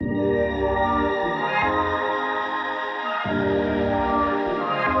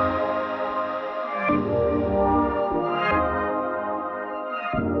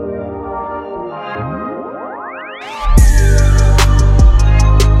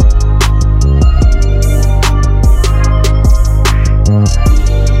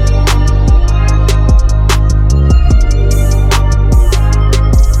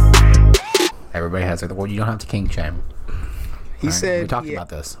guys are, well, you don't have to kink shame. He said... We talked about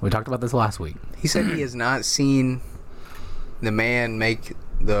this. We talked about this last week. He said he has not seen the man make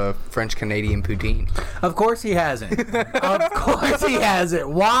the French-Canadian poutine. Of course he hasn't. Of course he hasn't.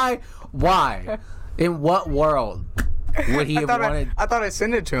 Why? In what world would he have wanted... I thought I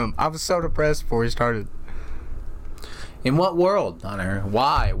sent it to him. I was so depressed before he started. In what world, Hunter?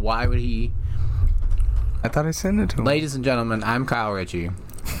 Why? Why would he... I thought I sent it to him. Ladies and gentlemen, I'm Kyle Richey.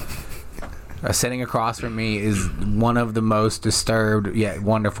 Sitting across from me is one of the most disturbed yet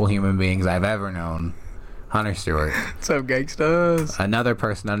wonderful human beings I've ever known, Hunter Stewart. What's up, gangsters? Another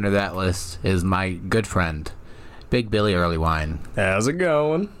person under that list is my good friend, Big Billy Earlywine. How's it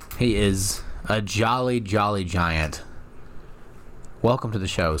going? He is a jolly, jolly giant. Welcome to the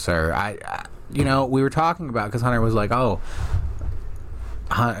show, sir. I we were talking about, because Hunter was like,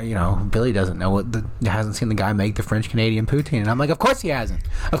 Billy doesn't know hasn't seen the guy make the French-Canadian poutine. And I'm like, of course he hasn't.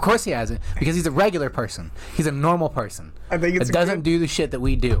 Of course he hasn't. Because he's a regular person. He's a normal person. I think it doesn't do the shit that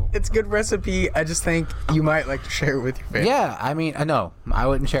we do. It's a good recipe. I just think you might like to share it with your family. Yeah, I mean, no, I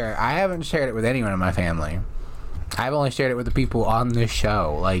wouldn't share it. I haven't shared it with anyone in my family. I've only shared it with the people on this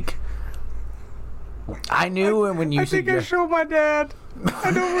show. Like, I knew when you... I think I showed my dad.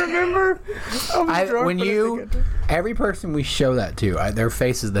 I don't remember. Every person we show that to, their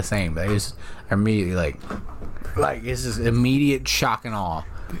face is the same. They just are immediately like it's just immediate shock and awe.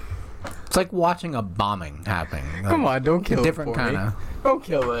 It's like watching a bombing happening. Like, come on, don't kill it. Different kind of. Don't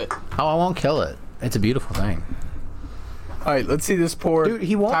kill it. Oh, I won't kill it. It's a beautiful thing. All right, let's see this poor. Dude,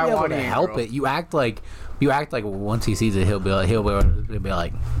 he won't be able to help it. You act like once he sees it, he'll be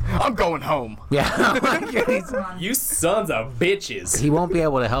like, I'm going home. Yeah. You sons of bitches. He won't be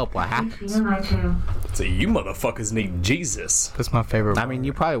able to help what happens. So you motherfuckers need Jesus. That's my favorite part. I mean,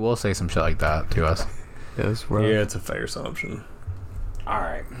 you probably will say some shit like that to us. Yeah, it's a fair assumption. All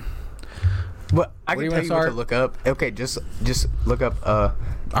right. But I can tell you what to look up. Okay, just look up.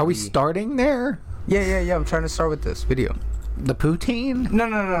 Are we starting there? Yeah. I'm trying to start with this video. The poutine? No.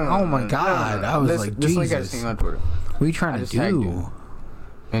 Oh my god! I was like, Jesus. Link I seen on Twitter. What are you trying to do?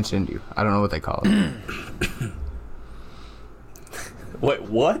 Mentioned you. I don't know what they call it. Wait,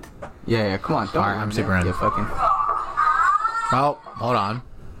 what? Yeah. Come on. All right, I'm super in. Yeah, fucking. Oh,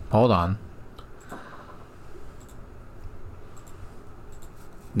 hold on.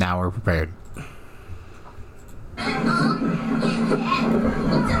 Now we're prepared.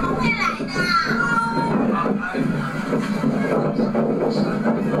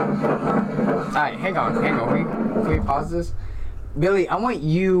 Alright, hang on. Can we pause this? Billy, I want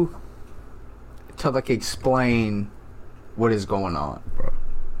you to explain what is going on, bro.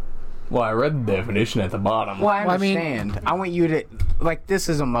 Well, I read the definition at the bottom. Well, I understand. I want you to, this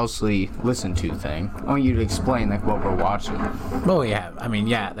is a mostly listened to thing. I want you to explain, what we're watching. Well, yeah. I mean,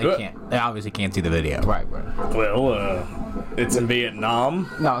 yeah, they obviously can't see the video. Right. Well, it's in Vietnam.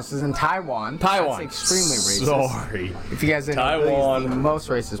 No, this is in Taiwan. Taiwan. That's extremely racist. Sorry. If you guys didn't know, Taiwan, Billy's the most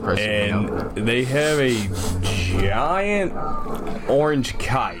racist person and I know. they have a giant orange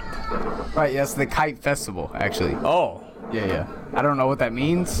kite. Right, yes, the Kite Festival, actually. Oh. Yeah. I don't know what that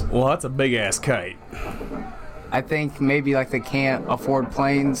means. Well, that's a big-ass kite. I think maybe, they can't afford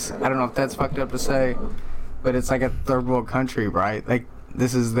planes. I don't know if that's fucked up to say. But it's like a third world country, right?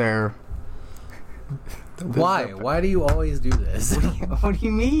 This is their... Why? Why do you always do this? What do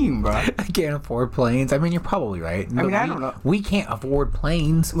you mean, bro? I can't afford planes. I mean, you're probably right. I don't know. We can't afford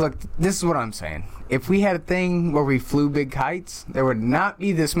planes. Look, this is what I'm saying. If we had a thing where we flew big kites, there would not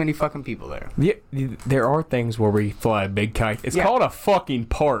be this many fucking people there. Yeah, there are things where we fly a big kite. It's called a fucking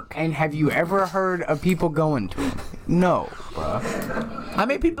park. And have you ever heard of people going to them? No, bro. I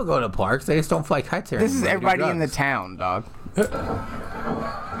mean, people go to parks. They just don't fly kites here. This is everybody in the town, dog.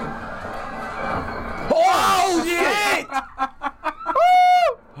 Oh, shit!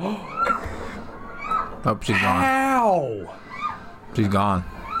 Oh, she's gone. Ow! She's gone.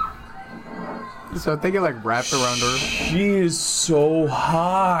 So I think it wrapped around her. She is so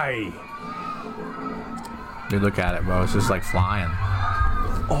high. Dude, look at it, bro. It's just flying.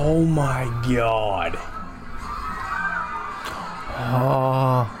 Oh my god.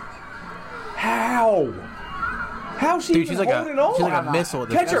 Oh. How? How's she she's holding on? She's like a missile.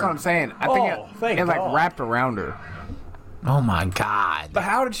 That's what I'm saying. I think it wrapped around her. Oh my god. But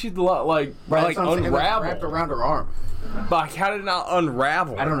how did she unravel? Wrapped around her arm. Like, how did it not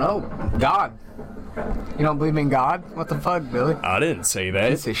unravel? I don't know. God. You don't believe in God? What the fuck, Billy? I didn't say that.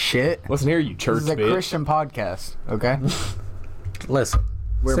 This is shit. Listen here, you church bitch. This is a Christian podcast, okay? Listen.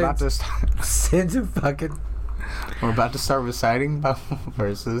 We're about to start. We're about to start reciting Bible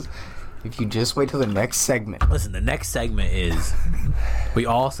verses. If you just wait till the next segment. Listen, the next segment is we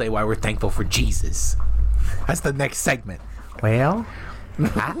all say why we're thankful for Jesus. That's the next segment. Well,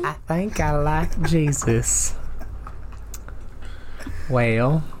 I think I like Jesus.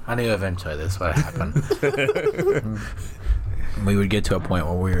 Well, I knew eventually this would happen. We would get to a point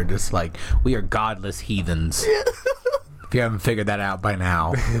where we were just like, we are godless heathens. If you haven't figured that out by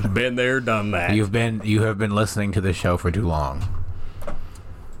now, been there, done that. you have been listening to the show for too long.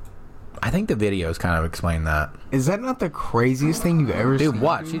 I think the videos kind of explain that. Is that not the craziest thing you've ever seen? Dude,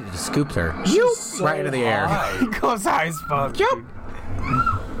 watch. She just scoops her So right into the air. He goes high as fuck. Yep.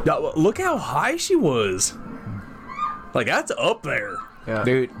 Look how high she was. Like, that's up there. Yeah.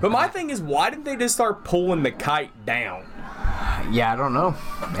 Dude, But my thing is, why didn't they just start pulling the kite down? Yeah, I don't know.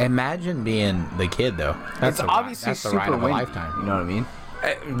 imagine being the kid, though. It's obviously that's the super ride of a windy. lifetime. You know what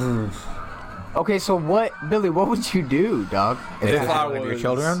I mean? Okay, so Billy, what would you do, dog? If I one of your was-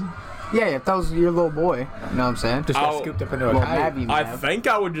 children Yeah, if that was your little boy. You know what I'm saying? just got scooped up into a Well, kite. Mabby, I Mav. think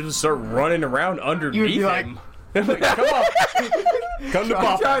I would just start running around underneath You'd be like- him. Like, come on. Come to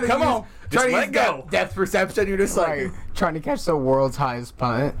Papa. Come on. Just let go. Depth perception. You're just Right, trying to catch the world's highest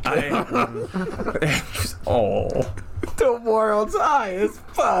punt. Oh. the world's highest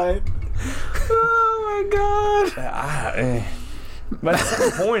punt. Oh my god. But at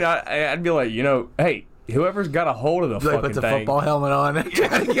some point, I'd be like, hey, whoever's got a hold of the Like fucking put the thing, football helmet on.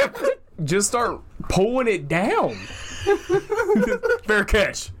 just start pulling it down. Fair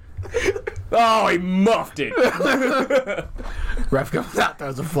catch. Oh, he muffed it. Ref comes out,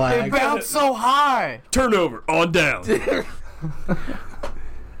 throws a It flag. bounced so high. Turnover on down.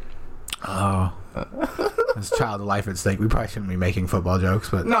 Oh. It's child life at stake. We probably shouldn't be making football jokes,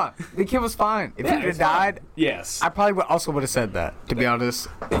 but No, the kid was fine. If he would have it's fine. died, Yes. I probably would have said that. To be honest,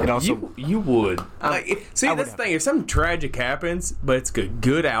 it also. You would. See, I that's would the thing. If something tragic happens, but it's a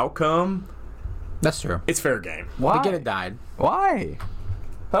good outcome, that's true. it's fair game. Why? The kid had died. Why?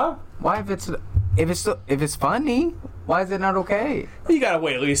 Huh? Why if it's funny? Why is it not okay? You gotta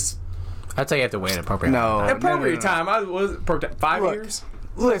wait at least I'd say you have to wait an appropriate No. amount of time. appropriate time. I was 5 Look. years.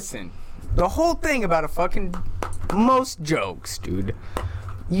 Listen, the whole thing about most jokes, dude.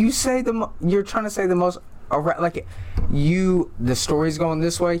 You're trying to say the most the story's going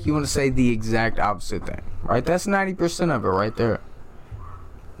this way. You want to say the exact opposite thing, right? That's 90% of it, right there.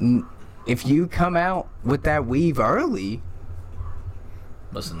 If you come out with that weave early,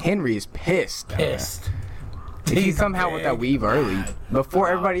 Listen, Henry is pissed. pissed. If you come out with that weave early before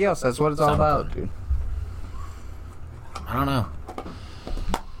everybody else, that's what it's all about, dude. I don't know.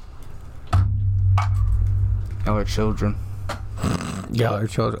 Y'all are children. Y'all are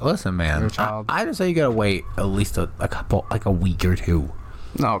children. Listen, man. You're a child. I just say you gotta wait at least a couple, like a week or two,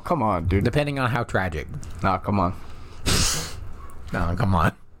 No, come on, dude. depending on how tragic. No, come on. No, come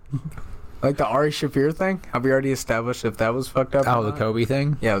on. Like the Ari Shaffir thing? Have we already established if that was fucked up? Oh, or the not? Kobe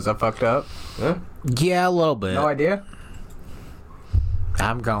thing? Yeah, was that fucked up? Yeah, a little bit. No idea?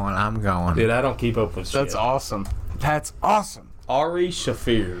 I'm going. Dude, I don't keep up with That's awesome. That's awesome. Ari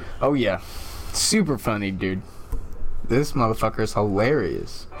Shaffir. Oh, yeah. Super funny, dude. This motherfucker is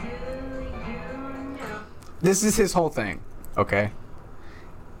hilarious. This is his whole thing, okay?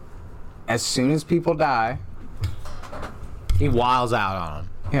 As soon as people die, He wiles out on him.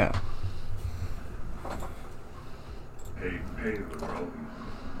 yeah. Hey, bro.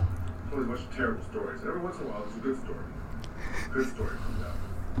 There's always a bunch of terrible stories. Every once in a while, there's a good story. Good story comes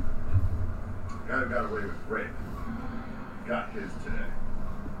out. Guy got away with rape. Got his today.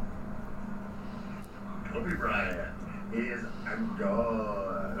 Kobe Bryant is a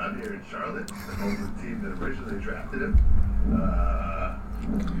god. I'm here in Charlotte, the home of the team that originally drafted him.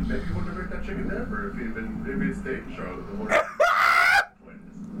 Maybe he wouldn't have picked that chicken dinner if he'd stayed in Charlotte the whole time.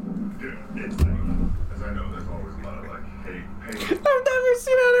 Dude, it's like, as I know, there's always a lot of like hate, pain. I've never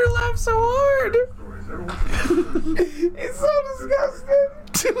seen her laugh so hard. Stories. Every once in a while, It's so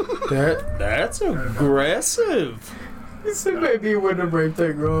disgusting. That's aggressive. He said maybe he wouldn't have raped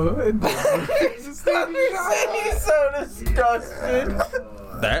that girl. He's so disgusted.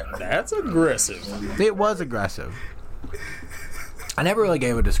 That's aggressive. It was aggressive. I never really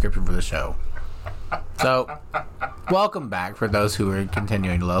gave a description for the show. So, welcome back for those who are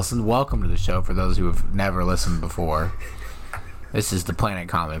continuing to listen. Welcome to the show for those who have never listened before. This is the Planet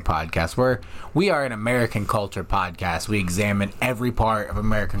Comedy Podcast, where we are an American culture podcast. We examine every part of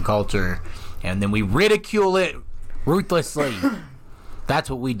American culture, and then we ridicule it ruthlessly. That's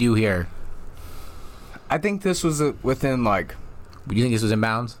what we do here. I think this was within like Do you think this was in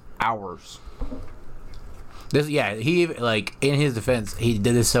bounds? hours. He like in his defense, he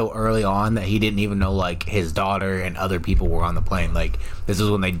did this so early on that he didn't even know like his daughter and other people were on the plane. Like this is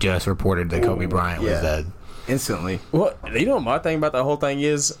when they just reported that Kobe Bryant was dead. Instantly. What? You know what my thing about the whole thing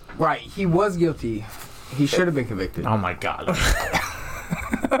is? Right, he was guilty. He should have been convicted. Oh my god.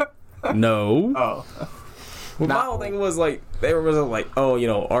 No. Oh. Well, my whole thing was like, they were like, oh, you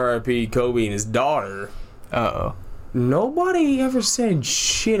know, R.I.P. Kobe and his daughter. Uh-oh. Nobody ever said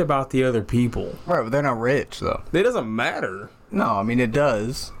shit about the other people. Right, but they're not rich, though. It doesn't matter. No, I mean, it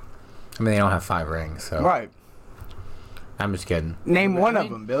does. I mean, they don't have 5 rings, so. Right. I'm just kidding. Name one of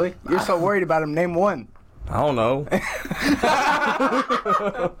them, Billy. You're so worried about him. Name one. I don't know.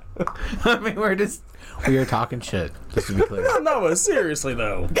 I mean, we are talking shit, just to be clear. No, but seriously,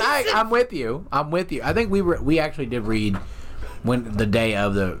 though. I'm with you. I think we actually did read when the day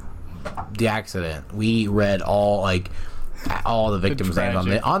of the accident. We read all the victims'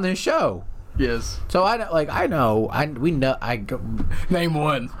 names on this show. Yes. So we know. Name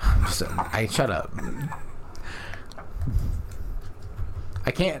one. Shut up.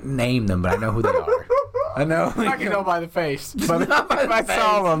 I can't name them, but I know who they are. I know. I can know by the face. But if I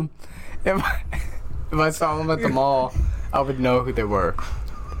saw them, if I saw them at the mall, I would know who they were.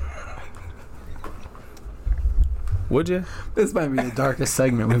 Would you? This might be the darkest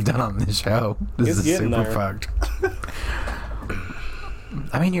segment we've done on this show. This is super there. fucked.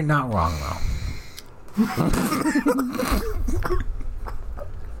 I mean, you're not wrong, though.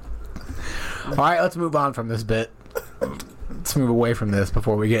 All right, let's move on from this bit. Let's move away from this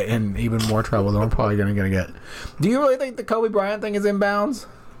before we get in even more trouble than we're probably going to get. Do you really think the Kobe Bryant thing is in bounds?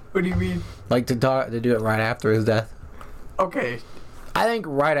 What do you mean? Like to do it right after his death? Okay. I think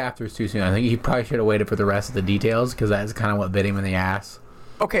right after is too soon. I think he probably should have waited for the rest of the details because that's kind of what bit him in the ass.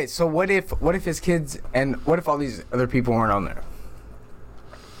 Okay, so what if his kids and what if all these other people weren't on there?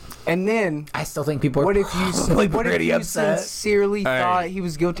 And then I still think people are what if you upset. Sincerely thought he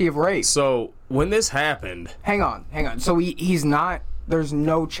was guilty of rape? So when this happened, Hang on. So he's not. There's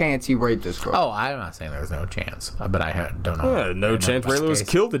no chance he raped this girl. Oh, I'm not saying there's no chance, but I don't know. no chance Rayla was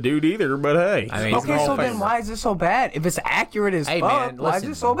killed the dude either. But hey, I mean, Okay, so then why is this so bad? If it's accurate as fuck, man, why is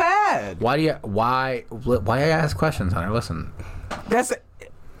listen. it so bad? Why ask questions, Hunter? Listen. That's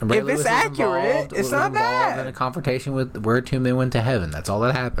if it's accurate, it's not in a bad. confrontation with where 2 men went to heaven. That's all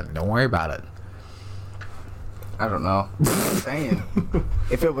that happened. Don't worry about it. I don't know. I'm saying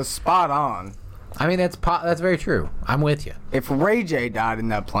if it was spot on. I mean, that's very true. I'm with you. If Ray J died in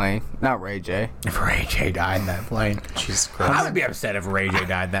that plane, not Ray J. If Ray J died in that plane, Jesus Christ. I would be upset if Ray J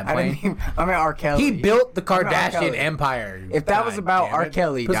died in that I plane. mean R. Kelly. He built the I mean, R. Kardashian Kelly. empire. If that was about damn R. it.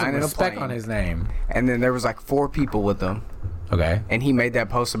 Kelly Put dying some in a respect plane. on his name. And then there was like 4 people with him, Okay. and he made that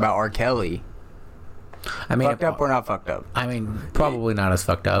post about R. Kelly. I mean, Fucked up or not fucked up? I mean, probably not as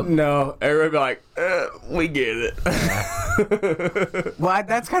fucked up. No, everybody be like, we get it. Well,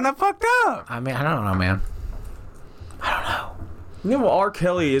 that's kind of fucked up. I mean, I don't know, man. I don't know. You know, R.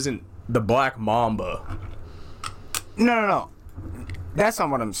 Kelly isn't the Black Mamba. No. That's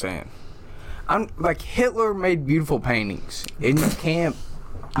not what I'm saying. I'm like Hitler made beautiful paintings, and you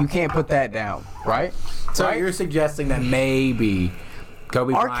can't put that down, right? So Right? you're suggesting that maybe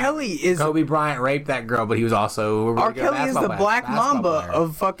Kobe Bryant raped that girl, but he was also a really R. good Kelly is the basketball Black basketball Mamba player.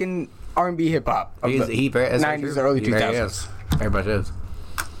 of fucking R&B hip hop. He very, that's very 90s, true. early He very 2000s. is. Very much is.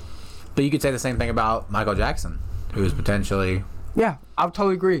 But you could say the same thing about Michael Jackson, who is potentially. Yeah, I would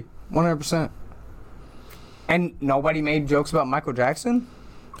totally agree, 100%. And nobody made jokes about Michael Jackson.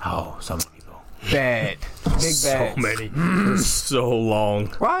 Oh, so many people. Bad, big bad. So many. For so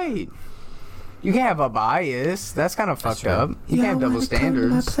long. Right. You can't have a bias. That's kind of fucked true. up. You can't have double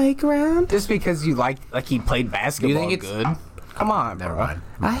standards. Playground. Just because you like he played basketball think it's- good. Come on, Never bro. mind.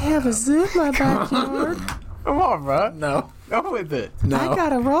 I have a zoo in my backyard. Come on, bro. No. Go with it. No. I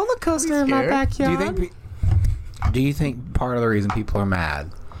got a roller coaster in my scared. backyard. Do you think part of the reason people are mad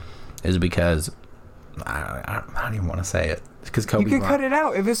is because I don't even want to say it? It's because Kobe You can Bryant. cut it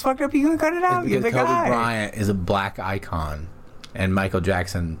out. If it's fucked up, you can cut it out. You're Because the Kobe guy. Bryant is a black icon, and Michael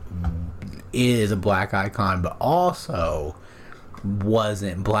Jackson is a black icon, but also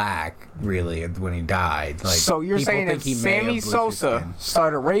wasn't black really when he died. Like, So you're people saying think if he may have Sammy bleached his Sosa skin.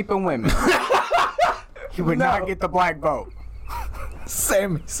 started raping women, he would not get the black vote.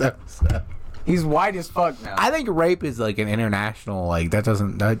 Sammy Sosa. He's white as fuck now. I think rape is like an international, like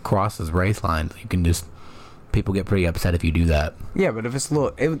that crosses race lines. You can just, people get pretty upset if you do that. Yeah, but if it's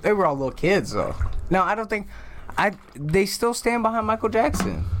they were all little kids though. No, I don't think. They still stand behind Michael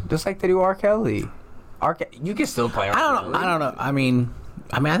Jackson, just like they do R. Kelly. You can still play R. Kelly. I don't know. I mean,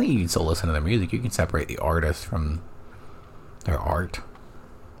 I think you can still listen to their music. You can separate the artist from their art.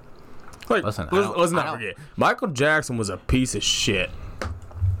 Wait, Listen, let's I not don't- forget. Michael Jackson was a piece of shit.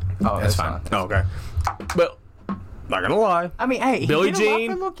 Oh, That's fine. Oh, okay. But, not gonna lie. I mean, hey, Billie he did a lot Jean,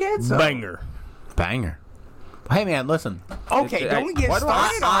 for little kids, though. banger. Banger. Hey man, listen. Okay, don't get why do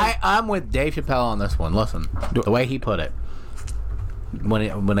I- started. I'm with Dave Chappelle on this one. Listen, the way he put it,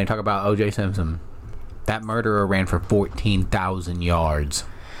 when they talk about O.J. Simpson, that murderer ran for 14,000 yards.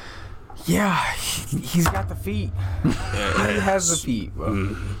 Yeah, he's got the feet. He has the feet,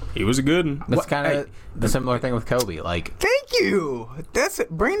 bro. He was a good one. That's kind of the similar thing with Kobe. Like, Thank you. That's it.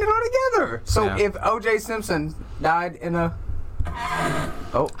 Bringing it all together. So Yeah. if O.J. Simpson died in a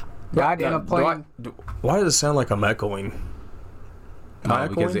plane, Why does it sound like I'm echoing?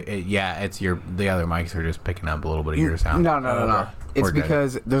 because it's the other mics are just picking up a little bit of your sound. no. Okay. It's We're good.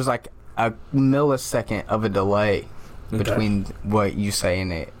 because there's like a millisecond of a delay between what you say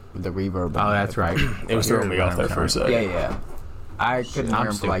and it, the reverb. Oh, that's right. It was throwing me off there for a second. Yeah. I couldn't I'm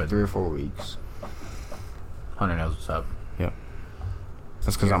hear him for like stupid. 3 or 4 weeks. Hunter knows what's up. Yeah.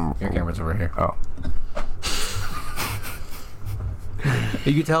 That's because Your camera's over here. Oh.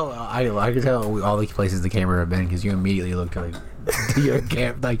 You can tell. I can tell all the places the camera have been because you immediately looked like to your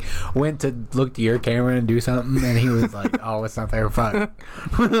like went to look to your camera and do something, and he was like, "Oh, it's not there in front."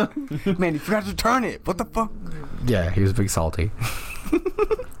 Man, you forgot to turn it. What the fuck? Yeah, he was big salty.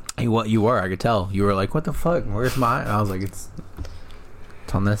 Hey, what you were? I could tell. You were like, "What the fuck? Where's mine?" And I was like, "It's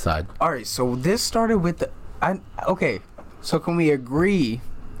on this side." All right, so this started with the. Okay, so can we agree?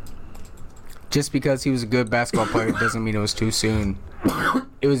 Just because he was a good basketball player doesn't mean it was too soon.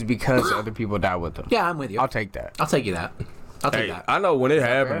 It was because other people died with him. Yeah, I'm with you. I'll take that. I'll take you that. I'll take Hey, that. I know when it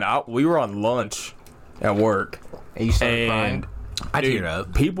happened. We were on lunch at work, And you started and crying. I dude, teared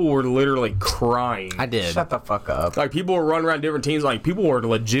up. people were literally crying. I did. Shut the fuck up. Like people were running around different teams. Like people were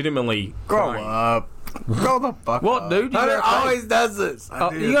legitimately Grow crying. up. Grow the fuck Well, up. dude, you Hunter gotta think- always does this.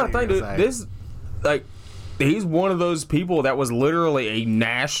 you gotta think, dude. This, like, he's one of those people that was literally a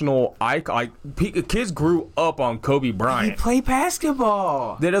national icon. Like, kids grew up on Kobe He Bryant. played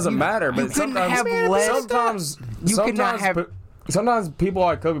basketball. That doesn't matter, but couldn't sometimes, have less- You could not have- sometimes people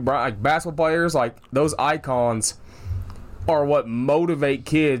like Kobe Bryant, like basketball players, like those icons, are what motivate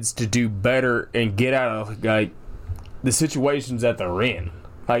kids to do better and get out of like the situations that they're in.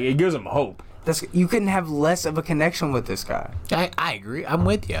 Like it gives them hope. You couldn't have less of a connection with this guy. I agree. I'm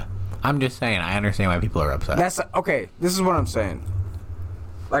with you. I'm just saying. I understand why people are upset. That's okay. This is what I'm saying.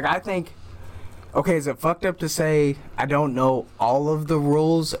 Like, I think, okay, is it fucked up to say I don't know all of the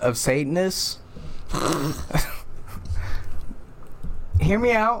rules of Satanists? Hear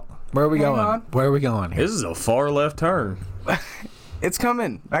me out. Where are we Hang going? on. Where are we going here? This is a far left turn. It's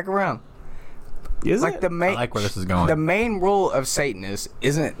coming back around. Is Like it? the main, I like where this is going. The main rule of Satanists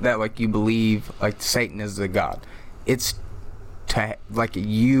isn't that like you believe like Satan is the god. It's to like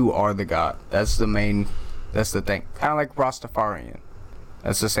you are the god. That's the main. That's the thing. Kind of like Rastafarian.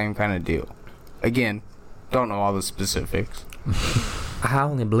 That's the same kind of deal. Again, don't know all the specifics. I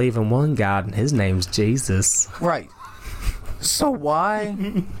only believe in one God, and His name's Jesus. Right. So why?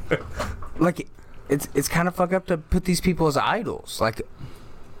 Like, it's kind of fucked up to put these people as idols. Like,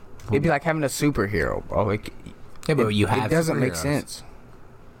 it'd be like having a superhero, bro. Like, Yeah, but you have it doesn't make superheroes. sense.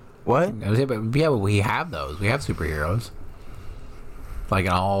 What? Yeah, but we have those. We have superheroes. Like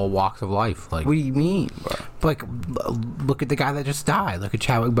in all walks of life. Like, What do you mean, bro? like look at the guy that just died. Look at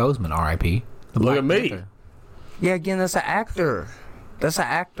Chadwick Boseman, R.I.P. Look at me. Yeah, again, that's an actor. That's an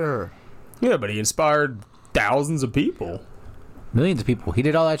actor. Yeah, but he inspired thousands of people. Millions of people. He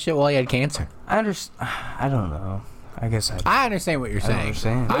did all that shit while he had cancer. I understand. I don't know. I guess I understand what you're saying.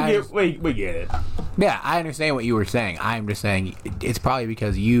 understand. We get it. Yeah, I understand what you were saying. I'm just saying it's probably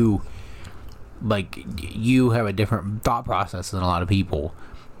because you have a different thought process than a lot of people.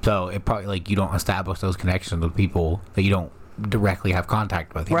 So it probably like you don't establish those connections with people that you don't directly have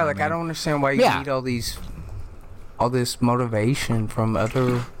contact with. You Right, know like what I don't understand why you Yeah. need all this motivation from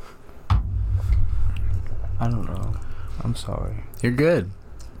other. I don't know. I'm sorry. You're good.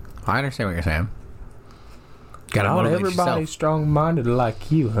 I understand what you're saying. Gotta Not motivate everybody's yourself. strong-minded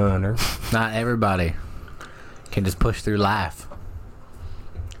like you, Hunter. Not everybody can just push through life.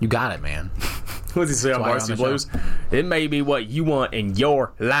 You got it, man. What does he say on why you're Varsity on the Blues? It may be what you want in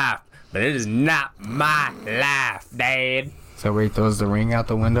your life, but it is not my life, Dad. So where he throws the ring out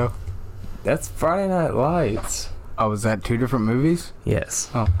the window? That's Friday Night Lights. Oh, is that 2 different movies? Yes.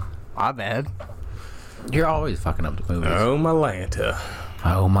 Oh, my bad. You're always fucking up the movies. Oh, my Lanta.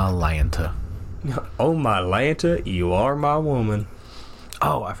 Oh, my Lanta. Oh, my Lanta, you are my woman.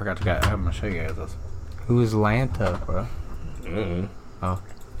 Oh, I forgot to I'm gonna show you guys this. Who is Lanta, bro? Oh.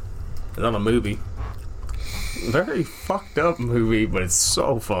 It's on a movie. Very fucked up movie, but it's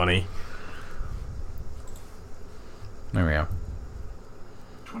so funny. There we go.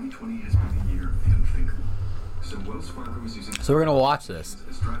 2020 has been a year of the unthinkable. So Wells Fargo is using. So we're gonna watch this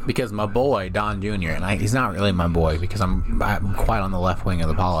because my boy Don Jr. and he's not really my boy because I'm quite on the left wing of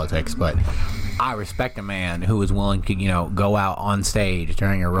the politics, but I respect a man who is willing to go out on stage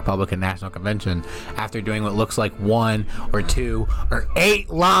during a Republican National Convention after doing what looks like 1 or 2 or 8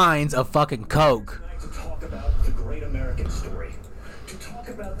 lines of fucking coke. To talk about the great American story. To talk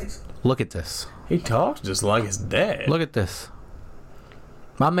about this. Look at this. He talks just like his dad. Look at this.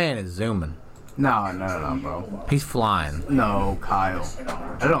 My man is zooming. No, bro. He's flying. No, Kyle.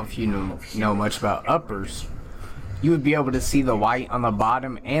 I don't know if you know much about uppers. You would be able to see the white on the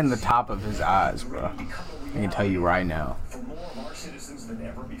bottom and the top of his eyes, bro. I can tell you right now. For more of our citizens than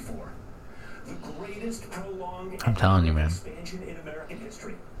ever before. The greatest prolonged I'm telling you, man. expansion in American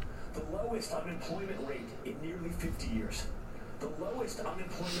history. The lowest unemployment rate in nearly 50 years. The lowest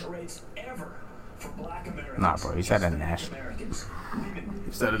unemployment rates ever for black Americans. Nah, bro, he's at a national.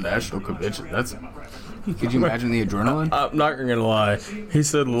 He's at a national convention. Could you imagine the adrenaline? I'm not gonna lie. He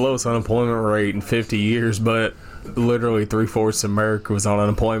said the lowest unemployment rate in 50 years, but literally 3/4 of America was on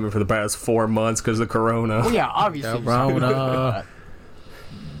unemployment for the past 4 months because of Corona. Well, yeah, obviously.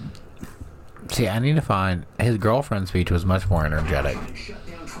 See, I need to find his girlfriend's speech was much more energetic. Shut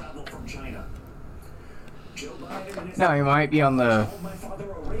down travel from China. Joe Biden and his No, he might be on the my father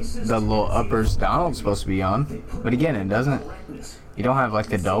a racist. little uppers Donald's supposed to be on, but again, it doesn't. You don't have like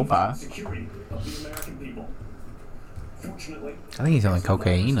the dope eye. Security of the American people. Fortunately, I think he's on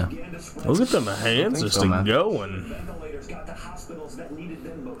cocaine. Look at them hands just so, man. going. ventilators got to hospitals that needed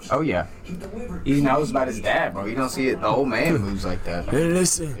them most. Oh yeah, He delivered he knows about his dad, bro. You don't see it. The old man moves like that. Hey,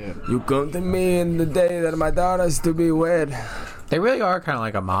 listen, you come to me in the day that my daughter's to be wed. They really are kind of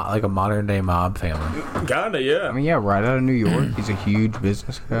like a modern day mob family. Kinda, yeah. I mean, yeah, right out of New York. He's a huge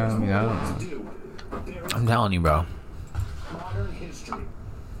business guy. I mean, I don't know. I'm telling you, bro. modern history.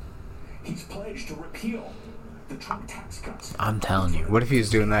 He's pledged to repeal the Trump tax cuts. I'm telling you. What if he was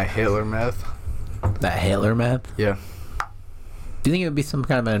doing that Hitler meth? That Hitler meth? Yeah. Do you think it would be some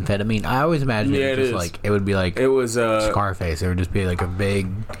kind of amphetamine? I always imagine Yeah, it it just is. like it would be like It was Scarface. It would just be like a big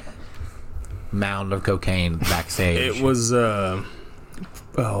mound of cocaine backstage. It was oh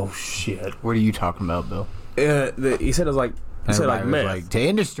shit. What are you talking about, Bill? He said it was like Everybody was meth. like to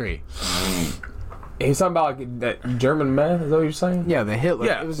industry. He's talking about like that German meth. Is that what you're saying? Yeah, the Hitler.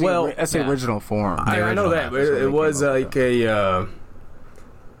 Yeah, it was well, that's the yeah. original form. Yeah, I know that, but it was like a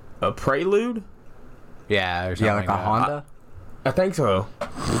prelude. Yeah, or something Yeah, like a that. Honda. I think so.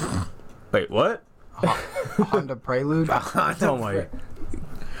 Wait, what? Honda Prelude. Oh my.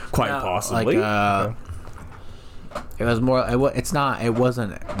 Quite No, possibly. Like, it was more. It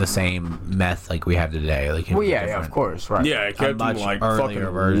wasn't the same meth like we have today. Like, it Well, was yeah, different. of course, right. yeah, it kept him much like earlier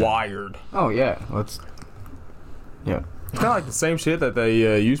fucking version. wired. Oh yeah, let's. Yeah, It's kind of like the same shit that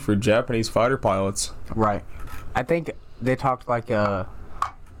they used for Japanese fighter pilots. right. I think they talked like who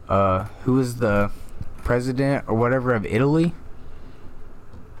was the president or whatever of Italy?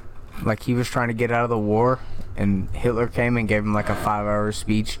 Like he was trying to get out of the war, and Hitler came and gave him like a 5-hour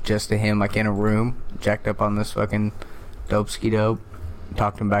speech just to him, like in a room, jacked up on this fucking dope-ski dope,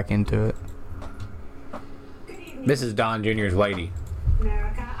 talked him back into it. This is Don Jr.'s lady.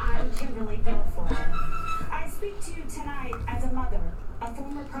 America, I'm Kimberly Guilfoyle. I speak to you tonight as a mother, a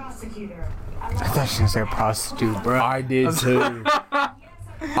former prosecutor. I thought she was gonna say a prostitute, bro. I did too.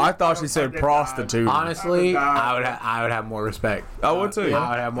 I thought she said prostitute. Honestly, I would have more respect. I would too. I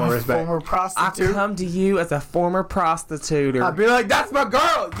would have more respect. Former prostitute. come to you as a former prostitute. I'd be like, "That's my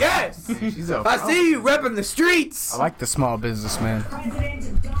girl." Yes, She's a I see you repping the streets. I like the small businessman.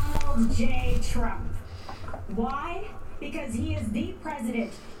 President Donald J. Trump. Why? Because he is the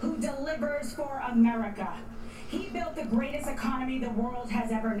president who delivers for America. He built the greatest economy the world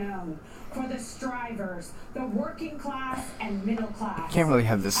has ever known. For the strivers, the working class and middle class. Can't really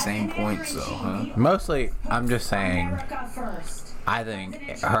have the same points though, huh? Mostly, I'm just saying. America first. I think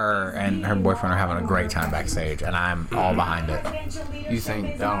her and her boyfriend are having a great time backstage, and I'm all behind it. You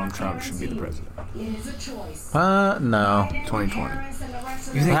think Donald Trump should be the president? It is a choice. No. 2020.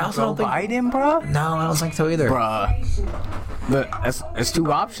 You think I also don't think- Biden, bro? No, I don't think so either. Bruh. But that's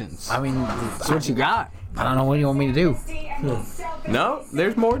two options. I mean, That's what you got. I don't know what you want me to do. No,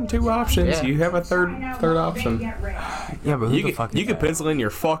 there's more than two options. Yeah. You have a third option. Yeah, but who You the fuck could, is you could that? pencil in your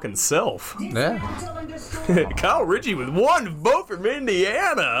fucking self. Yeah. Kyle Richey with one vote from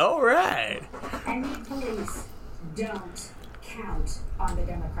Indiana. All right. And you police don't count on the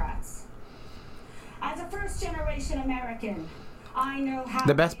Democrats. As a first-generation American, I know how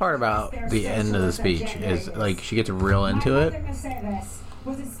The best part about the end of the speech is like she gets real into it,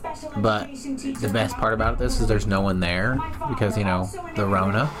 was a special But education teacher the best part about this is there's no one there because, you know, the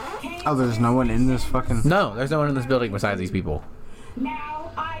Rona. Oh, there's no one in this fucking... No, there's no one in this building besides these people.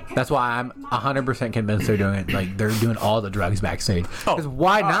 That's why I'm 100% convinced they're doing it. Like, they're doing all the drugs backstage. Because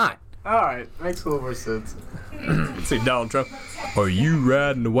why not? Alright, makes a little more sense. See Donald Trump. Are you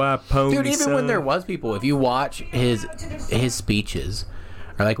riding the white pony? Dude, even when there was people, if you watch his speeches,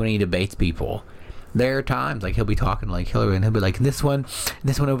 or like when he debates people, there are times like he'll be talking like Hillary and he'll be like, this one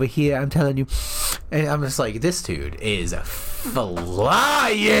over here, I'm telling you. And I'm just like, this dude is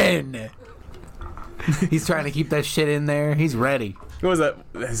flying. He's trying to keep that shit in there. He's ready. What was that?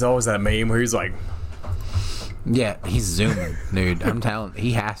 There's always that meme where he's like, Yeah, he's zooming, dude. I'm telling,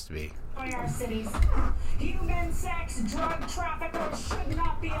 he has to be. Our cities. Human sex drug traffickers should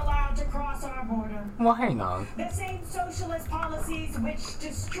not be allowed to cross our border. Well, hang on. The same socialist policies which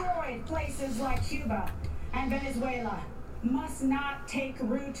destroyed places like Cuba and Venezuela must not take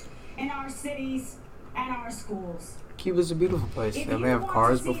root in our cities and our schools. Cuba's a beautiful place. If They may you have want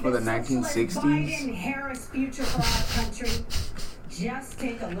cars to see before the socialist 1960s. Biden-Harris future for our country, just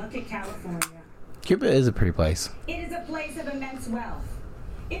take a look at California. Cuba is a pretty place. It is a place of immense wealth,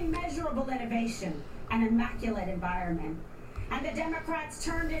 immeasurable innovation, and immaculate environment. And the Democrats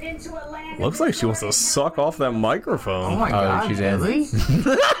turned it into a land. looks like she wants to suck off that microphone. Oh my god, she's in. really?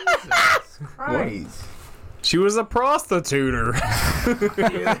 Jesus Christ. She was a prostituter.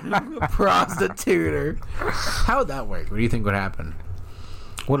 Prostituter. How would that work? What do you think would happen?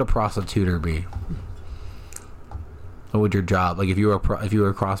 What would a prostituter be? What would your job, like if you were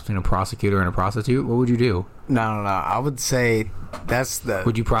a cross between a prosecutor and a prostitute, what would you do? No. I would say that's the...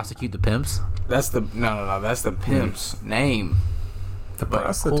 Would you prosecute the pimps? That's the... No. That's the pimp's name. The But a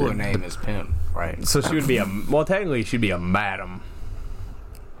prostitute. cooler name is pimp, right? So she would be a... Well, technically, she'd be a madam.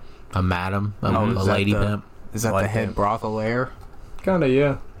 A madam? A Oh, is that lady the- pimp? Is that Like the head pimp. brothelaire? Kinda,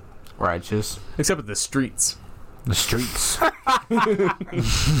 yeah. Righteous. Except at the streets. The streets.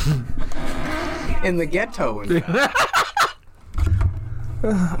 In the ghetto, in fact.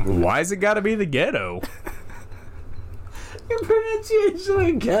 Why's it gotta be the ghetto? Your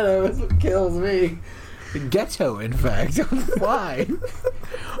pronunciation of ghetto is what kills me. Ghetto, in fact. Why?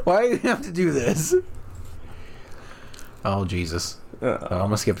 Why do you have to do this? Oh, Jesus. I'm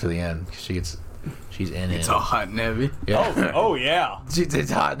gonna skip to the end. She's in It's it. all hot and heavy. Yeah. Oh, yeah.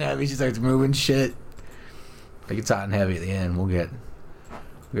 It's hot and heavy. She starts moving shit. Like it's hot and heavy at the end. We'll get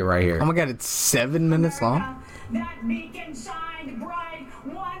right here. Oh my god, it's 7 minutes long? That beacon shined bright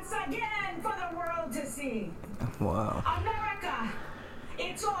once again for the world to see. Wow. America,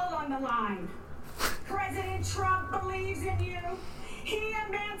 it's all on the line. President Trump believes in you. He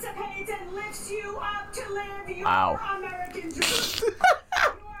emancipates and lifts you up to live your American dream.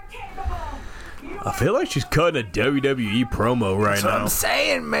 You are capable. I feel like she's cutting a WWE promo right That's what now. I'm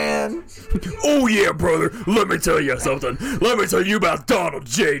saying, man. Oh yeah, brother. Let me tell you something. Let me tell you about Donald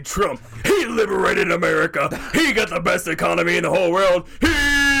J. Trump. He liberated America. He got the best economy in the whole world.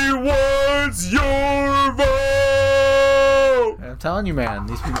 He wants your vote. I'm telling you, man.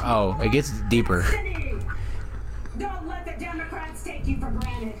 These people. Oh, it gets deeper. Don't let the Democrats take you for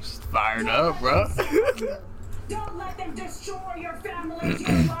granted. Fired up, bro. Don't let them destroy your families,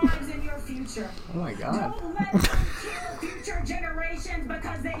 your lives, and your future. Oh my god. Don't let them kill future generations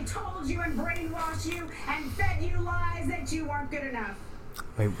because they told you and brainwashed you and fed you lies that you weren't good enough.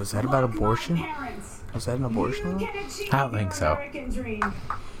 Wait, was that about Like my abortion? parents, Was that an abortion? you can achieve I don't think your so. American dream.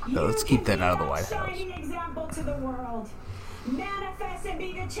 No, let's You keep can that out of be the White House. shining example to the world. Manifest and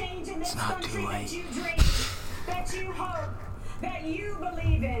be the change in this not too country late. that you dream, that you hope, that you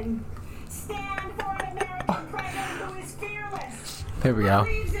believe in. Stand for an American president who is fearless. There we go.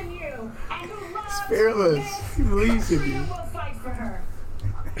 Who believes in you and who loves fearless. this He believes in country you. and will fight for her.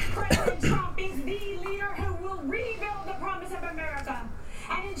 President Trump is the leader who will rebuild the promise of America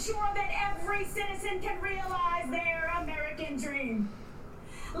and ensure that every citizen can realize their American dream.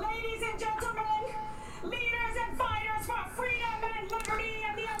 Ladies and gentlemen, leaders and fighters for freedom and liberty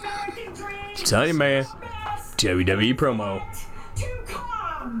and the American dream. Tell you, man. Best WWE promo. to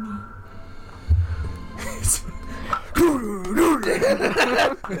come.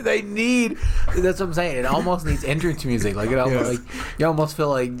 They need. That's what I'm saying. It almost needs entrance music. Like it almost like you almost feel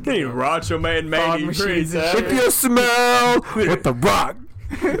like. Hey, Macho Man Fog Mandy machines and Prince. shit. If you smell what the Rock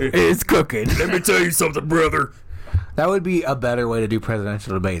is cooking. Let me tell you something, brother. That would be a better way to do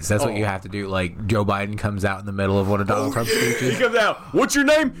presidential debates. That's what you have to do. Like Joe Biden comes out in the middle of one of Donald Trump's He speeches. comes out. What's your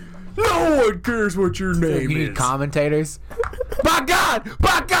name? No one cares what your name You need is. commentators. By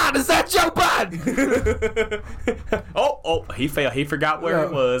God, is that Joe Biden? oh, he fell. He forgot where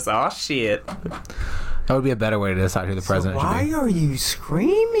it was. Oh shit. That would be a better way to decide who the president Why should be. are you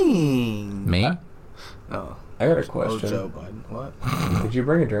screaming? Me? No. I got a Oh, question. Joe Biden. What? Did you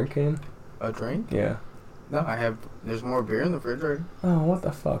bring a drink in? A drink? Yeah. No, I have. There's more beer in the refrigerator. Oh, what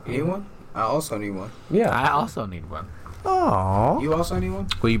the fuck? You need one? I also need one. Yeah. I also need one. Oh. You also need one?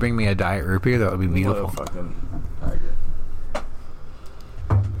 Will you bring me a diet root beer? That would be beautiful.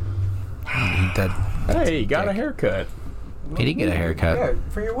 Eat that. Hey, you got a haircut. He did get a haircut. Yeah,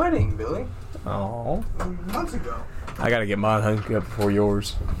 for your wedding, Billy. Oh. Months ago. I gotta get mine hung up before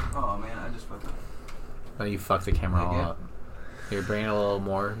yours. Oh man, I just fucking. Oh, you fucked the camera all Yeah. up. Here, bring it a little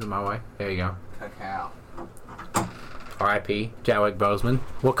more my way. There you go. Cacao. R.I.P. Chadwick Boseman.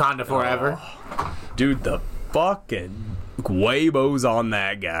 Wakanda forever. Dude, the fucking Weibo's on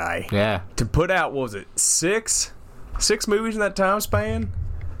that guy. Yeah. To put out, what was it, six movies in that time span?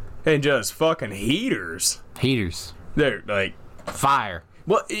 And just fucking heaters. Heaters. They're like, Fire.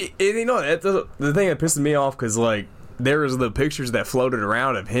 well, you know, that's the thing that pisses me off, because, like, there was the pictures that floated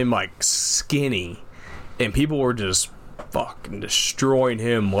around of him, like, skinny. And people were just fucking destroying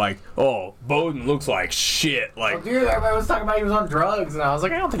him, like, oh, Bowden looks like shit. Like, Dude, everybody was talking about he was on drugs, and I was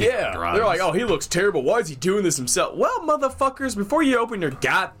like, I don't think he's yeah, on drugs. they're like, oh, he looks terrible. Why is he doing this himself? Well, motherfuckers, before you open your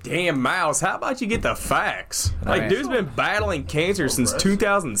goddamn mouths, how about you get the facts? Like, Right. dude's been battling cancer since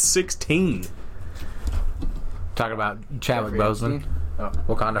 2016. Talking about Chadwick Jeffrey Boseman. Epstein? Oh.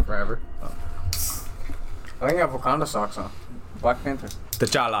 Wakanda forever. I think I have Wakanda socks on. Black Panther.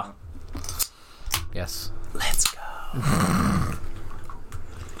 T'Challa. Yes. Let's go.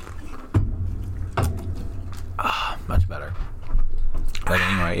 Much better. But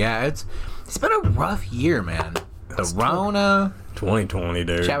anyway, yeah, it's been a rough year, man. The Rona, 2020,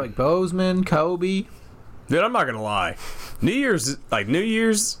 dude. Chadwick Boseman, Kobe. Dude, I'm not gonna lie. New Year's,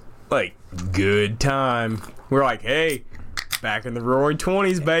 good time. We're like, hey, back in the roaring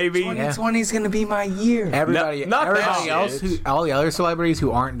 20s, baby. 2020 is gonna be my year. Everybody, not that everybody else, shit. all the other celebrities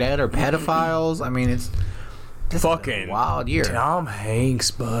who aren't dead are pedophiles. I mean, this is Fucking a wild year. Tom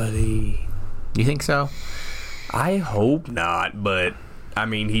Hanks, buddy. You think so? I hope not, but I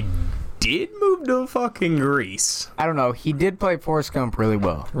mean, he did move to fucking Greece. I don't know. He did play Forrest Gump really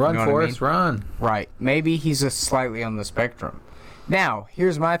well. Run, You know what I Forrest, mean? run. Right. Maybe he's just slightly on the spectrum. Now,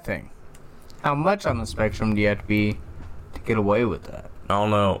 here's my thing. How much on the spectrum do you have to be to get away with that? I don't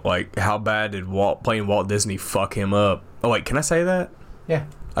know, like, how bad did playing Walt Disney fuck him up? Oh, wait, can I say that? Yeah.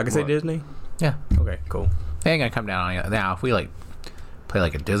 I can say Disney? Yeah. Okay, cool. They ain't gonna come down on you. Now, if we play a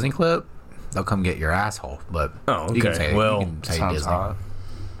Disney clip, they'll come get your asshole. But Oh, you can okay. say, Well, you can say sounds Disney. hot.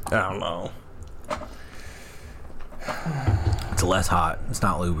 I don't know. It's less hot. It's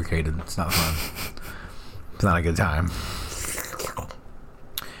not lubricated. It's not fun. It's not a good time.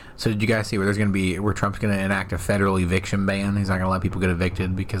 So did you guys see where Trump's gonna enact a federal eviction ban? He's not gonna let people get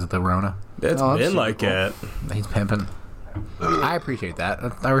evicted because of the Rona. It's Oh, that's been super like cool. that. He's pimping. I appreciate that.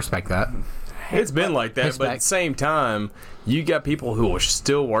 I respect that. It's been like that, but at the same time, you got people who are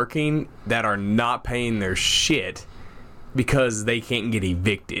still working that are not paying their shit because they can't get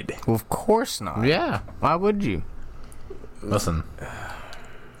evicted. Well, of course not. Yeah. Why would you? Listen.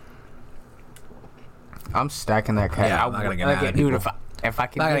 I'm stacking that cat. Yeah, I'm not gonna get mad at dude, people. if I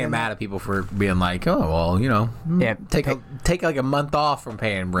can I'm not gonna get get mad at people for being like, oh well, Yeah, take like a month off from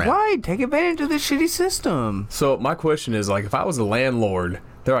paying rent. Why? Take advantage of the shitty system. So my question is, like, if I was a landlord,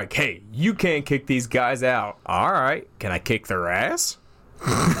 they're like, hey, you can't kick these guys out. All right, can I kick their ass?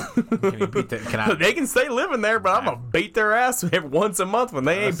 Can you beat can I? They can stay living there, but I'm gonna beat their ass once a month when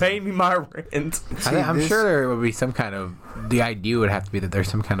they ain't paying me my rent. I'm sure there would be some kind of. The idea would have to be that there's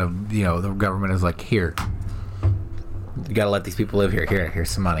some kind of, the government is like, here, you gotta let these people live here.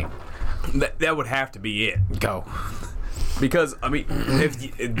 Here's some money. That would have to be it. Go. Because I mean,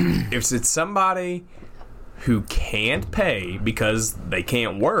 if it's somebody who can't pay because they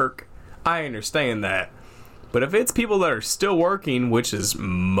can't work, I understand that. But if it's people that are still working, which is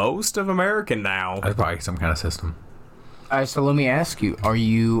most of America now, There's probably some kind of system. All right, so let me ask you: are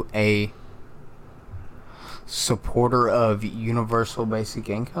you a supporter of universal basic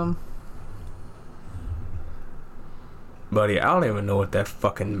income? buddy, I don't even know what that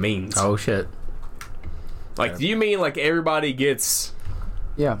fucking means. Oh shit! Like, do you mean like everybody gets?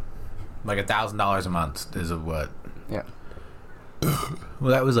 Yeah. Like $1,000 a month is of what? Yeah.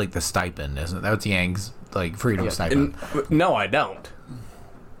 Well, that was like the stipend, isn't it? That was Yang's like freedom stipend. No, I don't.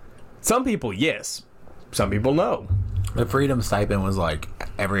 Some people, yes. Some people, no. The freedom stipend was like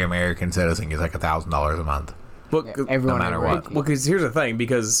every American citizen gets like $1,000 a month. Look, Yeah, everyone no matter agreed. what. well, because here's the thing,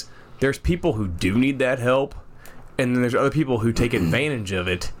 because there's people who do need that help, and then there's other people who take advantage of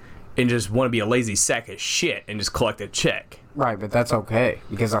it and just want to be a lazy sack of shit and just collect a check. Right, but that's okay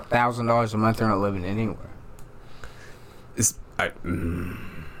because $1,000 a month they're not living anywhere.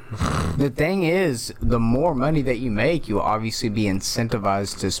 The thing is, the more money that you make, you'll obviously be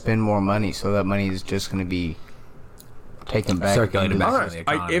incentivized to spend more money, so that money is just going to be taken back. Circulated back Alright, into the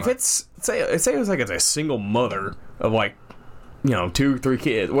economy. if it's say it's like it's a single mother of like 2 3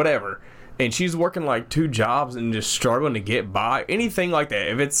 kids, whatever, and she's working like 2 jobs and just struggling to get by, anything like that.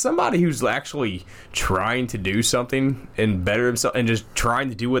 If it's somebody who's actually trying to do something and better themselves and just trying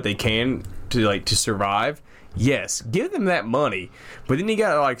to do what they can to survive, yes, give them that money. But then you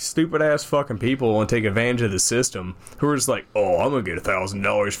got like stupid ass fucking people want to take advantage of the system who are just like, oh, I'm gonna get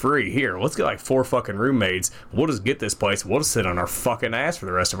 $1,000 free. Here, let's get like 4 fucking roommates. We'll just get this place. We'll just sit on our fucking ass for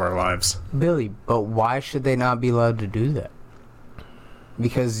the rest of our lives. Billy, but why should they not be allowed to do that?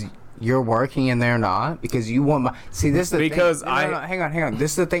 Because you're working and they're not? Because you want my... See, this is the because thing. No, hang on.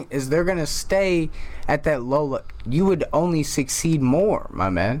 This is the thing, is they're going to stay at that low... You would only succeed more, my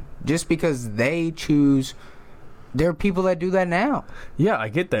man. Just because they choose... There are people that do that now. Yeah, I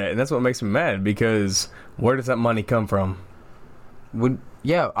get that, and that's what makes me mad, because where does that money come from?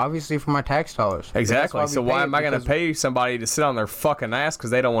 Yeah, obviously from our tax dollars. Exactly. So why am I going to pay somebody to sit on their fucking ass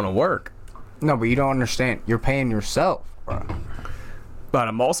because they don't want to work? No, but you don't understand. You're paying yourself, bro. But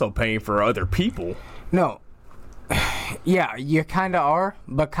I'm also paying for other people. No. Yeah, you kind of are,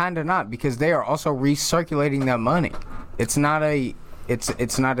 but kind of not, because they are also recirculating that money. It's not a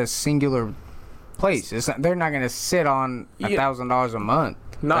singular place. They're not going to sit on $1,000 a month.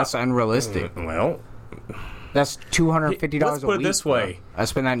 That's unrealistic. Well, that's $250 a week. Let's put it this way. I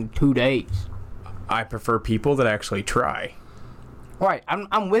spend that in 2 days. I prefer people that actually try. Right,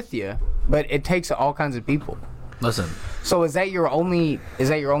 I'm with you, but it takes all kinds of people. Listen. So is that your only?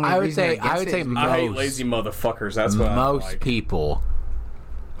 I would say I hate lazy motherfuckers. That's what most people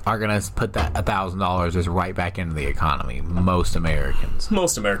are gonna put that $1,000 just right back into the economy. Most Americans. The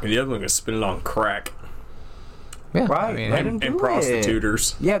other one gonna spend it on crack. Yeah, right. And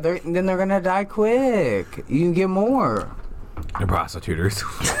prostituters. Yeah, then they're gonna die quick. You can get more. The prostituters.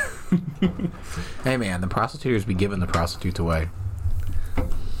 Hey man, the prostituters be giving the prostitutes away.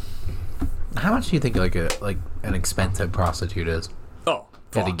 How much do you think like an expensive prostitute is? Oh,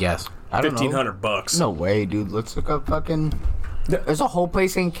 Had to guess. $1,500. No way, dude. Let's look up fucking. There's a whole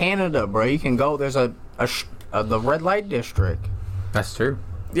place in Canada, bro. You can go. There's the red light district. That's true.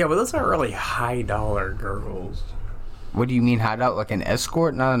 Yeah, but those aren't really high dollar girls. What do you mean hide out? Like an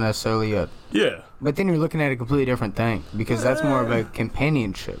escort? Not necessarily a... Yeah. But then you're looking at a completely different thing. Because that's more of a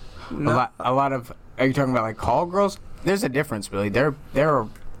companionship. No. A lot of... Are you talking about like call girls? There's a difference, Billy. They're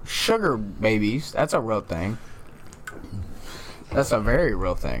sugar babies. That's a real thing. That's a very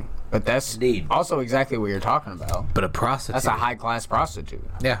real thing. But that's Indeed. Also exactly what you're talking about. But a prostitute. That's a high-class prostitute.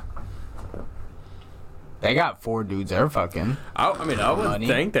 Yeah. They got 4 dudes they're fucking. I would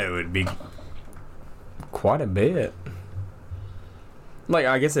think that would be quite a bit. Like,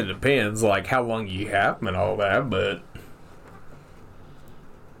 I guess it depends, like, how long you have them and all that, but...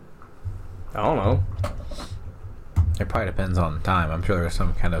 I don't know. It probably depends on the time. I'm sure there's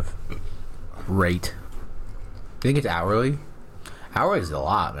some kind of rate. Do you think it's hourly? Hourly is a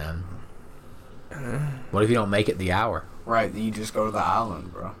lot, man. What if you don't make it the hour? Right, then you just go to the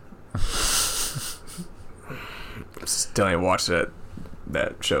island, bro. Still ain't watched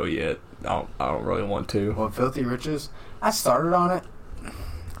that show yet. I don't really want to. Well, Filthy Riches, I started on it.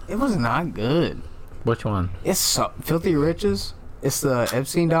 It was not good. Which one? It's Filthy Riches. It's the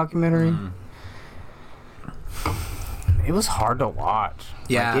Epstein documentary. It was hard to watch.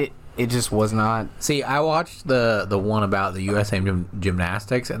 Yeah. Like, it just was not. See, I watched the one about the USA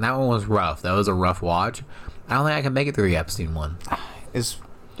Gymnastics, and that one was rough. That was a rough watch. I don't think I can make it through the Epstein one. It's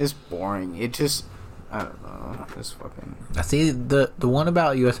boring. It just... I don't know. It's fucking... I see the one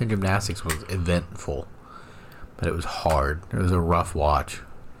about USA Gymnastics was eventful, but it was hard. It was a rough watch.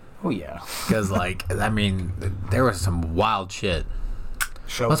 Oh, yeah. Because, like, I mean, there was some wild shit.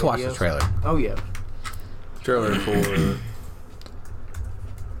 Let's watch the trailer. Oh, yeah. Trailer for...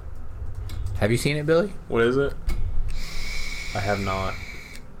 Have you seen it, Billy? What is it? I have not.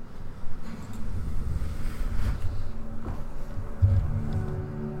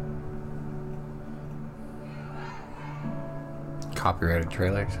 Copyrighted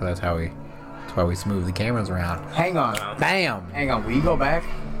trailer, so that's why we smooth the cameras around. Hang on. Bam! Hang on. Will you go back?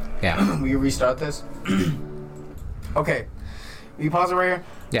 Yeah. Will you restart this? Okay. Will you pause it right here?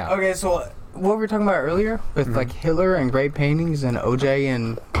 Yeah. Okay, so what we were talking about earlier with like Hitler and great paintings and OJ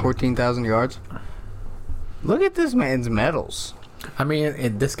and 14,000 yards. Look at this man's medals. I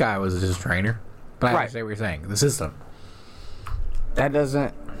mean, this guy was just a trainer. But I understand what you're saying. The system. That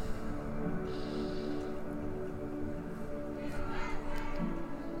doesn't...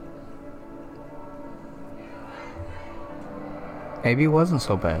 Maybe it wasn't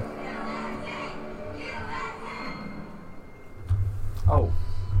so bad. Oh.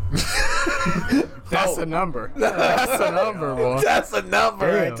 That's a number. That's a number, boy. That's a number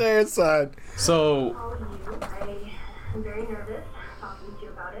right there, son. So, I'm very nervous talking to you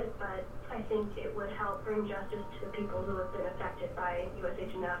about it, but I think it would help bring justice to the people who have been affected by USA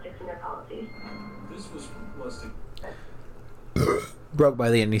Gymnastics and their policies. This was Broke by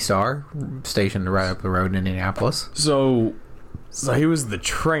the Indy Star, stationed right up the road in Indianapolis. so he was the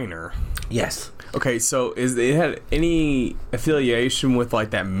trainer. Yes. Okay, so it had any affiliation with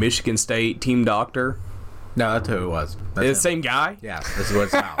like that Michigan State team doctor? No, that's who it was. That's The him. same guy? Yeah, this is what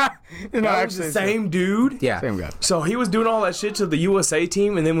it's about. No, That was the same dude? Yeah. Same guy. So he was doing all that shit to the USA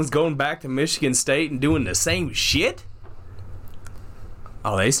team and then was going back to Michigan State and doing the same shit?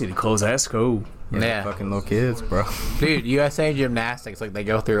 Oh, they just need to close that school. Yeah. Fucking little kids, bro. Dude, USA Gymnastics, like, they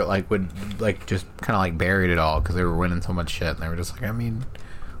go through it, like, would, like, just kind of, like, buried it all because they were winning so much shit. And they were just like, I mean,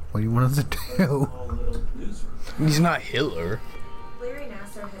 what do you want us to do? all little news. He's not Hitler. Larry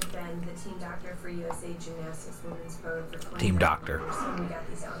Nassar had been the team doctor for USA Gymnastics Women's Pro for 20 Team doctor. years when we got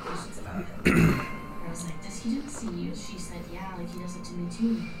these allegations about him. I was like, does he do this to you? She said, yeah, like he does it to me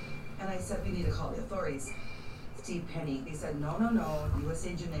too. And I said, we need to call the authorities. Steve Penny, they said, no,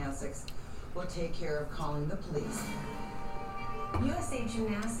 USA Gymnastics will take care of calling the police. USA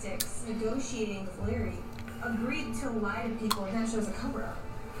Gymnastics, negotiating with Larry, agreed to lie to people, and that shows a cover-up.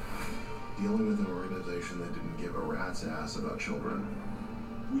 Dealing with an organization that didn't give a rat's ass about children.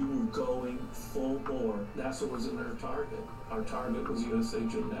 We were going full bore. That's what was in our target. Our target was USA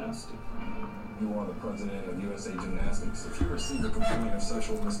Gymnastics. You are the president of USA Gymnastics. If you receive a complaint of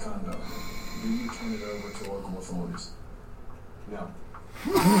sexual misconduct, do you turn it over to local authorities? No.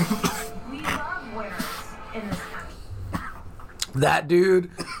 We love winners in this county. That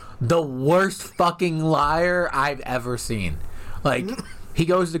dude, the worst fucking liar I've ever seen. Like, he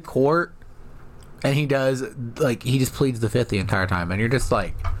goes to court and he does, like, he just pleads the fifth the entire time. And you're just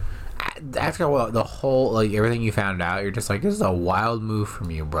like, after the whole, like, everything you found out, you're just like, this is a wild move from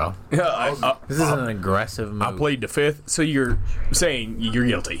you, bro. Yeah, This is an aggressive move. I plead the fifth, so you're saying you're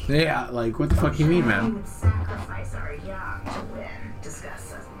guilty. Yeah, like, what the fuck you mean, We man? would sacrifice our young to win.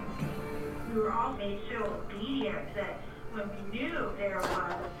 Discuss it. We were all made so obedient that when we knew there was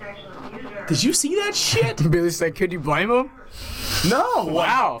a sexual abuser. Did you see that shit? Billy said, could you blame him? No.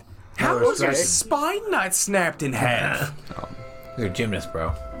 Wow. How No was your respect. spine not snapped in half? You're a gymnast,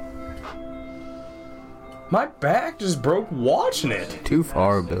 bro. My back just broke watching it. Too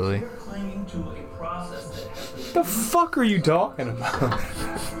far, Billy. You're clinging to a process that has been The fuck are you talking about?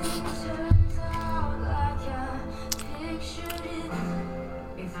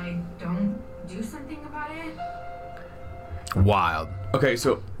 If I don't do something about it, Wild. Okay,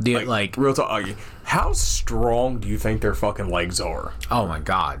 so Dude, like- real talk. How strong do you think their fucking legs are? Oh my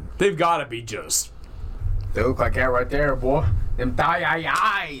god. They've got to be just. They look like that right there, boy. Them thigh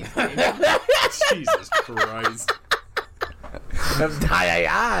eyes. Jesus Christ.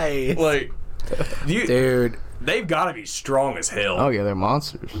 Like, Like, dude, they've got to be strong as hell. Oh yeah, they're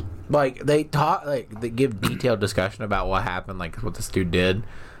monsters. like, they talk, like, they give detailed discussion about what happened, like, what this dude did.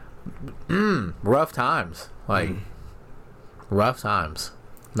 Rough times. Like, rough times.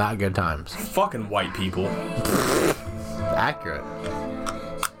 Not good times. Fucking white people. Accurate.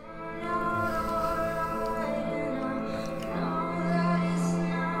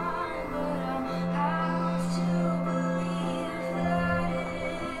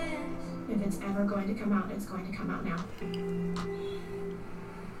 if it's ever going to come out, it's going to come out now.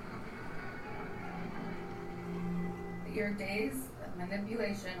 Your days of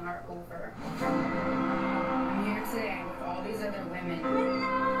manipulation are over. I'm here today with all these other women.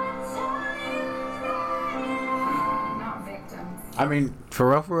 Not victims. I mean,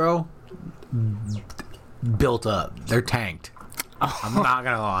 for real, built up. They're tanked. I'm not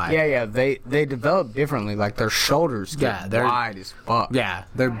gonna lie. Yeah, they develop differently. Like their shoulders Yeah, get they're- wide as fuck. Yeah,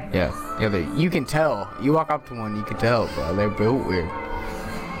 they're Yeah. You can tell. You walk up to one, you can tell, bro. They're built weird.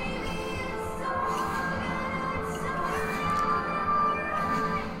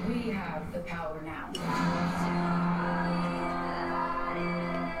 We have the power now.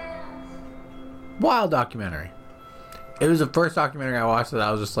 wild documentary. It was the first documentary I watched that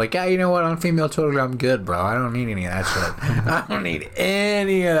I was just like, yeah, you know what? On female children, I'm good, bro. I don't need any of that shit. I don't need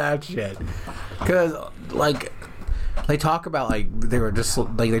any of that shit. Because, like, they talk about, like, they were just,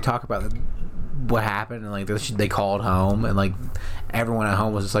 like, they talk about what happened, and, like, they called home, and, like, everyone at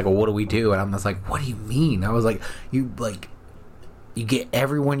home was just like, well, what do we do? And I'm just like, what do you mean? I was like, you get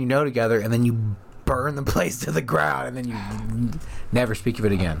everyone you know together, and then you burn the place to the ground, and then you never speak of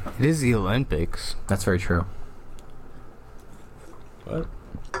it again. It is the Olympics. That's very true. What?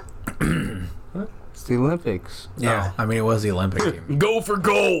 It's the Olympics. Yeah, I mean it was the Olympic game. Go for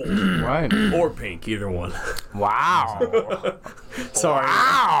gold. Right. Or pink, either one. Wow. Sorry.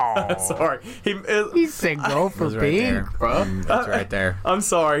 Wow. Sorry. He said go for It was pink, right there. bro. That's right there. I'm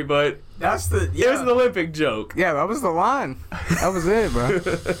sorry, but That's the. it was an Olympic joke. Yeah, that was the line. That was it, bro.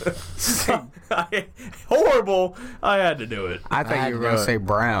 Horrible. I had to do it. I thought you were gonna say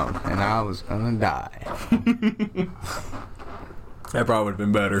brown, and I was gonna die. That probably would have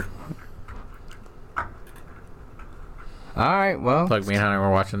been better. All right, well, Like me and Hunter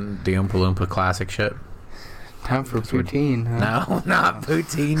were watching the Oompa Loompa classic shit. time for poutine. Huh? No, not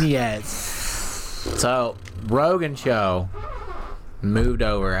Poutine yet. So, Rogan show moved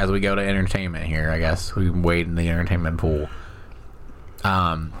over as we go to entertainment here, I guess. We can wade in the entertainment pool.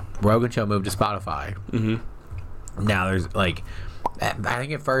 Rogan show moved to Spotify. Mm-hmm. Now there's like, I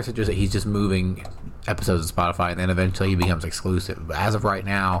think at first he's just moving episodes to Spotify, and then eventually he becomes exclusive. But as of right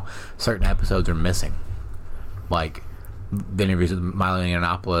now, certain episodes are missing. Like the interviews with Milo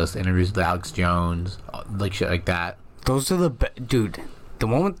Yiannopoulos, interviews with Alex Jones, like shit like that. Those are the dude. The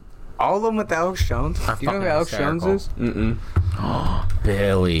one with all of them with Alex Jones. Do you know who Alex Jones is? Mm-mm.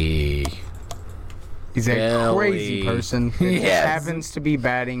 Billy. He's a Billy. crazy person who just happens to be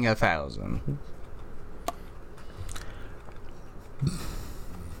batting 1,000.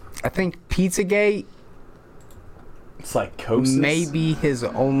 I think Pizzagate Psychosis. maybe his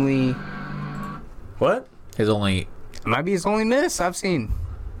only. What? His only. Might be his only miss I've seen.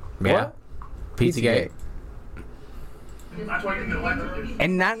 Yeah. Pizzagate. That's why you get elected.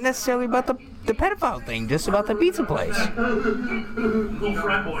 And not necessarily about the pedophile thing, just about the pizza place. Little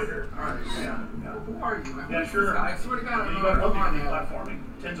frat boy here. Alright, yeah. Who are you? Yeah, sure. I swear to God, you got help platforming.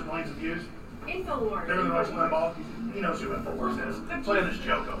 Tens of millions of views. InfoWars. Remember the Russian ball? He knows who InfoWars is. Playing this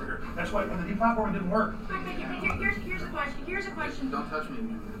joke over here. That's why when the deplatforming didn't work. Here's a question. Here's a question. Don't touch me.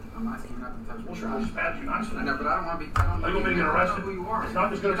 I'm asking you not to touch me. Well, sure, I just patted you nicely. I know, but I don't want to be. I don't Are you want me to get arrested? who you are. It's not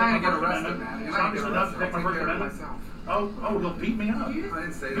just going to I take my ain't get First arrested, Amendment. man. It's not just enough to take my First Amendment. myself. Oh, you'll beat me up. I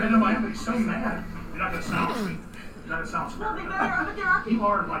didn't say You're that. into Miami. He's so mad. You're not going to silence me. You're not going to silence me. Well, but there are people.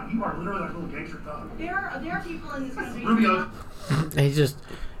 You are literally like a little gangster thug. There are people in this country. Rubio.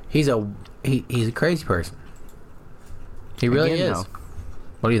 He's a crazy person. He really Again, is. though.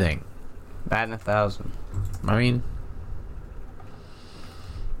 What do you think? Batting 1,000. I mean,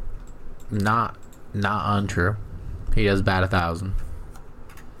 not untrue. He does bat 1,000.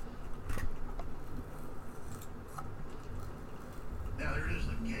 Now there is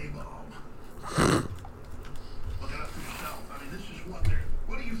the gay bomb. Look it up for yourself. I mean, this is what they're.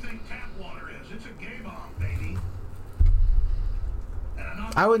 What do you think tap water is? It's a gay bomb, baby. And I'm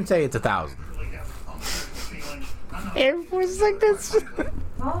not I wouldn't say it's 1,000. really have feelings. I'm not. Everyone's like this. Shut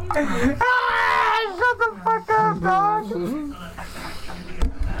the fuck up, dog.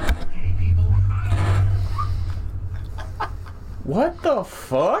 Gay people. What the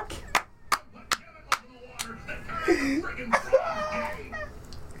fuck? Put chemicals in the water that turn the friggin' frog gay.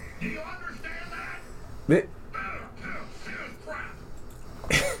 Do you understand that?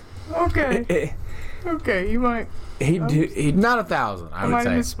 Okay. Okay, you might. He Not 1,000. I might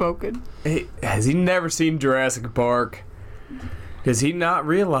would have say. misspoken. has he never seen Jurassic Park? Does he not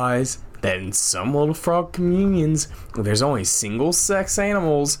realize that in some little frog communions, there's only single-sex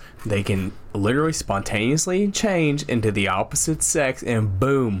animals, they can literally spontaneously change into the opposite sex, and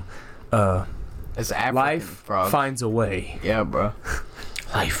boom, It's African life frog. finds a way. Yeah, bro.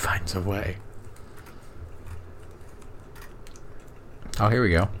 Life finds a way. Oh, here we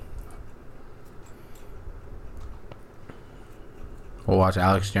go. We'll watch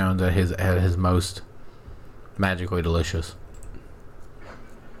Alex Jones at his most magically delicious.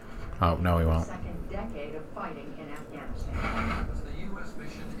 Oh no, we won't. Second decade of fighting in Afghanistan. The U.S.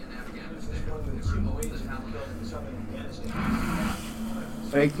 mission in Afghanistan.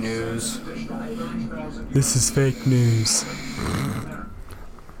 Fake news. This is fake news.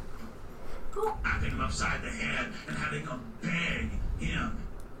 Knocking him upside the head and having him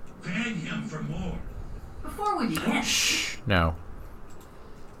beg him for more. Before we begin, Shh. No.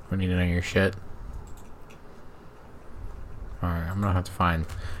 We need to know your shit. Alright, I'm gonna have to find.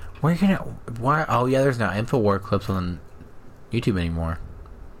 Where can it? Why? Oh yeah, there's no InfoWars clips on YouTube anymore.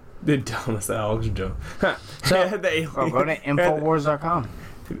 The dumbest Alex Jones. So- had the alien, Go to Infowars.com.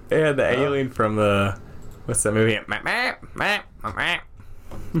 They had the alien from the what's that movie?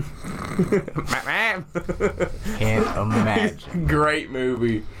 Can't imagine. Great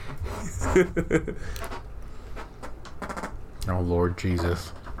movie. Oh Lord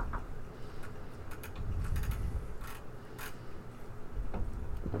Jesus.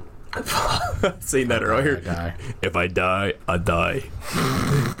 Seen that earlier. Guy. If I die, I die.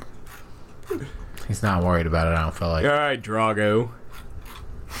 He's not worried about it, I don't feel like. All right, Drago.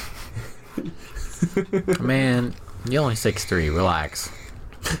 Man, you're only 6'3", relax.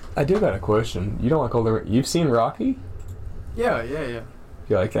 I do got a question. You don't like older... You've seen Rocky? Yeah. You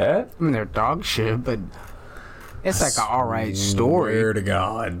like that? I mean, they're dog shit, but it's like an alright story. Swear to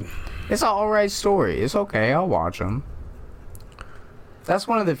God. It's an alright story. It's okay. I'll watch them. That's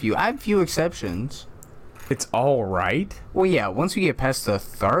one of the few. I have few exceptions. It's alright? Well, yeah, once we get past the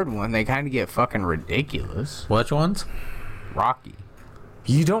third one, they kind of get fucking ridiculous. Which ones? Rocky.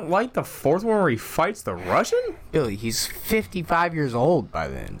 You don't like the fourth one where he fights the Russian? Billy, he's 55 years old by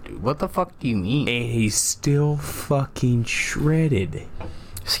then, dude. What the fuck do you mean? And he's still fucking shredded.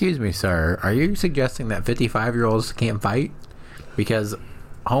 Excuse me, sir. Are you suggesting that 55-year-olds can't fight? Because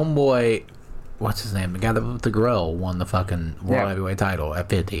homeboy, what's his name? The guy with the grill won the fucking world heavyweight title at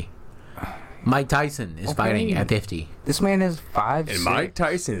 50. Mike Tyson is fighting at 50. This man is 5'6". And Mike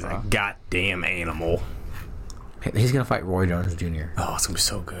Tyson is a goddamn animal. He's gonna fight Roy Jones Jr. Oh, it's gonna be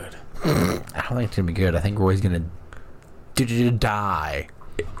so good. I don't think it's gonna be good. I think Roy's gonna die.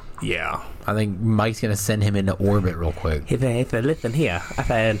 Yeah. I think Mike's gonna send him into orbit real quick. He said, listen here. I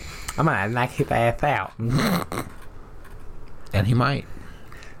said, I'm gonna knock his ass out. And he might.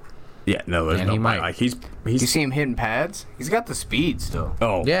 Yeah, no, there's no he might. Like, he's You see him hitting pads? He's got the speed still.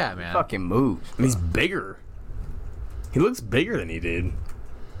 Oh. Yeah, man. Fucking moves. And he's bigger. He looks bigger than he did.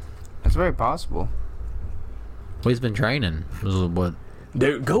 That's very possible. Well, he's been training. This is what?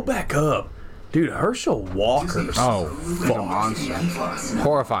 Dude, go back up. Dude, Herschel Walker's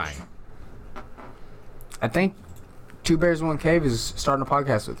Horrifying. I think Two Bears One Cave is starting a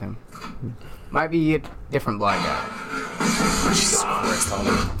podcast with him. Might be a different black guy. Jesus Christ,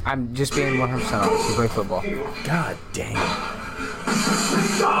 homie. I'm just being 100% honest. He plays football. God damn.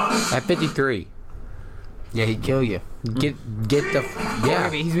 At 53. Yeah, he'd kill you. Get the Yeah,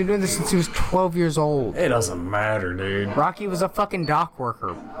 but he's been doing this since he was 12 years old. It doesn't matter, dude. Rocky was a fucking dock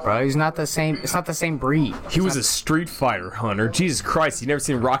worker, bro. He's not the same. It's not the same breed. He was a Street Fighter hunter. Jesus Christ, you never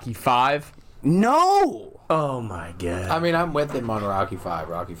seen Rocky 5? No. Oh my God. I mean, I'm with him on Rocky 5.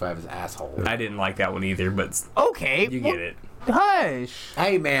 Rocky 5 is asshole. I didn't like that one either, but Okay, you get it. Hush.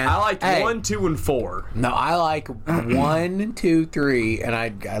 Hey, man. I like 1, 2, and 4. No, I like 1, 2, 3, and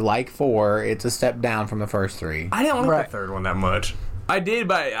I like 4. It's a step down from the first 3. I didn't like the third one that much. I did,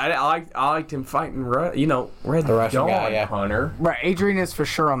 but I liked him fighting, Red The Russian Dawn guy, yeah. Hunter. Right, Adrian is for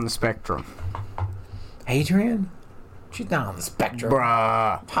sure on the spectrum. Adrian? She's not on the spectrum.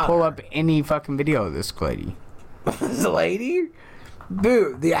 Bruh. Pull up any fucking video of this lady. This lady?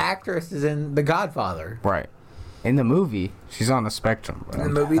 Boo, the actress is in The Godfather. Right. In the movie, she's on the spectrum, bro.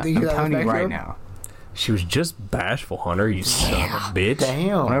 In the movie, I'm telling you right now. She was just bashful, Hunter, you son of a bitch.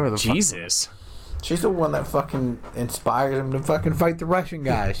 Damn. Whatever the Jesus. She's the one that fucking inspires him to fucking fight the Russian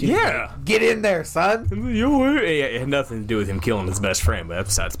guy. She's Yeah. like, get in there, son. It had nothing to do with him killing his best friend, but that's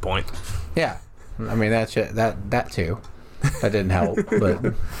besides the point. Yeah. I mean, that shit, that too. That didn't help,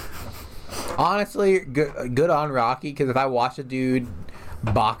 but honestly, good on Rocky, because if I watched a dude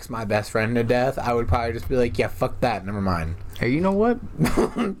box my best friend to death, I would probably just be like, yeah, fuck that, never mind. Hey, you know what?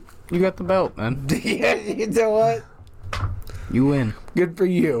 You got the belt, man. Yeah, you know what? You win. Good for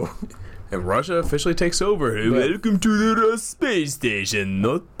you. And Russia officially takes over. Welcome to the space station.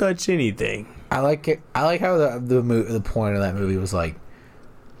 Not touch anything. I like it. I like how the point of that movie was like,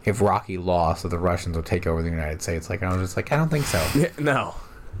 if Rocky lost, that the Russians would take over the United States. Like, I was just like, I don't think so. Yeah, no.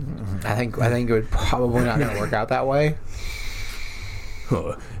 I think it would probably not gonna work out that way.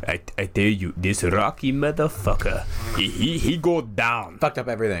 I tell you, this Rocky motherfucker, he go down. Fucked up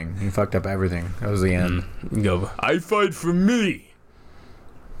everything. He fucked up everything. That was the end. Go. I fight for me.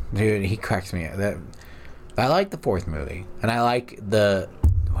 Dude, he cracks me up. I like the 4th movie, and I like the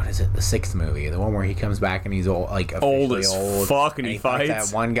 6th movie, the one where he comes back and he's old, like Old officially as old, fuck, and he fights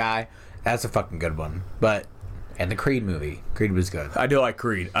fights. that one guy. That's a fucking good one. And the Creed movie, Creed was good. I do like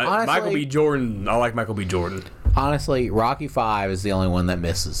Creed. Honestly, Michael B. Jordan. I like Michael B. Jordan. Honestly, Rocky 5 is the only one that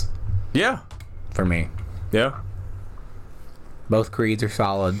misses Yeah. for me. Yeah. Both Creeds are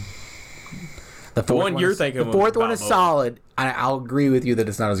solid. The one you're thinking the 4th one about is both. solid. I'll agree with you that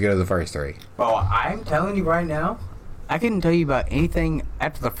it's not as good as the first 3. Well, I'm telling you right now, I couldn't tell you about anything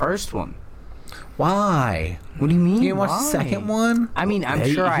after the first one. Why? What do you mean? You didn't watch the second one? I mean, I'm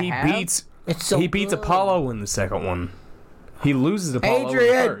sure I have. He beats Apollo in the second one. He loses Apollo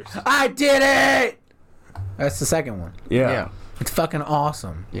Adrian, in the first. I did it! That's the second one. Yeah. It's fucking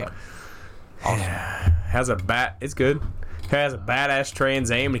awesome. Yeah. Has a it's good. Has a badass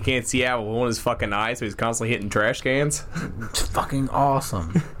Trans Am. He can't see out with one of his fucking eyes, so he's constantly hitting trash cans. It's fucking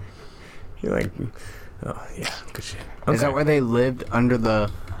awesome. You're like, oh yeah, good shit. Is that where they lived under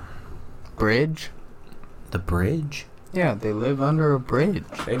the bridge? The bridge? Yeah, they live under a bridge.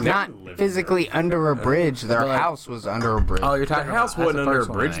 They never Not lived physically under a bridge. Their house was under a bridge. Oh, you're The talking house about wasn't that's the under a first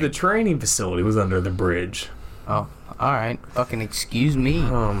one, bridge. I The think. training facility was under the bridge. Oh, all right. Fucking excuse me.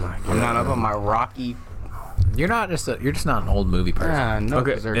 Oh my god. I'm not up on my rocky. You're just not an old movie person. No,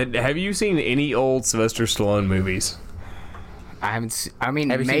 Okay, 'cause they're- and have you seen any old Sylvester Stallone movies? I haven't. I mean,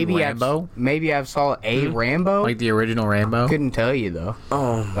 Have you seen maybe Rambo? Maybe I've saw a Rambo. Like the original Rambo? Couldn't tell you though.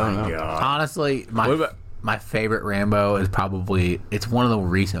 Oh my know. god. Honestly, What about- my favorite Rambo is probably it's one of the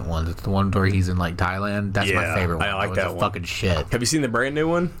recent ones. It's the one where he's in like Thailand. That's my Yeah, favorite one. I like It was that a one. fucking shit. Have you seen the brand new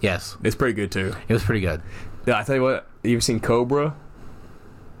one? Yes, It's pretty good too. it was pretty good. Yeah, I tell you what. You ever seen Cobra?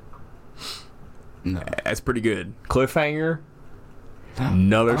 No. That's pretty good. Cliffhanger.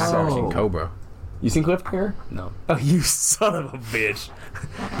 Another I've never song. seen Cobra. You seen Cliffhanger? No. Oh, you son of a bitch.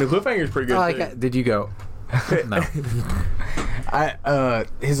 The Cliffhanger's pretty good too. Did you go? No.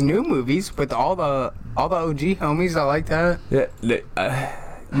 His new movies with all the OG homies. I like that. Yeah,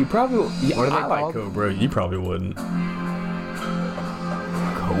 you probably. Yeah, What are they I like called? Cobra. You probably wouldn't.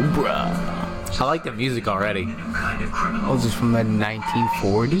 Cobra. I like the music already. Oh, is this from the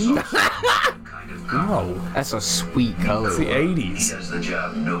 1940s? No, That's a sweet color. it's the 80s. Does the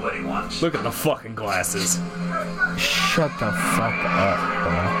job nobody wants. Look at the fucking glasses. Shut the fuck up,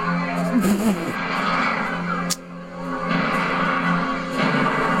 bro.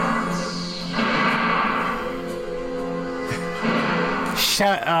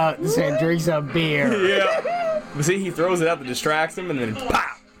 Shut up. This man drinks a beer. Yeah. But see, he throws it out to distract him, and then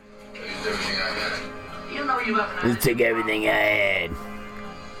pop. You know you have an Just took everything I had.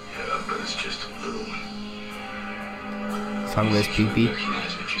 Yeah, but it's just a little one. Song of this pee-pee.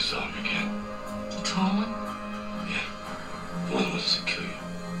 Recognize me if you saw him again. The tall one? Yeah. The one wants to kill you.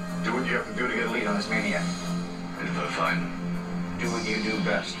 Do what you have to do to get a lead on this maniac. And if I find him, Do what you do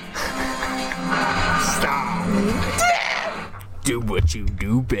best. Stop. Do what you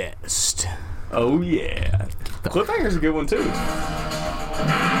do best. Oh yeah. Cliffhanger's a good one too.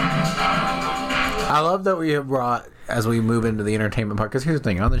 I love that we have brought, as we move into the entertainment part, because here's the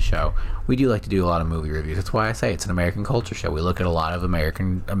thing, on this show, we do like to do a lot of movie reviews. That's why I say it's an American culture show. We look at a lot of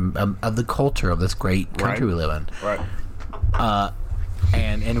American, of the culture of this great country we live in. Right.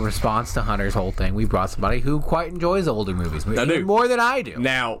 And in response to Hunter's whole thing, we brought somebody who quite enjoys older movies. I do. More than I do.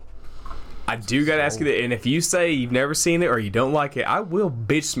 Now, I do gotta ask you that, and if you say you've never seen it or you don't like it, I will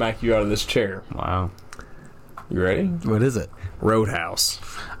bitch smack you out of this chair. Wow. You ready? What is it? Roadhouse.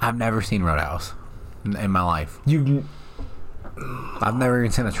 I've never seen Roadhouse in my life. You. I've never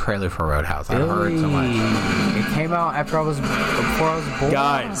even seen a trailer for Roadhouse. I've heard so much. It came out before I was born.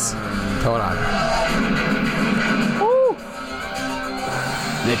 Guys. Hold on.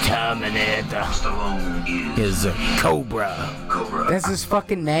 The Terminator. Stallone Is Cobra. Cobra. That's his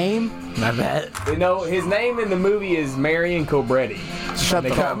fucking name? I bet. No, his name in the movie is Marion Cobretti. Shut the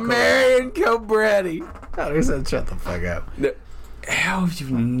fuck up. Marion Cobretti. Hunter said, "Shut the fuck up." How have you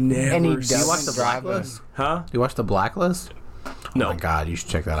never And he Do you watch doesn't the drive Blacklist? Huh? Do you watch the Blacklist? No. Oh my god, you should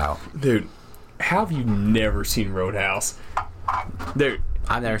check that out. Dude, how have you never seen Roadhouse? Dude,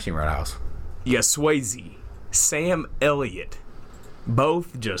 I've never seen Roadhouse. you got Swayze, Sam Elliott,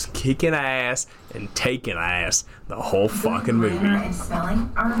 both just kicking ass and taking ass the whole fucking movie. Grammar and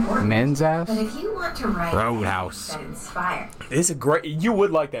spelling are important. Men's ass? But if you want to write Roadhouse. that inspire, It's a great. You would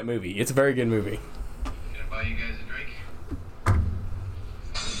like that movie. It's a very good movie. Can I buy you guys a drink?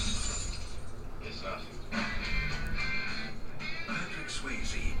 It's not. Patrick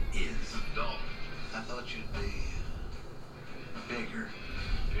Swayze is Dalton. I thought you'd be bigger.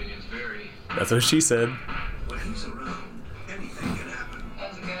 Opinions vary. That's what she said. When he's around, anything can happen.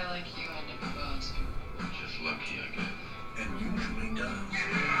 How's a guy like you hold up the bones? Just lucky, I guess. And usually does.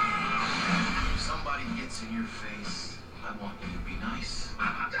 If somebody gets in your face, I want you to be nice.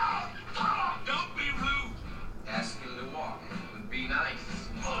 Don't be rude. Ask him to walk, but be nice.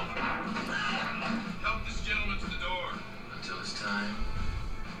 Help this gentleman to the door. Until it's time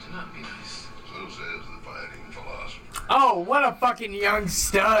to not be nice. So says the fighting philosopher. Oh, what a fucking young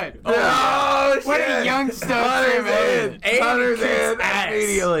stud. Oh, What a young stud. Hunter's in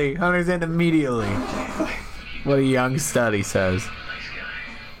immediately. Hunter's in immediately. What a young stud, he says.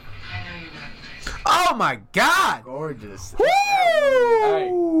 Oh my god! Gorgeous. Hey,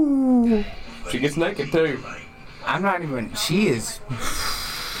 she gets naked too. I'm not even. She is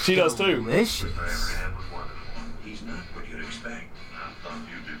She does too. delicious. He's not what you'd expect. I thought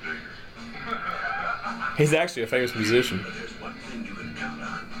you'd be bigger. He's actually a famous musician. But there's one thing you can count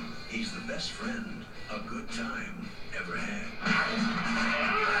on. He's the best friend a good time ever had.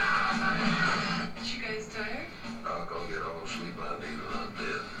 You guys tired? I'll go get all the sleep I need or I'm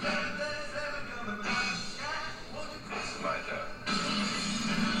dead. It's my time.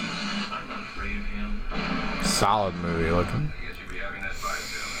 I'm not afraid of him. Solid movie looking. I guess you'll be having that fight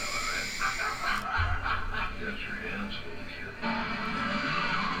down now, all right? Get your hands full, kid. I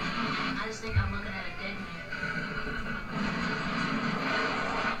just think I'm looking at a dead man.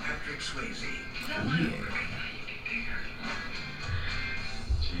 Patrick Swayze. Yeah.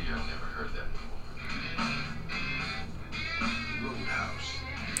 Gee, I've never heard that before. Roadhouse.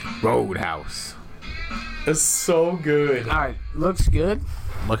 Roadhouse. It's so good. All right, looks good.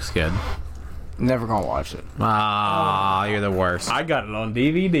 Looks good. Never gonna watch it. Ah, you're the worst. I got it on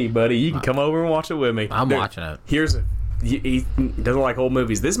DVD, buddy. You can come over and watch it with me. I'm watching it. Here's a. He doesn't like old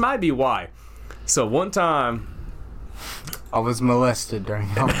movies. This might be why. So one time, I was molested during.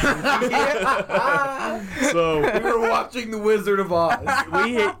 so We were watching The Wizard of Oz.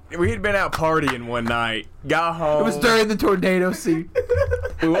 we had been out partying one night. Got home. It was during the tornado scene.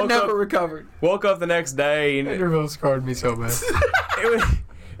 We I woke never up. recovered. Woke up the next day and Interval scarred me so bad.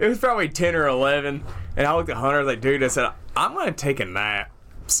 it was probably 10 or 11, and I looked at Hunter like, dude, I said, I'm gonna take a nap.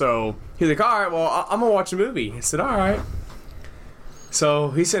 So he's like, all right, well, I'm gonna watch a movie. I said, all right. So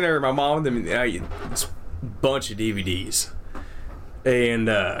he's sitting there with my mom and this bunch of DVDs, and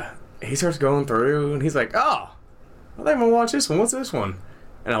he starts going through, and he's like, oh, I think I'm gonna watch this one. What's this one?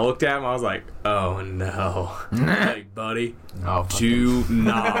 And I looked at him, I was like, oh no. Like, buddy, do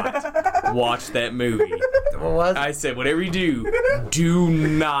not watch that movie. What was it? I said, whatever you do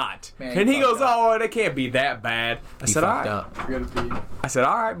not. Man, and he you goes, fucked oh, that can't be that bad. I He said, all fucked right. up. I said,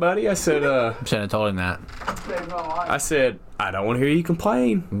 all right, buddy. I said, Shouldn't have told him that. I don't want to hear you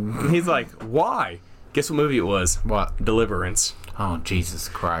complain. And he's like, why? Guess what movie it was? What? Deliverance. Oh, Jesus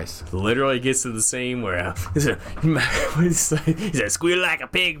Christ. Literally gets to the scene where he said, what did he say? He said, squeal like a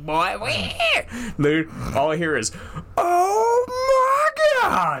pig, boy. Dude, all I hear is, oh my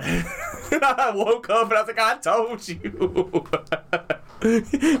God. And I woke up and I was like, I told you.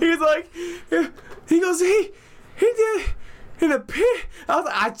 He was like, he goes, he did in the pit. I was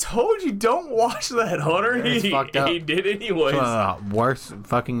like, I told you, don't watch that, Hunter. It's fucked up. He did anyways. It's one of the worst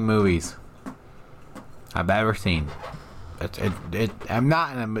fucking movies I've ever seen. I'm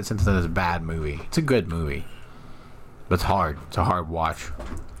not in a sense that it's a bad movie. It's a good movie. But it's hard. It's a hard watch.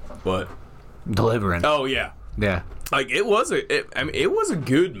 What? Deliverance. Oh, yeah. Yeah. Like, it was a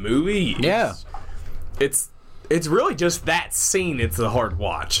good movie. Yeah. It's really just that scene. It's a hard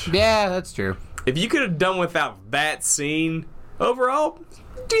watch. Yeah, that's true. If you could have done without that scene, overall,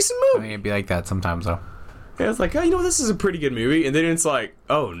 decent I movie. mean, it'd be like that sometimes, though. Yeah, it's like, oh, you know, this is a pretty good movie. And then it's like,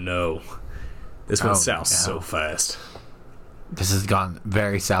 oh, no. This went Oh, south no. so fast. This has gone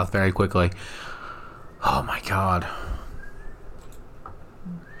very south very quickly. Oh, my God.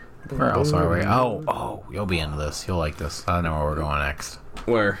 Where else are we? Oh, you'll be into this. You'll like this. I know where we're going next.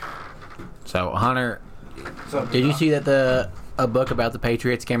 Where? So, Hunter, did you see that a book about the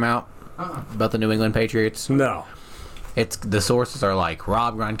Patriots came out? About the New England Patriots? No. It's the sources are like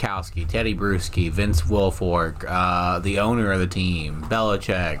Rob Gronkowski, Teddy Bruschi, Vince Wilfork, the owner of the team,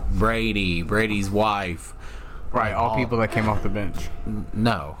 Belichick, Brady's wife. Right, all people that came off the bench.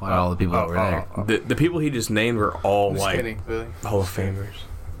 No, all the people that were there. The people he just named were all Just like kidding, Billy. Hall of Famers.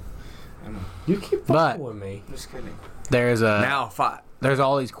 You keep But- fucking with me. Just kidding. There's There's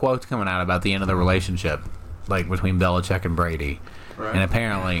all these quotes coming out about the end of the relationship, like between Belichick and Brady. Right. And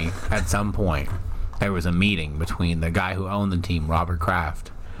apparently, at some point, there was a meeting between the guy who owned the team, Robert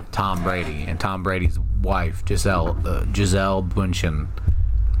Kraft, Tom Brady, and Tom Brady's wife, Giselle Bündchen.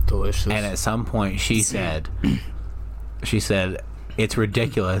 Delicious. And at some point, she said, it's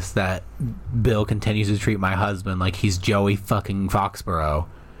ridiculous that Bill continues to treat my husband like he's Joey fucking Foxborough.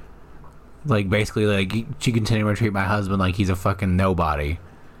 Like, basically, like, she continued to treat my husband like he's a fucking nobody.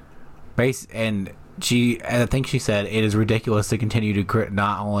 And I think she said, it is ridiculous to continue to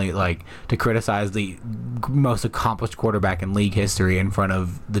not only, like, to criticize the most accomplished quarterback in league history in front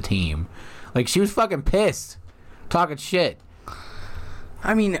of the team. Like, she was fucking pissed. Talking shit.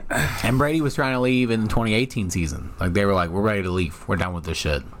 I mean, and Brady was trying to leave in the 2018 season. Like, they were like, we're ready to leave. We're done with this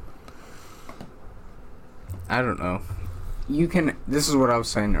shit. I don't know. This is what I was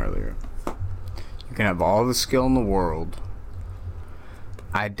saying earlier. You can have all the skill in the world.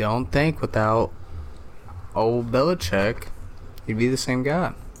 I don't think without old Belichick, he'd be the same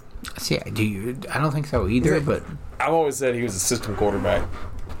guy. See, I don't think so either, but I've always said he was a system quarterback.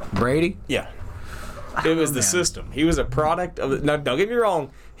 Brady? Yeah. It was the system. He was a product of it. Now, don't get me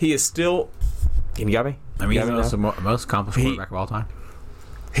wrong. He is still... Can you got me? I mean, he's the most accomplished quarterback of all time.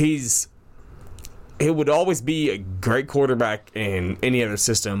 He would always be a great quarterback in any other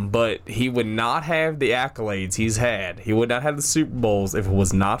system, but he would not have the accolades he's had. He would not have the Super Bowls if it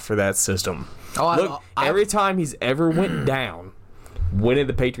was not for that system. Look, every time he's ever went down, when did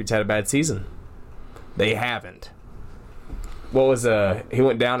the Patriots had a bad season? They haven't. What was he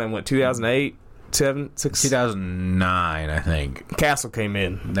went down in 2008, 7, 6? 2009, I think. Castle came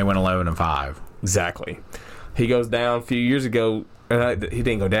in. They went 11-5. Exactly. He goes down a few years ago. He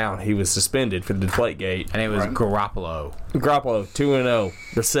didn't go down. He was suspended for the Deflategate. And it was Garoppolo. 2-0.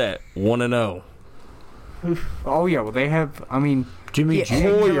 Brissett, 1-0. Oh, yeah. Well, they have, I mean, Jimmy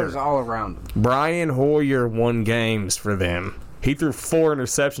Hoyer's all around them. Brian Hoyer won games for them. He threw 4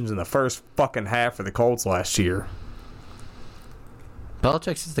 interceptions in the first fucking half for the Colts last year.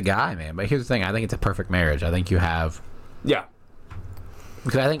 Belichick's just the guy, man. But here's the thing. I think it's a perfect marriage. I think you have... Yeah.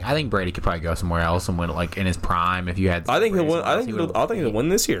 Because I think Brady could probably go somewhere else and win, like, in his prime if you had... I think he'll win. I think he'll win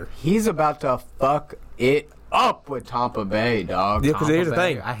this year. He's about to fuck it up with Tampa Bay, dog. Yeah, because here's the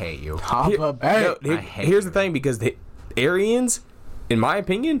thing. I hate you. Tampa Bay. Here's the thing, because the Arians, in my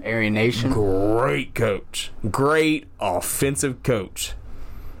opinion... Aryan Nation. Great coach. Great offensive coach.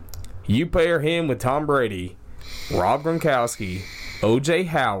 You pair him with Tom Brady, Rob Gronkowski, O.J.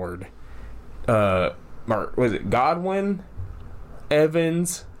 Howard, was it Godwin...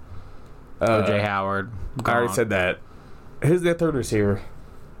 Evans, O.J. Howard. I already said that. Who's their third receiver?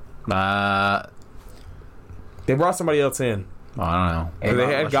 They brought somebody else in. I don't know.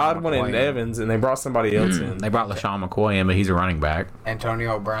 They had Godwin and Evans, and they brought somebody else in. They brought LaShawn McCoy in, but he's a running back.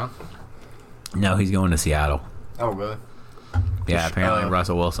 Antonio Brown? No, he's going to Seattle. Oh, really? Yeah, apparently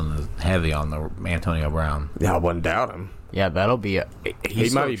Russell Wilson is heavy on the Antonio Brown. Yeah, I wouldn't doubt him. Yeah, that'll be a... He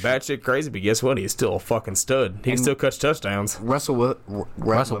might be batshit crazy, but guess what? He's still a fucking stud. He can still catch touchdowns. Russell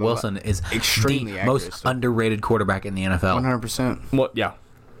Wilson is extremely the most underrated quarterback in the NFL. 100%. What? Yeah.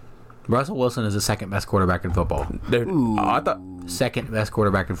 Russell Wilson is the second best quarterback in football. I thought second best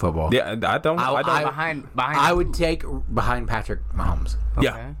quarterback in football. Yeah, I don't. Behind. I would take behind Patrick Mahomes. Okay.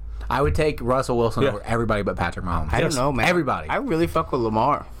 Yeah. I would take Russell Wilson over everybody but Patrick Mahomes. I don't know, man. Everybody. I really fuck with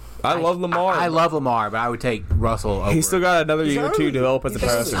Lamar. I love Lamar. I love Lamar, but I would take Russell over. He's still got another year or two to develop as a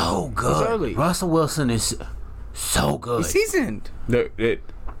passer. So good. Russell Wilson is so good. He's seasoned.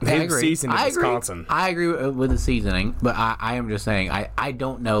 His season in Wisconsin. I agree with the seasoning, but I am just saying I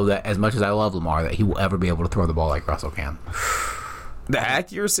don't know that as much as I love Lamar that he will ever be able to throw the ball like Russell can. The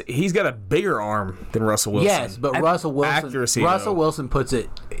accuracy, he's got a bigger arm than Russell Wilson. Yes, but Russell Wilson puts it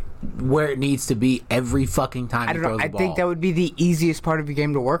where it needs to be every fucking time he throws the ball. I think that would be the easiest part of your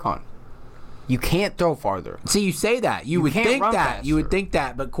game to work on. You can't throw farther. See, you say that. You would think that. You would think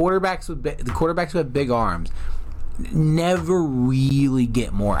that, but the quarterbacks who have big arms never really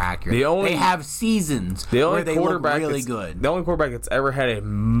get more accurate. They have seasons where they look really good. The only quarterback that's ever had a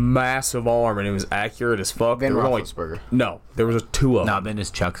massive arm and it was accurate as fuck. Ben Roethlisberger. No, there was two of them. No, Ben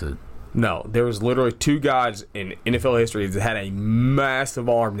just chucks it. No, there was literally two guys in NFL history that had a massive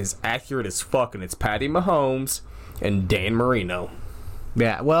arm and is accurate as fuck, and it's Patty Mahomes and Dan Marino.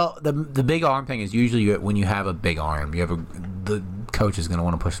 Yeah, well, the big arm thing is usually when you have a big arm, the coach is going to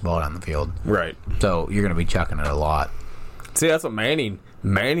want to push the ball down the field. Right. So you're going to be chucking it a lot. See, that's what Manning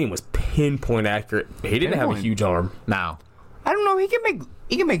was pinpoint accurate. He didn't have a huge arm. No. I don't know. He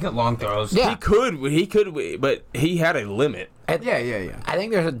can make good long throws. Yeah. He could, but he had a limit. Yeah. I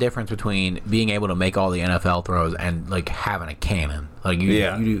think there's a difference between being able to make all the NFL throws and like having a cannon. Like you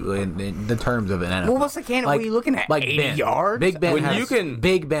do in the terms of an NFL. Well, what's the cannon? What are you looking at? Like 80 yards? Big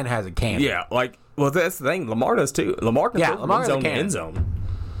Ben has a cannon. Yeah, that's the thing. Lamar does too. Lamar can throw from end zone to end zone.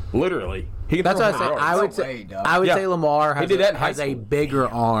 Literally. That's what I say. I would say Lamar has a bigger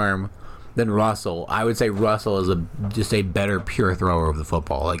arm than Russell. I would say Russell is just a better pure thrower of the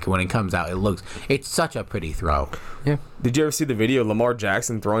football. Like when it comes out, it's such a pretty throw. Yeah. Did you ever see the video of Lamar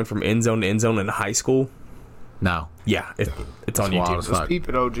Jackson throwing from end zone to end zone in high school? No. Yeah, it's on YouTube. Just peep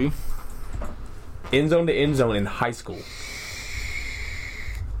it, OG. End zone to end zone in high school.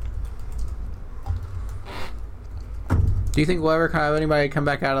 Do you think we'll ever have anybody come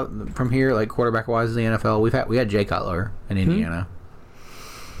back out from here, like quarterback wise, in the NFL? We had Jay Cutler in Indiana.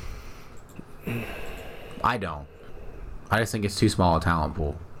 I don't. I just think it's too small a talent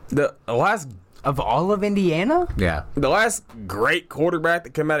pool. The last of all of Indiana? Yeah. The last great quarterback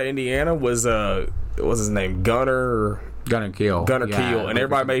that came out of Indiana was what was his name? Gunnar Keel. Keel, and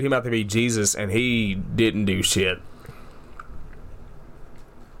everybody made him out to be Jesus, and he didn't do shit.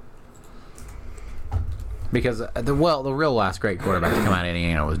 Because the real last great quarterback to come out of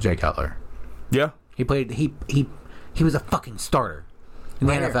Indiana was Jay Cutler. Yeah. He played. He was a fucking starter in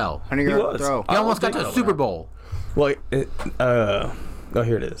the NFL. He almost got to the Super Bowl. Well, Oh,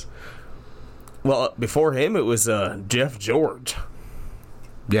 here it is. Well, before him, it was Jeff George.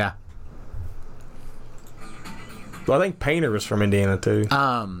 Yeah. Well, I think Painter was from Indiana, too.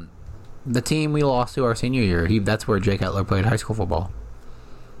 The team we lost to our senior year, that's where Jay Cutler played high school football.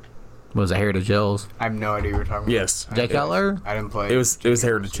 Was it Heritage Hills? I have no idea what you're talking about. Yes. Jay Cutler? I didn't play. It was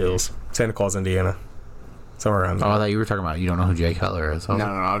Heritage Hills. Santa Claus, Indiana. Somewhere around there. Oh, I thought you were talking about you don't know who Jay Cutler is. No,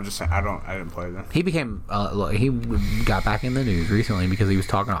 I was just saying, I didn't play them. He became he got back in the news recently because he was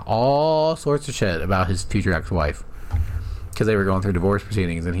talking all sorts of shit about his future ex-wife because they were going through divorce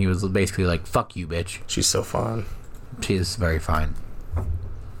proceedings, and he was basically like, "Fuck you, bitch." She's so fine. She is very fine.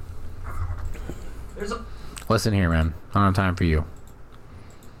 Listen here, man. I don't have time for you.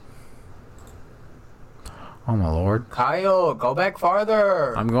 Oh my lord, Kyle, go back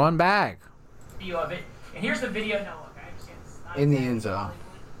farther. I'm going back. View of it, and here's the video. No, look, I understand it's not In the end zone.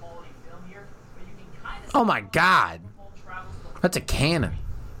 quality film here, but you can kind of Oh my god, that's a cannon.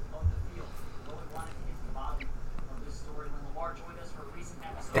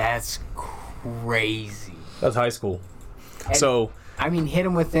 That's crazy. That's high school. And, So, I mean, hit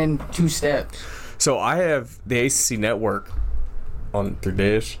him within 2 steps. so I have the ACC network on through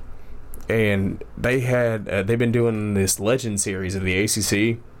Dish, and they've been doing this legend series of the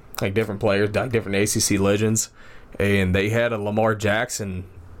ACC, like different players, like different ACC legends, and they had a Lamar Jackson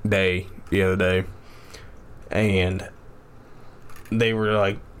day the other day, and they were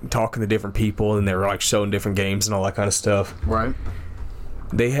like talking to different people, and they were like showing different games and all that kind of stuff. Right.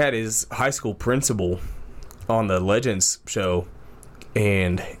 They had his high school principal on the Legends show,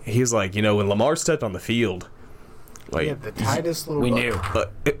 and he's like, you know, when Lamar stepped on the field, like, Yeah, the tightest little. We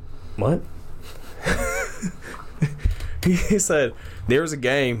buck. knew. What? He said there was a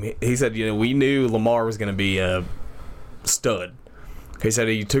game. He said, you know, we knew Lamar was going to be a stud. He said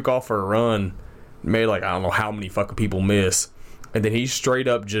he took off for a run, made like I don't know how many fucking people miss, and then he straight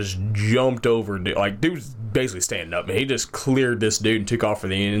up just jumped over. Like, dude's basically standing up, and he just cleared this dude and took off for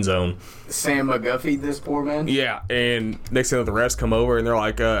the end zone. Sam McGuffey, this poor man. Yeah, and next thing the refs come over and they're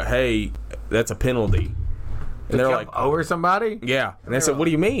like, "Hey, that's a penalty." And they're like, over somebody? "Yeah." And they said, "What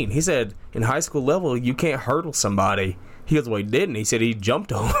do you mean?" He said, "In high school level, you can't hurdle somebody." He goes, "Well, he didn't." He said he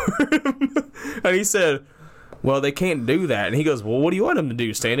jumped over him, and he said, "Well, they can't do that." And he goes, "Well, what do you want him to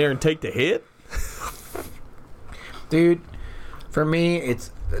do? Stand there and take the hit?" Dude, for me,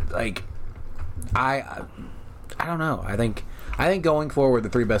 it's like I don't know. I think going forward, the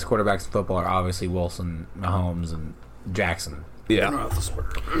 3 best quarterbacks in football are obviously Wilson, Mahomes, and Jackson. Yeah.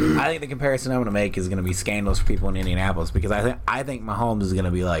 I think the comparison I'm going to make is going to be scandalous for people in Indianapolis because I think Mahomes is going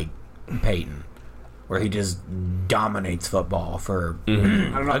to be like Peyton, where he just dominates football for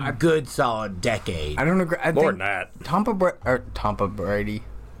a good solid decade. I don't agree. More than that. Tom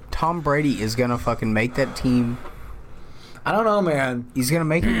Brady is gonna fucking make that team. I don't know, man. He's gonna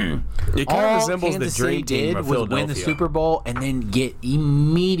make it. It kind of resembles Kansas the dream City team did of was Philadelphia. win the Super Bowl and then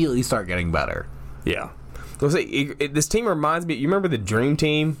immediately start getting better. Yeah. This team reminds me. You remember the dream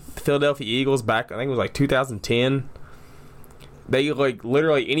team, the Philadelphia Eagles, back? I think it was like 2010. They like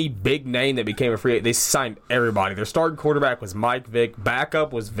literally any big name that became a free agent, they signed everybody. Their starting quarterback was Mike Vick.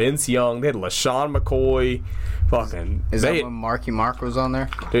 Backup was Vince Young. They had LaShawn McCoy. Fucking. Is that when Marky Mark was on there?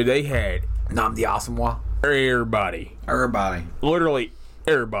 Dude, they had Nam the Asamoah. everybody. Literally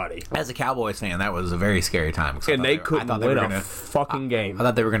everybody. As a Cowboys fan, that was a very scary time. And they couldn't win a fucking game. I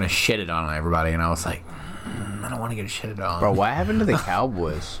thought they were going to shit it on everybody, and I was like, I don't want to get shitted on. Bro, what happened to the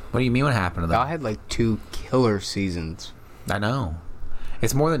Cowboys? What do you mean what happened to them? Y'all had like 2 killer seasons. I know.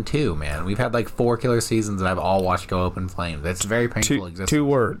 It's more than 2, man. We've had like 4 killer seasons that I've all watched go up in flames. It's very painful existence. 2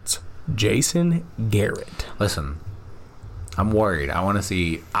 words. Jason Garrett. Listen, I'm worried. I want to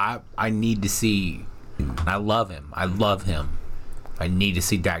see. I need to see. I love him. I love him. I need to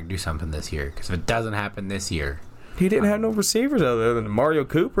see Dak do something this year. Because if it doesn't happen this year... He didn't have no receivers other than Mario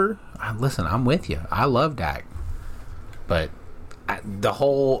Cooper. Listen, I'm with you. I love Dak. But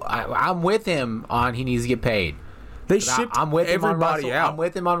I'm with him on he needs to get paid. They shipped everybody out. I'm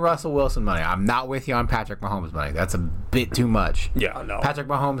with him on Russell Wilson money. I'm not with you on Patrick Mahomes money. That's a bit too much. Yeah, I know. Patrick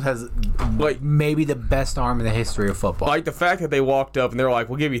Mahomes has maybe the best arm in the history of football. Like the fact that they walked up and they were like,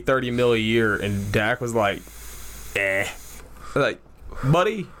 "We'll give you $30 million a year," and Dak was like, like,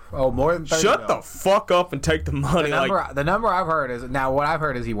 buddy. Oh, more than 30 shut the fuck up and take the money. The number I've heard is what I've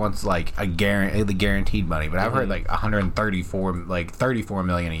heard is he wants like the guaranteed money, but I've heard like 34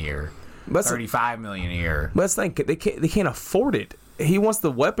 million a year. That's $35 million a year. Let's think they can't afford it. He wants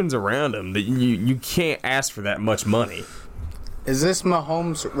the weapons around him that you can't ask for that much money. Is this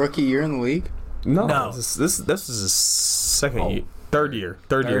Mahomes' rookie year in the league? No. This is his third year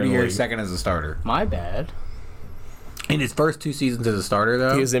in the league. Second as a starter. My bad. In his first 2 seasons as a starter,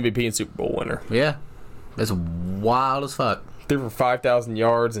 though, He was MVP and Super Bowl winner. yeah, that's wild as fuck. Threw for 5,000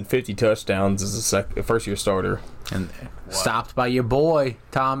 yards and 50 touchdowns as a first-year starter. And stopped by your boy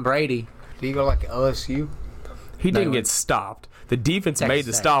Tom Brady. Did he go like LSU? He didn't get stopped. The defense made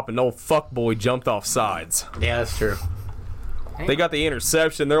the stop, and old fuckboy jumped off sides. Yeah, that's true. They got the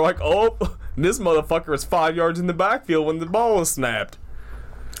interception. They're like, oh, this motherfucker was 5 yards in the backfield when the ball was snapped.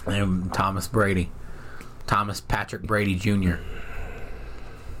 And Thomas Patrick Brady Jr.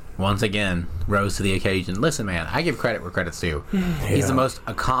 once again rose to the occasion. Listen, man, I give credit where credit's due. He's the most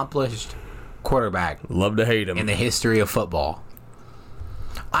accomplished quarterback. Love to hate him. In the history of football.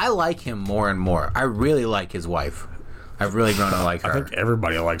 I like him more and more. I really like his wife. I've really grown to like her. I think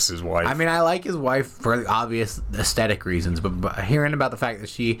everybody likes his wife. I mean, I like his wife for obvious aesthetic reasons, but hearing about the fact that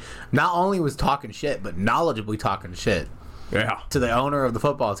she not only was talking shit, but knowledgeably talking shit to the owner of the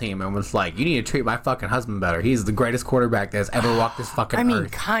football team and was like, you need to treat my fucking husband better. He's the greatest quarterback that's ever walked this fucking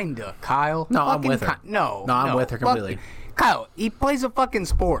earth. Kinda, Kyle. No, I'm with her. No, I'm with her completely. Kyle, he plays a fucking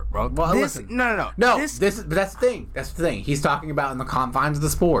sport, bro. Well, listen. No. But that's the thing. That's the thing. He's talking about in the confines of the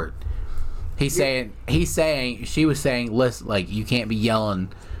sport. She was saying, listen, like, you can't be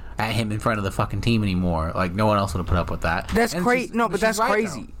yelling at him in front of the fucking team anymore. Like, no one else would have put up with that. That's crazy. No, but that's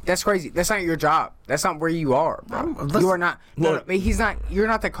crazy. That's crazy. That's not your job. That's not where you are, bro. You are not. No, he's not. You're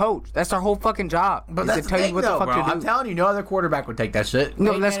not the coach. That's our whole fucking job. But that's to tell you what the fuck to do. I'm telling you, no other quarterback would take that shit.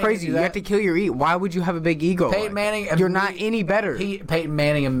 No, that's crazy. You have to kill your ego. Why would you have a big ego? Peyton Manning. You're not any better. Peyton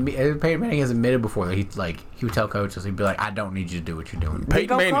Manning has admitted before that he would tell coaches, he'd be like, I don't need you to do what you're doing.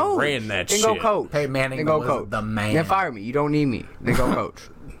 Peyton Manning ran that shit. Then go coach. Peyton Manning was the man. Then fire me. You don't need me. Then go coach.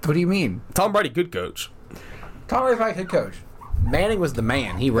 What do you mean? Tom Brady, good coach. Tom Brady, probably good coach. Manning was the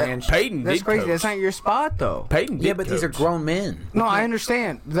man. He ran. Peyton That's did crazy. coach. That's not your spot, though. Peyton did but coach. these are grown men. No, I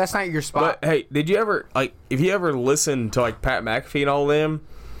understand. That's not your spot. But hey, did you ever if you ever listen to Pat McAfee and all them?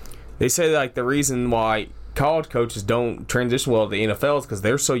 They say the reason why college coaches don't transition well to the NFL is because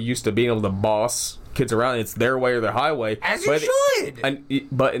they're so used to being able to boss kids around. It's their way or their highway. As you should.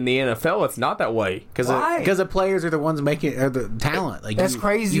 But in the NFL, it's not that way. Because the players are the ones making the talent. Like that's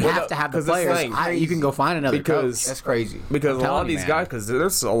crazy. You have to have the players. You can go find another coach. That's crazy. Because a lot of these guys, because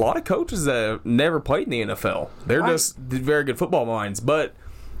there's a lot of coaches that have never played in the NFL. They're just very good football minds. But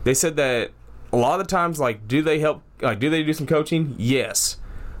they said that a lot of the times, do they help? Do they do some coaching? Yes.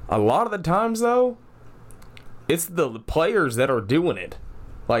 A lot of the times, though, it's the players that are doing it.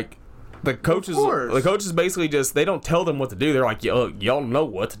 The coaches basically they don't tell them what to do. They're like, y'all know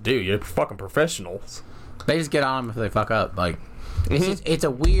what to do. You're fucking professionals. They just get on them if they fuck up. It's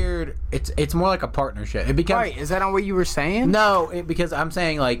a weird. It's more like a partnership. It becomes. Right? Is that not what you were saying? No, because I'm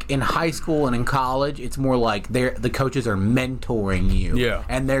saying in high school and in college, it's more like the coaches are mentoring you. Yeah.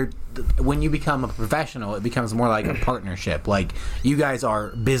 And when you become a professional, it becomes more like a partnership. Like you guys are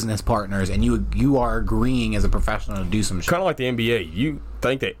business partners, and you are agreeing as a professional to do some shit. Kind of like the NBA. You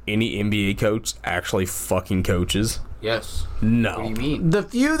think that any NBA coach actually fucking coaches? Yes. No. What do you mean? The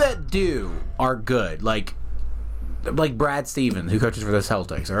few that do are good. Like Brad Stevens, who coaches for the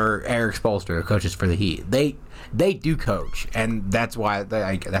Celtics, or Eric Spoelstra, who coaches for the Heat. They do coach, and that's why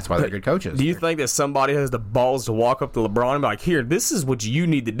they're good coaches. Do you think that somebody has the balls to walk up to LeBron and be like, "Here, this is what you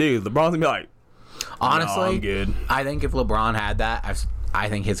need to do"? LeBron's gonna be like, honestly, no, I'm good. I think if LeBron had that, I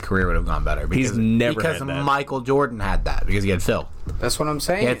think his career would have gone better. Because, He's never had that. Michael Jordan had that because he had Phil. That's what I'm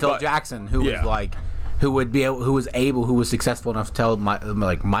saying. He had Phil Jackson, who was successful enough to tell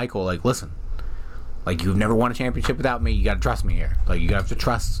Michael, listen. You've never won a championship without me. You got to trust me here. You have to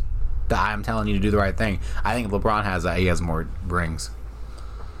trust that I'm telling you to do the right thing. I think if LeBron has that, he has more rings.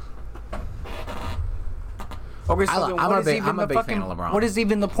 Okay, so I'm a big fan of LeBron. What is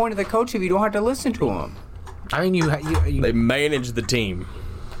even the point of the coach if you don't have to listen to him? I mean, they manage the team.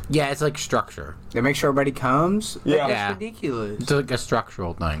 Yeah, it's like structure. They make sure everybody comes. Yeah, that's ridiculous. It's like a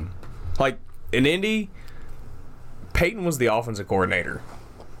structural thing. In Indy, Peyton was the offensive coordinator.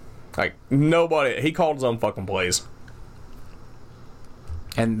 Nobody, he called his own fucking plays.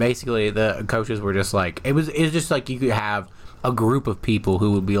 And basically, the coaches were just it was just you could have a group of people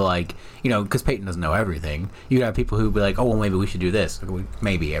who would be because Peyton doesn't know everything. You'd have people who would be like, oh, well, maybe we should do this.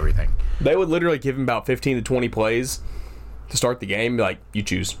 Maybe everything. They would literally give him about 15 to 20 plays to start the game. Be like, you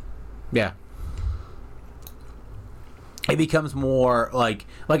choose. Yeah. It becomes more like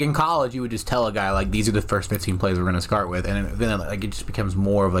in college, you would just tell a guy these are the first 15 plays we're going to start with, and then it just becomes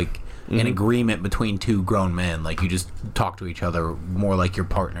more of an agreement between two grown men. You just talk to each other more like you're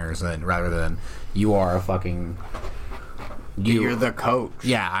partners, rather than you are a fucking. You're the coach.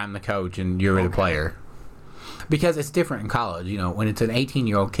 Yeah, I'm the coach, and you're the player. Because it's different in college, you know, when it's an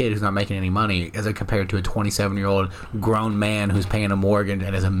 18-year-old kid who's not making any money as compared to a 27-year-old grown man who's paying a mortgage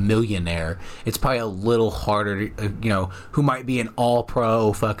and is a millionaire, it's probably a little harder to, you know, who might be an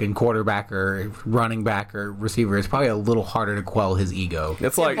all-pro fucking quarterback or running back or receiver. It's probably a little harder to quell his ego.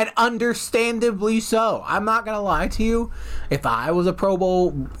 It's like, and understandably so. I'm not going to lie to you. If I was a Pro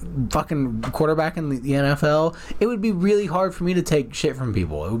Bowl fucking quarterback in the NFL, it would be really hard for me to take shit from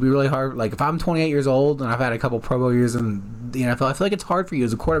people. It would be really hard. Like, if I'm 28 years old and I've had a couple Pro Bowl years in the NFL, I feel like it's hard for you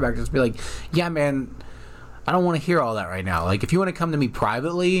as a quarterback to just be like, yeah, man, I don't want to hear all that right now. Like, if you want to come to me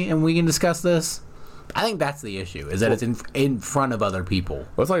privately and we can discuss this, I think that's the issue, is that it's in front of other people.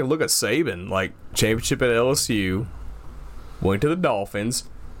 Well, it's like, look at Saban, like, championship at LSU, went to the Dolphins,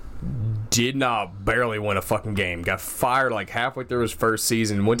 did not barely win a fucking game, got fired like halfway through his first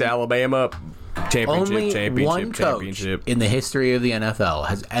season, went to Alabama, championship. One coach in the history of the NFL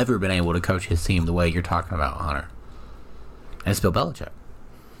has ever been able to coach his team the way you're talking about, Hunter. And it's Bill Belichick.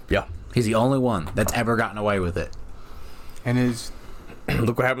 Yeah. He's the only one that's ever gotten away with it. And his...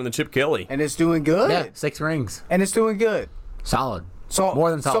 Look what happened to Chip Kelly. And it's doing good. Yeah, 6 rings. And it's doing good. Solid. So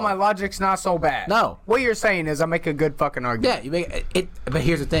more than solid. So my logic's not so bad. No. What you're saying is I make a good fucking argument. Yeah, you make it. But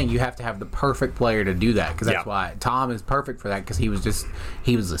here's the thing: you have to have the perfect player to do that, because that's why Tom is perfect for that. Because he was a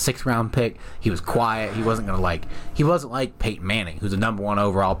 6th round pick. He was quiet. He wasn't like Peyton Manning, who's a number 1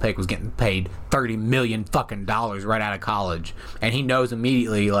 overall pick, was getting paid $30 million fucking dollars right out of college, and he knows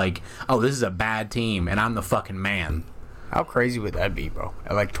immediately, like, oh, this is a bad team, and I'm the fucking man. How crazy would that be, bro?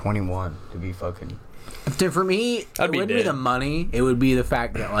 At like 21 to be fucking. For me, it wouldn't be the money. It would be the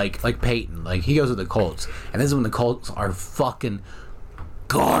fact that, like Peyton, like, he goes to the Colts, and this is when the Colts are fucking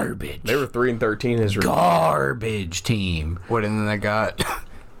garbage. They were 3-13 his garbage team. What? And then they got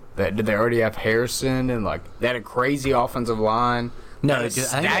that? Did they already have Harrison and like they had a crazy offensive line? No, I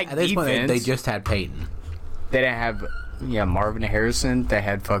think at this point they just had Peyton. They didn't have. Yeah, Marvin Harrison. They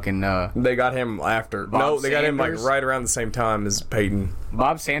had fucking. They got him after. They got him like right around the same time as Peyton.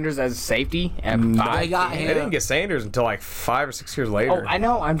 Bob Sanders as safety. And they got him. They didn't get Sanders until like 5 or 6 years later. Oh, I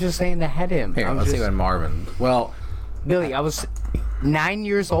know. I'm just saying they had him. Here, let's see when Marvin. Well, Billy, I was 9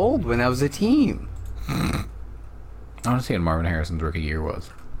 years old when that was a team. I want to see when Marvin Harrison's rookie year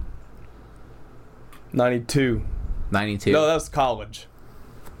was. 92. 92. No, that was college.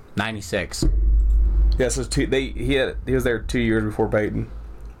 96. Yes, yeah, so he was there 2 years before Peyton.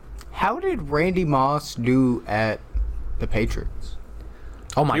 How did Randy Moss do at the Patriots?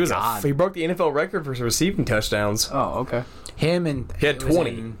 Oh my god! He broke the NFL record for receiving touchdowns. Oh, okay. He had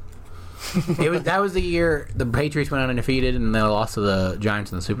 20. That was the year the Patriots went undefeated and they lost to the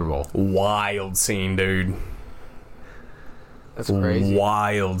Giants in the Super Bowl. Wild scene, dude. That's crazy.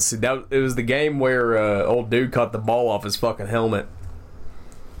 Wild. See, it was the game where old dude caught the ball off his fucking helmet.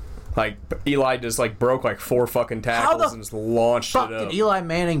 Like, Eli just, like, broke, like, 4 fucking tackles and just launched it up. Did Eli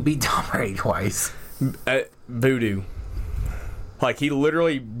Manning beat Tom Brady twice? Voodoo. Like, he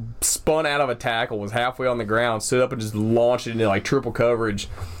literally spun out of a tackle, was halfway on the ground, stood up and just launched it into, like, triple coverage.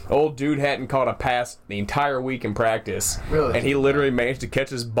 Old dude hadn't caught a pass the entire week in practice. Really? And he literally managed to catch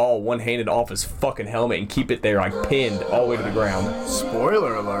his ball one-handed off his fucking helmet and keep it there, like, pinned all the way to the ground.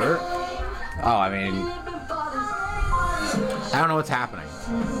 Spoiler alert. Oh, I mean... I don't know what's happening.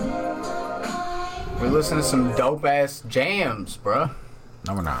 We're listening to some dope-ass jams, bruh.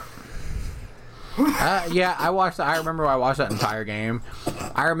 No, we're not. Yeah, I remember I watched that entire game.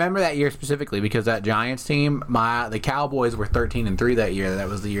 I remember that year specifically because that Giants team, the Cowboys were 13-3 that year. That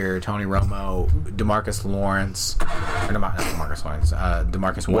was the year Tony Romo, DeMarcus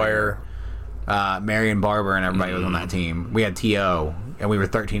Ware, Marion Barber, and everybody was on that team. We had T.O., and we were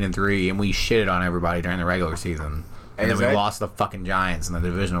 13-3, and we shitted on everybody during the regular season. And then we lost the fucking Giants in the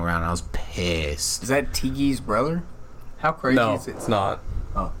divisional round. And I was pissed. Is that Tiki's brother? How crazy is it? No, it's not.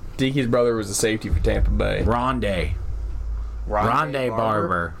 Oh. Tiki's brother was a safety for Tampa Bay. Rondé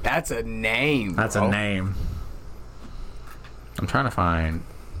Barber. That's a name. That's a name. I'm trying to find.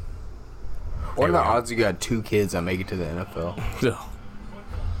 What are the odds you got 2 kids that make it to the NFL? Dude,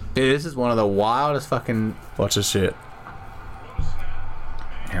 this is one of the wildest fucking. Watch this shit.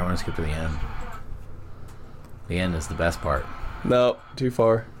 Here, I want to skip to the end. The end is the best part. No, too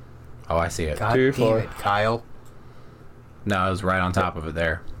far. Oh, I see it. God too damn far. it, Kyle. No, it was right on top of it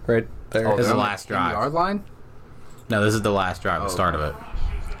there. Right there. This is the last drive. Yard line? No, this is the last drive, the start of it.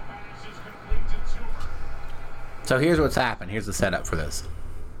 So here's what's happened. Here's the setup for this.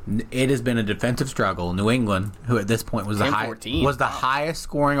 It has been a defensive struggle. New England, who at this point was the highest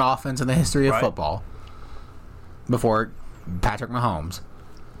scoring offense in the history of football before Patrick Mahomes.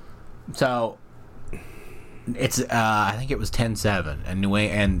 So It's I think it was 10-7,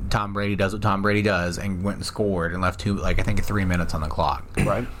 and Tom Brady does what Tom Brady does and went and scored and left 3 minutes on the clock.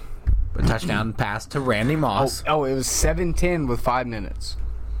 Right. A touchdown pass to Randy Moss. Oh, it was 7-10 with 5 minutes.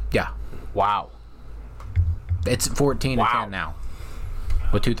 Yeah. Wow. It's 14-10 now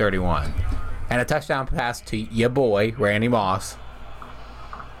with 2:31. And a touchdown pass to your boy, Randy Moss.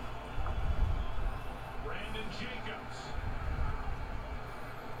 Brandon Jacobs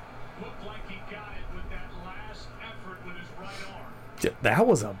looked like he got it with that last effort with his right arm. Yeah, that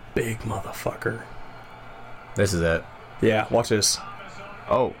was a big motherfucker. This is it. Yeah, watch this.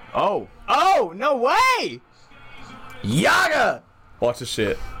 Oh, no way! Yaga! Watch this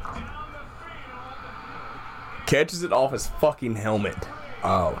shit. Catches it off his fucking helmet.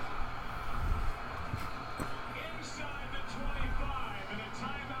 Oh. Inside the 25 and a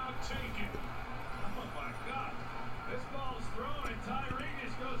timeout taken. Oh my God. This ball's thrown and Tyree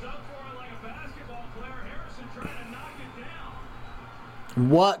just goes up for it like a basketball player. Harrison trying to knock it down.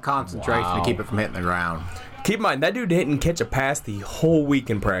 What concentration Wow. to keep it from hitting the ground. Keep in mind, that dude didn't catch a pass the whole week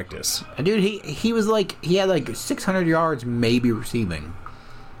in practice. Dude, he was like, he had like 600 yards maybe receiving.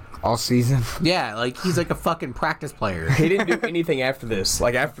 All season? Yeah, like he's like a fucking practice player. He didn't do anything after this.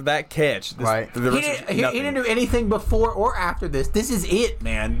 Like, after that catch. Right. The He rest was didn't, he didn't do anything before or after this. This is it,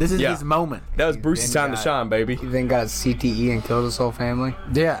 man. This is his moment. That was Bruce's then time to got- shine, baby. He then got CTE and killed his whole family.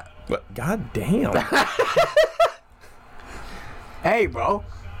 Yeah. But, god damn. Hey, bro.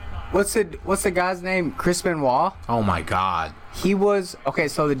 What's the guy's name? Chris Benoit? Oh my God. He was... Okay,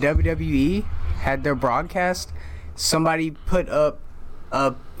 so the WWE had their broadcast. Somebody put up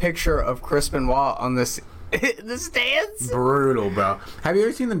a picture of Chris Benoit on the stands. Brutal, bro. Have you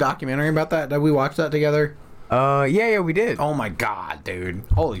ever seen the documentary about that? Did we watch that together? Yeah, we did. Oh my God, dude.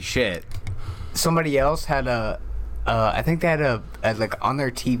 Holy shit. Somebody else had I think they had like on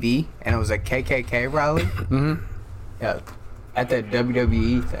their TV, and it was a KKK rally. Mm-hmm. Yeah, at the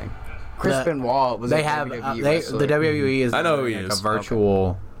WWE thing. Chris Benoit was. They a have WWE the wrestler. WWE is. I know who he like is. A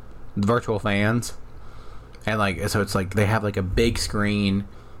virtual fans, and like so it's like they have like a big screen,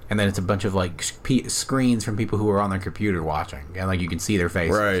 and then it's a bunch of like screens from people who are on their computer watching, and like you can see their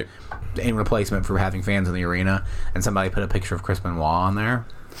faces. Right. In replacement for having fans in the arena, and somebody put a picture of Chris Benoit on there.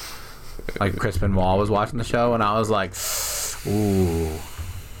 Like Chris Benoit was watching the show, and I was like, "Ooh,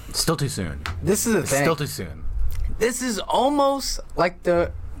 still too soon." This is the thing. Still too soon. This is almost like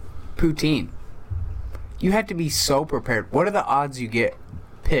the Poutine. You had to be so prepared. What are the odds you get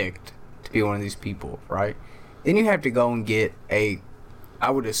picked to be one of these people, right? Then you have to go and get I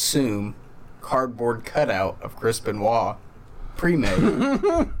would assume, cardboard cutout of Chris Benoit,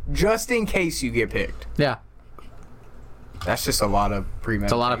 pre-made, just in case you get picked. Yeah, That's just a lot of pre-made.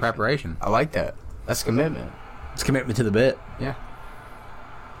 it's a lot of preparation. I like that. That's commitment. It's commitment to the bit. Yeah.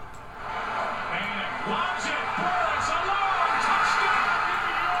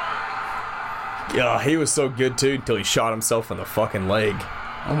 Yeah, he was so good too until he shot himself in the fucking leg.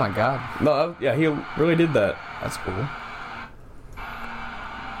 Oh my God. No, yeah, he really did that. That's cool.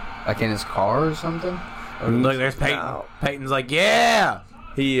 Like in his car or something? Look, there's Peyton. No. Peyton's like, yeah.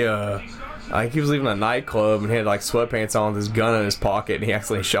 He I think he was leaving a nightclub and he had like sweatpants on with his gun in his pocket and he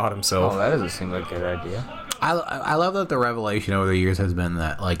accidentally shot himself. Oh, that doesn't seem like a good idea. I love that the revelation over the years has been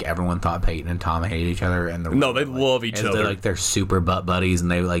that like everyone thought Peyton and Tom hated each other, and No, they love each other. They're super butt buddies,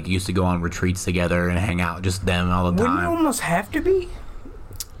 and they like used to go on retreats together and hang out, just them all the Wouldn't you time. almost have to be?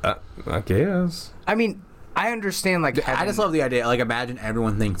 I guess. I mean, I understand like I just love the idea. Like, imagine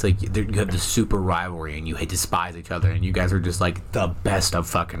everyone thinks like you have this super rivalry, and you despise each other, and you guys are just like the best of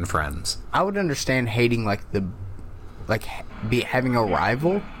fucking friends. I would understand hating having a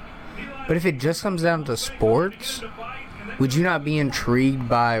rival, but if it just comes down to sports, would you not be intrigued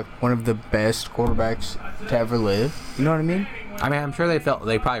by one of the best quarterbacks to ever live? You know what I mean? I mean, I'm sure they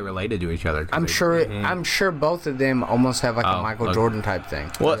probably related to each other. I'm sure both of them almost have like a Michael Jordan type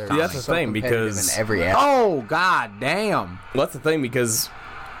thing. Well, They're that's the so thing, competitive because- in every aspect. Oh God damn! Well, that's the thing, because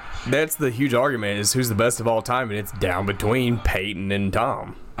that's the huge argument is who's the best of all time, and it's down between Peyton and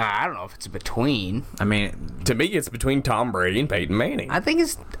Tom. I don't know if it's between. I mean, To me, it's between Tom Brady and Peyton Manning. I think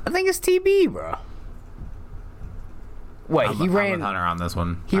it's TB, bro. Wait, I'm he with ran. Hunter on this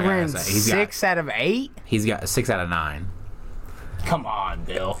one. He I gotta ran say, 6 out of 8. He's got 6 out of 9. Come on,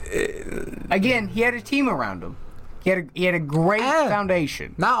 Bill. Again, he had a team around him. He had a great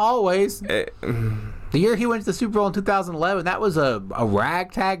foundation. Not always. The year he went to the Super Bowl in 2011, that was a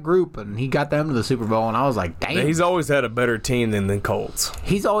ragtag group, and he got them to the Super Bowl, and I was like, damn. He's always had a better team than the Colts.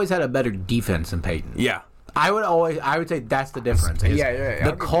 He's always had a better defense than Peyton. Yeah. I would say that's the difference. Yeah.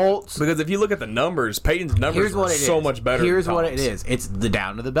 The Colts. Because if you look at the numbers, Peyton's numbers are so much better. Here's what it is. It's the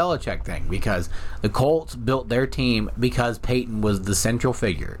down to the Belichick thing, because the Colts built their team because Peyton was the central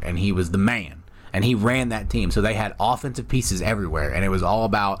figure and he was the man and he ran that team. So they had offensive pieces everywhere and it was all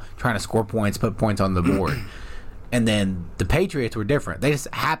about trying to score points, put points on the board. And then the Patriots were different. They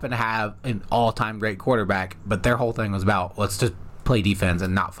just happened to have an all-time great quarterback, but their whole thing was about let's just play defense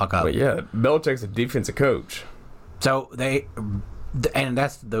and not fuck up. But yeah, Belichick's a defensive coach. So and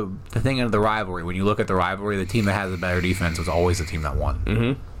that's the thing of the rivalry. When you look at the rivalry, the team that has a better defense was always the team that won.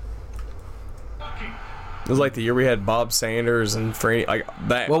 Mm-hmm. It was like the year we had Bob Sanders and Frank, like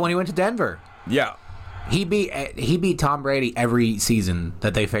that. Well, when he went to Denver, yeah, he beat Tom Brady every season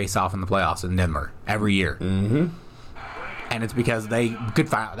that they faced off in the playoffs in Denver every year. Mm-hmm. And it's because they could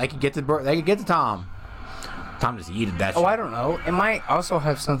get to Tom. Tom just yeeted that shit. Oh, I don't know. It might also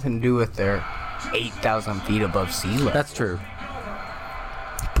have something to do with their 8,000 feet above sea level. That's true.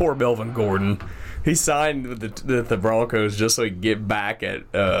 Poor Melvin Gordon. He signed with the Broncos just so he could get back at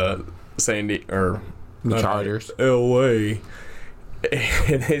Sandy or the Chargers, LA.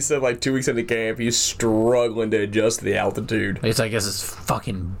 And they said like 2 weeks into camp, he's struggling to adjust to the altitude. It's like, this is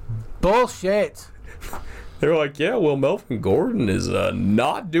fucking bullshit. They were like, yeah, well, Melvin Gordon is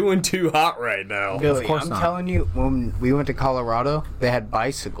not doing too hot right now. Billy, I'm telling you, when we went to Colorado, they had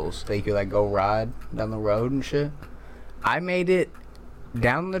bicycles. They could like go ride down the road and shit. I made it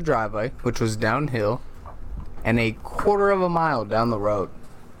down the driveway, which was downhill, and a quarter of a mile down the road.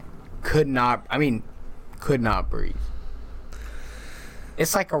 Could not breathe.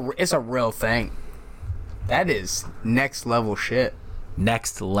 It's like it's a real thing. That is next level shit.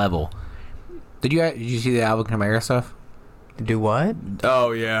 Next level. Did you see the Alvin Kamara stuff? Do what?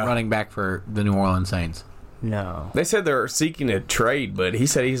 Oh, yeah. Running back for the New Orleans Saints. No. They said they're seeking a trade, but he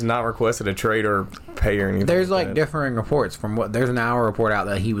said he's not requested a trade or pay or anything. There's like differing reports there's an hour report out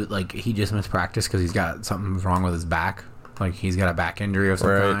that he just missed practice because he's got something wrong with his back. Like he's got a back injury of some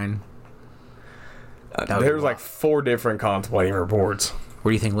kind. There's like 4 different contemplating reports.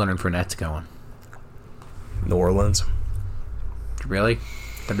 Where do you think Leonard Fournette's going? New Orleans. Really?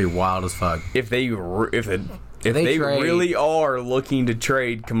 That'd be wild as fuck. If they really are looking to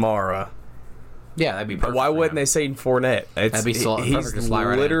trade Kamara, yeah, that'd be perfect. Why wouldn't they say Fournette? That'd be he's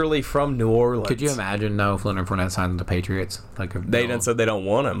literally from New Orleans. Could you imagine though if Leonard Fournette signed with the Patriots? Like they done said they don't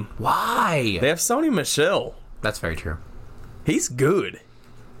want him. Why? They have Sony Michel. That's very true. He's good.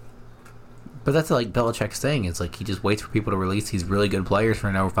 But that's like Belichick's thing. It's like he just waits for people to release these really good players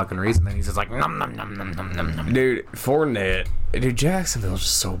for no fucking reason. Then he's just like, nom, nom, nom, nom, nom, nom, nom. Dude, Fournette. Dude, Jacksonville's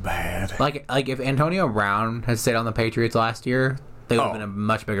just so bad. Like if Antonio Brown had stayed on the Patriots last year, they would have been a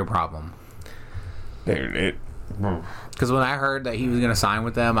much bigger problem. Dude, because when I heard that he was going to sign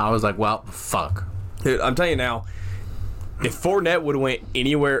with them, I was like, well, fuck. Dude, I'm telling you now, if Fournette would have went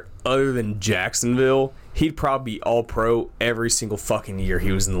anywhere other than Jacksonville, he'd probably be all pro every single fucking year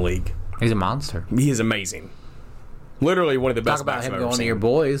he was in the league. He's a monster. He is amazing. Literally one of the best. Talk about him going to your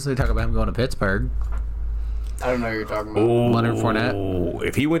boys. They talk about him going to Pittsburgh. I don't know what you're talking about. Leonard Fournette.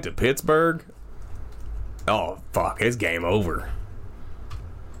 If he went to Pittsburgh, oh fuck, it's game over.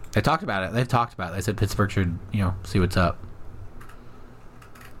 They talked about it. They've talked about it. They said Pittsburgh should, see what's up.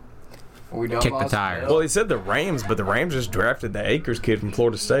 Kick the tires. Well, they said the Rams, but the Rams just drafted the Akers kid from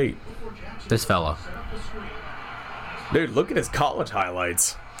Florida State. This fella. Dude, look at his college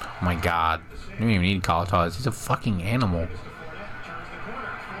highlights. Oh my god. You don't even need college highlights. He's a fucking animal.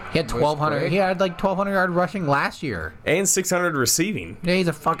 He had 1,200. He had like 1,200 yard rushing last year. And 600 receiving. Yeah, he's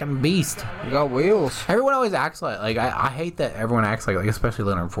a fucking beast. You got wheels. Everyone always acts like I hate that everyone acts like especially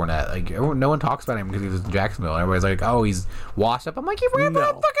Leonard Fournette. Like no one talks about him because he was in Jacksonville. Everybody's like, oh, he's washed up. I'm like, he ran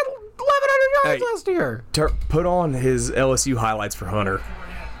about fucking 1,100 yards last year. Put on his LSU highlights for Hunter.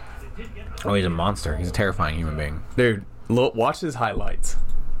 Oh, he's a monster. He's a terrifying human being. Dude, look, watch his highlights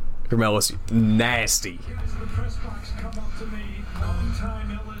from LSU. Nasty.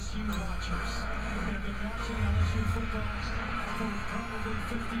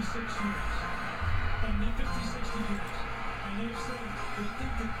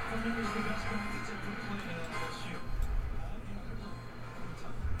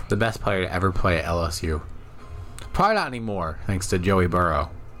 The best player to ever play at LSU. Probably not anymore, thanks to Joey Burrow.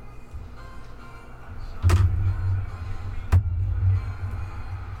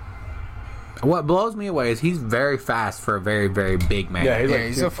 What blows me away is he's very fast for a very, very big man. Yeah,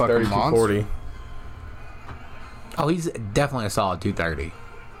 he's a fucking monster. Oh, he's definitely a solid 230.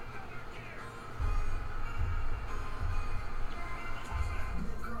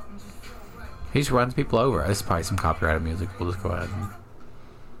 He just runs people over. This is probably some copyrighted music. We'll just go ahead and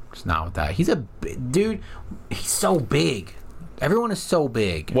It's not with that. He's a dude. He's so big. Everyone is so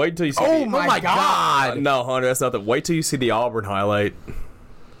big. Wait till you see. Oh my god! No, Hunter, that's not the. Wait till you see the Auburn highlight.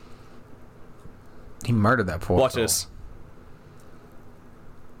 He murdered that poor. Watch soul. this.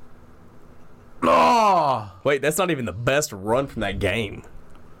 Oh! Wait, that's not even the best run from that game.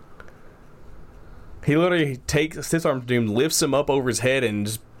 He literally takes a stiff arm dude, lifts him up over his head, and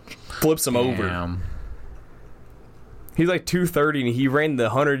just flips him over. He's like 230, and he ran the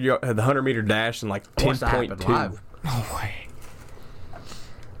 100 meter dash in like 10.2. No way.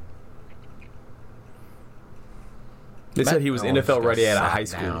 They said he was NFL ready out of high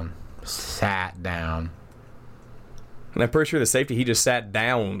school. Sat down. And I'm pretty sure the safety, he just sat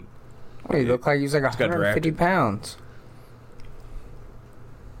down. Well, he looked like he was like 150 pounds.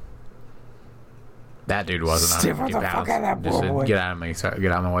 That dude wasn't Stiff 150 the fuck pounds. out of that Just boy. get out of me, sir.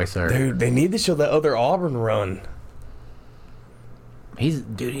 Get out of my way, sir. Dude, they need to show that other Auburn run. He's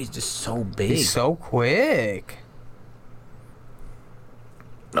just so big. He's so quick.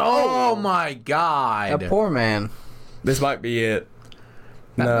 Oh my god. That poor man. This might be it.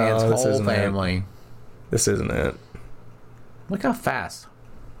 That man's this whole isn't family. It. This isn't it. Look how fast.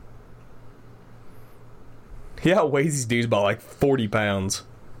 He outweighs these dudes by like 40 pounds.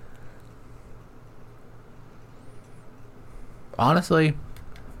 Honestly,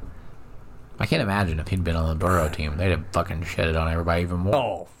 I can't imagine if he'd been on the Burrow team. They'd have fucking shitted on everybody even more.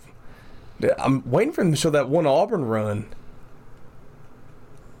 Oh. I'm waiting for him to show that one Auburn run.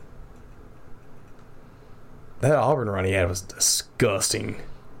 That Auburn run he had was disgusting.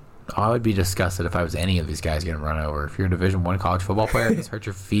 I would be disgusted if I was any of these guys getting run over. If you're a Division I college football player, this hurts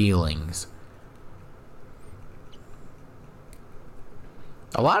your feelings.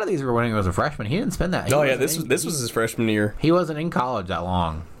 A lot of these were winning as a freshman. He didn't spend that. This was his freshman year. He wasn't in college that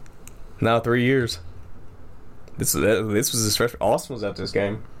long. No, 3 years. This was his freshman. Austin was at this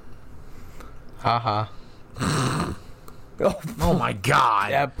game. Haha. Oh my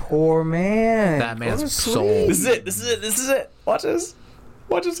god. That poor man. That man's soul. This is it. Watch this,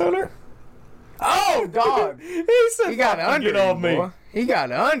 Hunter. Oh, dog. He got under get him, off me. boy. He got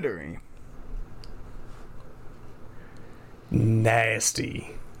under him. Nasty.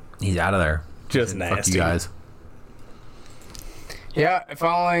 He's out of there. Just Fuck nasty. you guys. Yeah, if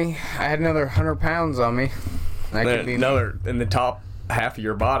only I had another 100 pounds on me. That could be another in the top half of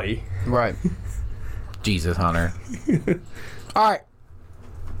your body. Right. Jesus, Hunter. All right.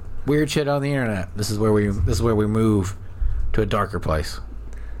 Weird shit on the internet. This is where we move to a darker place.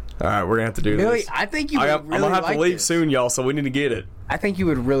 All right, we're gonna have to do Billy, this. I think you would I'm really gonna have like to leave this. soon, y'all. So we need to get it. I think you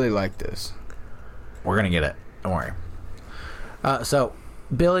would really like this. We're gonna get it. Don't worry. So,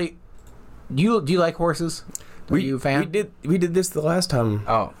 Billy, do you like horses? Are you a fan? We did this the last time.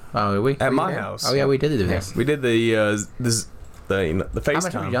 Oh, did we? At my house. Oh yeah, we did do this. We did the FaceTime. How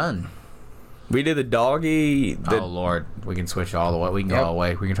much have we done? We did the doggy. Oh Lord, we can switch all the way. We can go all the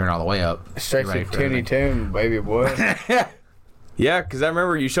way. We can turn all the way up. Straight to Toonie Toon, baby boy. Yeah, because I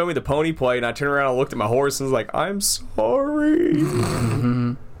remember you showed me the pony play, and I turned around and looked at my horse and was like, "I'm sorry."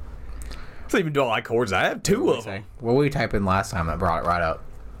 I don't even do I like horses. I have two of them. What we typed in last time that brought it right up?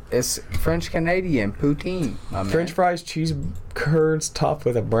 It's French Canadian poutine. French fries, cheese curds, topped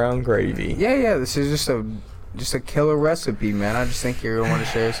with a brown gravy. Yeah. This is just a killer recipe, man. I just think you're gonna want to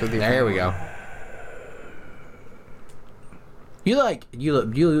share this with your There we family. go.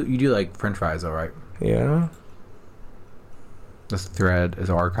 You do like French fries, though, right? Yeah. This thread is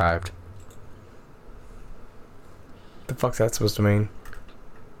archived. The fuck's that supposed to mean?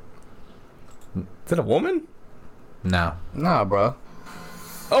 Is that a woman? No. Nah, bro.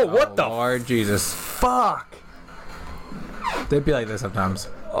 Oh, what the Lord Jesus. fuck? They'd be like this sometimes.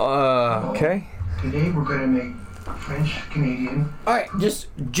 Okay. Today we're going to make French Canadian. All right,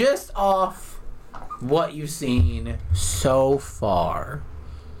 just off what you've seen so far,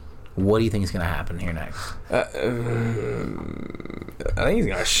 what do you think is going to happen here next? I think he's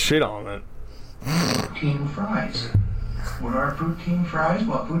gonna shit on it. Poutine fries. What are poutine fries?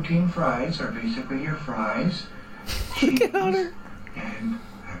 Well, poutine fries are basically your fries, cheese, and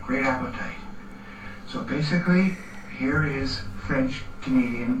a great appetite. So basically, here is French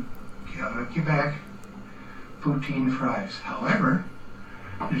Canadian, Quebec, poutine fries. However,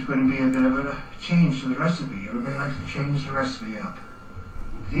 there's going to be a bit of a change to the recipe. Everybody likes to change the recipe up.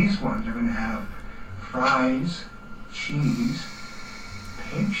 These ones are going to have fries, cheese,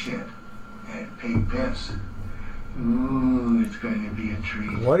 pig shit, and pig piss. Ooh, it's going to be a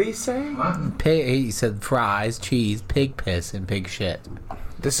treat. What are you saying? What? He said fries, cheese, pig piss, and pig shit.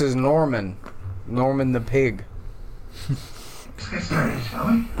 This is Norman the pig. Let's get started, shall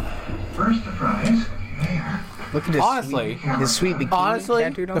we? First, the fries. Here they are. Look at his Honestly, his sweet bikini honestly,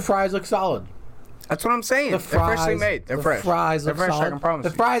 tattooed on. the fries look solid. That's what I'm saying. The They're freshly fries, made. They're the fresh. fries They're look fresh, I solid. can promise The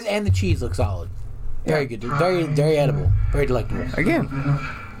you. fries and the cheese look solid. Very good. Very, very edible. Very delectable. Again,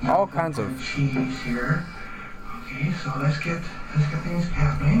 all kinds of. Cheese here. Okay, so let's get things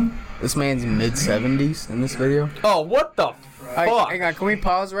happening. This man's mid-70s in this video. Oh, what the fuck? Alright, hang on. Can we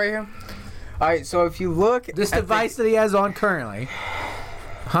pause right here? Alright, so if you look This at device that he has on currently.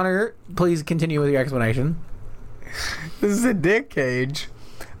 Hunter, please continue with your explanation. this is a dick cage.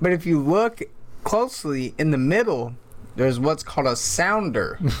 But if you look closely in the middle, there's what's called a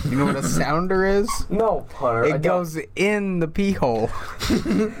sounder. You know what a sounder is? No, Hunter. It goes in the pee hole.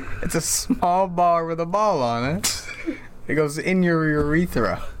 It's a small bar with a ball on it. It goes in your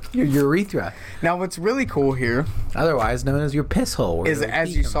urethra. Your urethra. Now, what's really cool here Otherwise known as your piss hole. where is, the as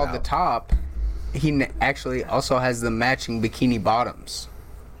pee you comes saw out. the top, he actually also has the matching bikini bottoms.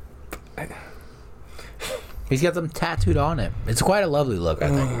 He's got them tattooed on it. It's quite a lovely look, I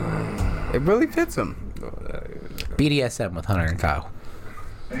think. It really fits him. BDSM with Hunter and Kyle.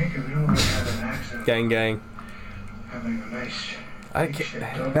 Thank you. We don't really have an accent. Gang, gang. Having a nice. I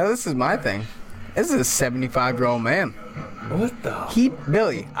can't. Now, this is my thing. This is a 75-year-old man. What the?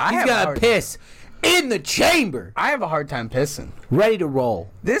 Billy, He's got to piss in the chamber. I have a hard time pissing. Ready to roll.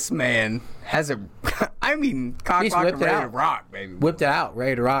 This man has a, I mean, cock He's lock whipped and it ready to out. rock, baby. Whipped it out.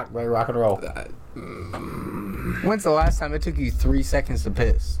 Ready to rock. Ready to rock and roll. When's the last time it took you 3 seconds to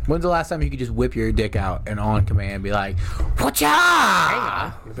piss? When's the last time you could just whip your dick out and on command be like, whatcha? Hang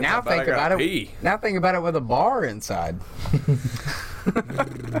on. Now I bet think I gotta about it. pee. Now think about it with a bar inside. So we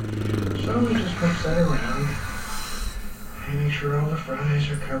just mix that around. And make sure all the fries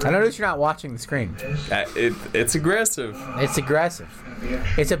are covered. I notice you're not watching the screen. It's aggressive. It's aggressive.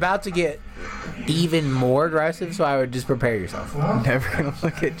 It's about to get even more aggressive, so I would just prepare yourself. Never gonna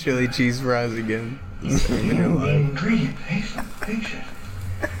look at chili cheese fries again. Ingredient taste. Picture.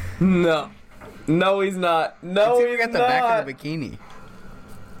 No. No, he's not. No, It's he's even got the not. back of the bikini.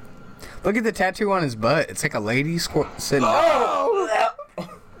 Look at the tattoo on his butt. It's like a lady sitting. Oh!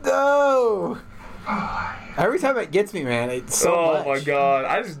 No! Every time it gets me, man, it's so much. my god.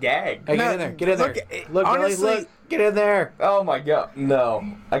 I just gagged. Hey, get in there. Get in Look, there. Look, honestly- Billy, look. Get in there. Oh my god. No.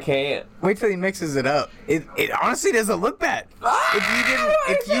 I can't. Wait till he mixes it up. It honestly doesn't look bad.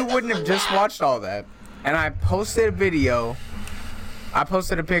 If you wouldn't have just watched all that, and I posted a video, I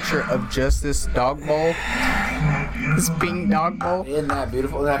posted a picture of just this dog bowl, this pink dog bowl, Isn't that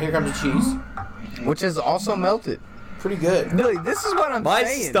beautiful? Now here comes the cheese. which is also melted. Pretty good. Billy, this is what I'm My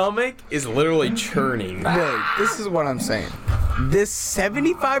saying. stomach is literally churning. Billy, this is what I'm saying. This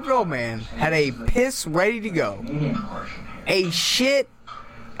 75-year-old man had a piss ready to go. A shit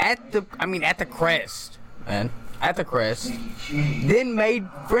at the crest, man. At the crest. Then made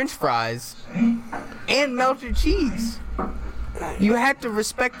French fries and melted cheese. You have to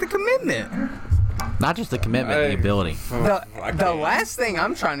respect the commitment. Not just the commitment, the ability. The last thing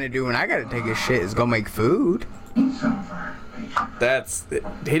I'm trying to do when I gotta take a shit is go make food. He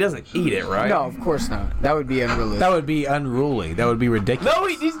doesn't eat it, right? No, of course not. That would be unrealistic. That would be unruly. That would be ridiculous. No,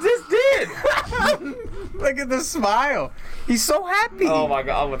 he just did. Look at the smile. He's so happy. Oh my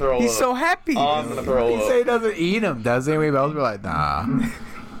god, I'm gonna throw up. He's so happy. I'm gonna throw He up. say he doesn't eat them, does he? We both be like, nah.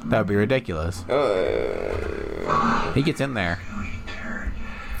 That would be ridiculous. He gets in there.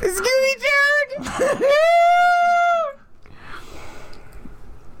 Scooby Turd.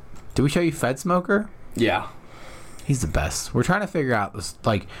 Did we show you Fed Smoker? Yeah. He's the best. We're trying to figure out this,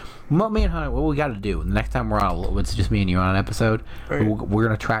 like, what me and Hunter, what we got to do. The next time we're on, it's just me and you on an episode, Right. we're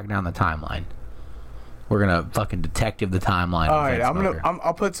going to track down the timeline. We're going to fucking detective the timeline. All of right, Fed Smoker.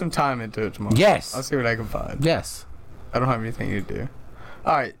 I'll put some time into it tomorrow. Yes. I'll see what I can find. Yes. I don't have anything to do.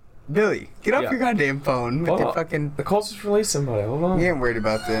 All right, Billy, get off Yeah. your goddamn phone with Hold your on. fucking. The Colts just released somebody. Hold on. You ain't worried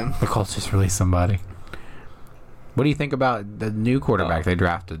about them. The Colts just released somebody. What do you think about the new quarterback they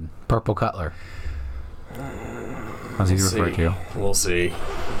drafted? Purple Cutler. How's he referred to? We'll see.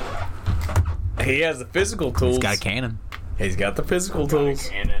 He has the physical tools. He's got a cannon. He's got the physical tools.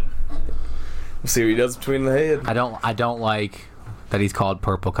 We'll see what he does between the head. I don't like that he's called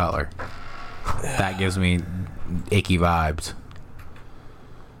Purple Cutler. That gives me icky vibes.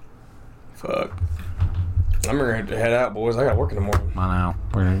 Fuck. I'm gonna head out, boys. I gotta work in the morning. I know.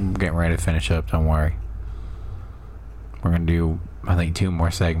 We're getting ready to finish up. Don't worry. We're going to do, I think, 2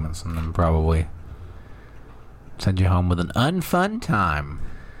 more segments and then probably send you home with an unfun time.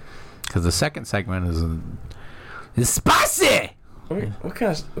 Because the second segment is spicy! What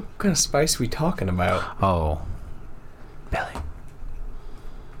kind of spice we talking about? Oh. Billy.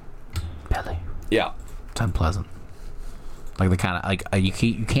 Yeah. It's unpleasant. Like the kind of like you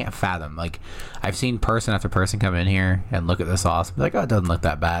can't fathom. Like I've seen person after person come in here and look at the sauce, and be like, oh, it doesn't look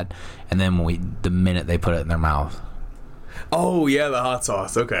that bad, and then the minute they put it in their mouth. Oh yeah, the hot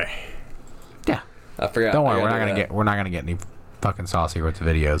sauce. Okay. Yeah. I forgot. Don't worry, we're not gonna get any fucking saucier with the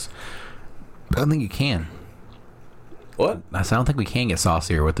videos. I don't think you can. What? I don't think we can get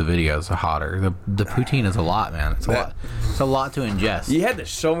saucier with the videos. Or hotter. The poutine is a lot, man. It's a lot. It's a lot to ingest. You had to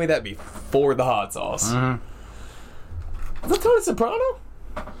show me that before the hot sauce. Mm-hmm. Is that Tony Soprano?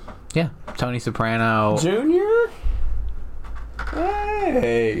 Yeah, Tony Soprano Jr.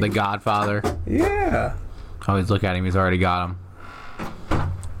 Hey, the Godfather. Yeah. Always look at him. He's already got him.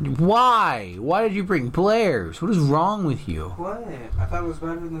 Why? Why did you bring players? What is wrong with you? What? I thought it was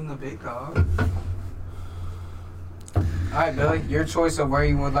better than the big dog. Alright, Billy, your choice of where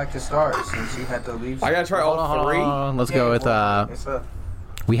you would like to start since you had to leave. I gotta try all three. Hold on. Let's go with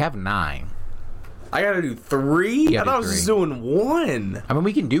we have 9. I gotta do 3? I thought I was just doing 1. I mean,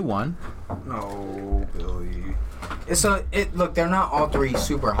 we can do 1. No, Billy. Look, they're not all 3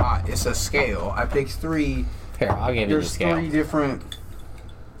 super hot. It's a scale. I picked 3. Here, I'll give you the scale. There's 3 different.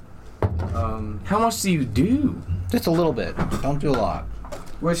 How much do you do? Just a little bit. Don't do a lot.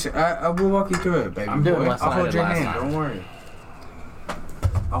 Which I will walk you through it, baby. I'm doing less than I'll hold your last hand. time. Don't worry.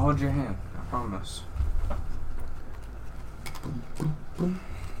 I'll hold your hand. I promise.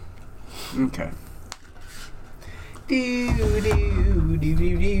 Okay.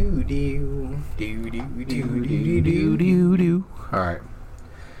 Alright.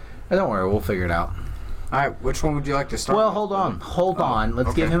 Don't worry, we'll figure it out. Alright, which one would you like to start Well, with? hold on.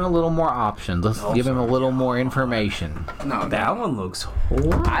 Let's give him a little more options. Let's give him a little more information. No, that one looks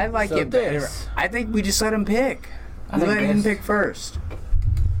horrible. I like it better. I think we just let him pick. Let him pick first.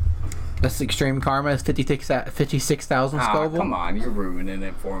 That's Extreme Karma is 56,000 Scoville. Come on, you're ruining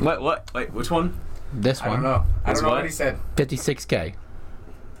it for me. What? Wait, which one? This one. I don't know. I don't know what he said. 56K.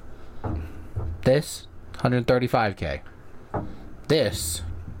 This 135K. This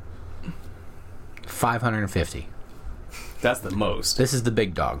 550. That's the most. This is the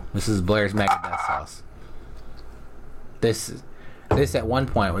big dog. This is Blair's Mega Death Sauce. This at one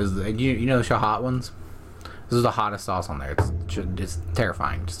point was you know the show Hot Ones. This is the hottest sauce on there. It's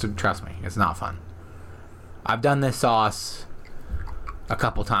terrifying. Just trust me, it's not fun. I've done this sauce a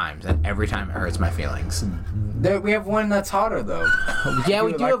couple times, and every time it hurts my feelings. We have one that's hotter though. Yeah,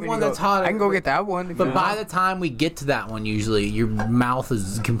 we do have one that's hotter. I can go get that one. But by the time we get to that one, usually your mouth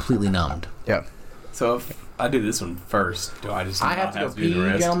is completely numbed. Yeah. So if I do this one first, do I just? I have to go pee,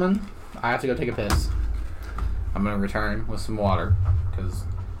 gentlemen. I have to go take a piss. I'm gonna return with some water because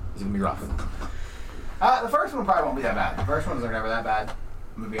it's gonna be rough. The first one probably won't be that bad. The first ones are never that bad.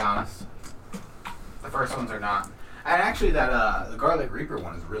 I'm gonna be honest. The first ones are not. And actually, the garlic reaper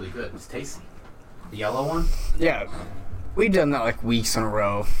one is really good. It's tasty. The yellow one. Yeah, we've done that like weeks in a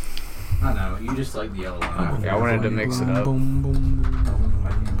row. I know. You just like the yellow one. Yeah, I wanted to mix it up. I'll move it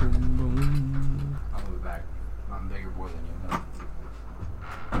back. I'm a bigger boy than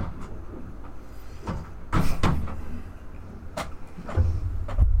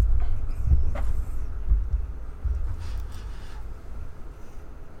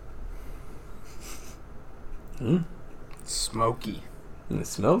you. Smoky. It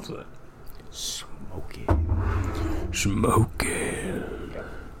smells good. Smoky. Smoky.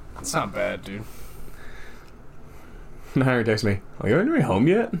 It's not bad, dude. Nair texts me. Are you on your way home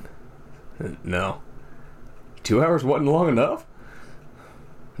yet? No. 2 hours wasn't long enough?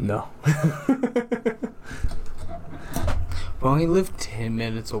 No. Well, he lived 10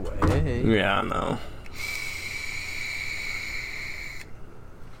 minutes away. Yeah, I know.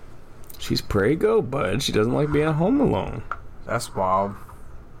 She's prego, but she doesn't like being home alone. That's wild.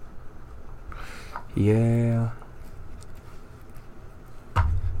 Yeah. What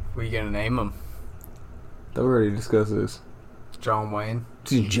are you gonna name him? We already discussed this. John Wayne.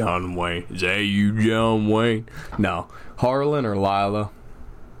 John Wayne. Is that you, John Wayne? No. Harlan or Lila?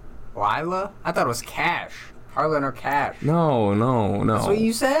 Lila? I thought it was Cash. Harlan or Cash. No. That's what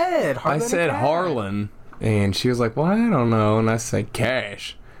you said. I said Harlan, and she was like, well, I don't know. And I said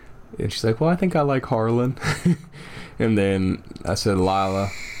Cash. And she's like, well, I think I like Harlan. And then I said Lila.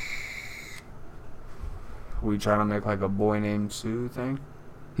 We trying to make like a boy named Sue thing?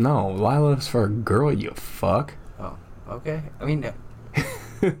 No, Lila's for a girl, you fuck. Oh, okay. I mean,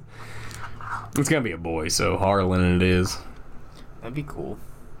 it's gonna be a boy, so Harlan it is. that'd be cool.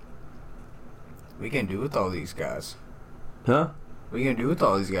 We can do with all these guys. Huh? We can do with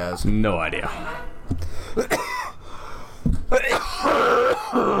all these guys. No idea.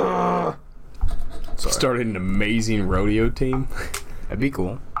 Started an amazing rodeo team. That'd be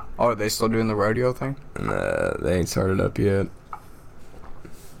cool. Oh, are they still doing the rodeo thing? Nah, they ain't started up yet.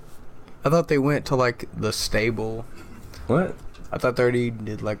 I thought they went to like the stable. What? I thought they already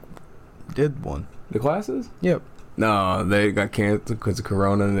did one. The classes? Yep. No, they got canceled because of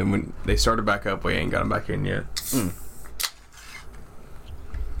Corona, and then when they started back up, we ain't got them back in yet.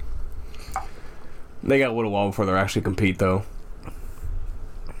 They got a little while before they actually compete, though.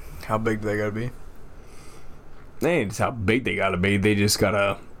 How big do they gotta be? They ain't just how big they gotta be. They just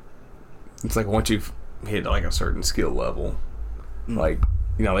gotta. It's like once you've hit like a certain skill level, like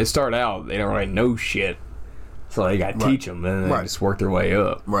they start out, they don't really know shit, so they gotta teach them, and then they just work their way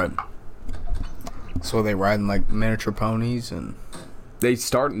up. Right. So are they riding like miniature ponies and? They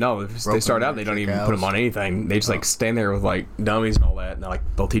start they start out. They don't even put them on anything. They just like stand there with like dummies and all that, and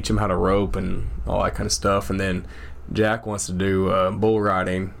they'll teach them how to rope and all that kind of stuff. And then Jack wants to do bull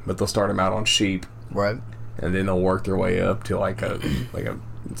riding, but they'll start him out on sheep, right? And then they'll work their way up to like a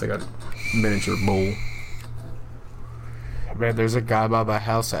miniature bull. Man, there's a guy by my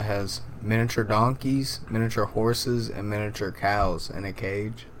house that has miniature donkeys, miniature horses, and miniature cows in a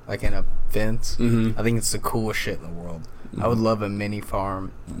cage, like in a fence. I think it's the coolest shit in the world. I would love a mini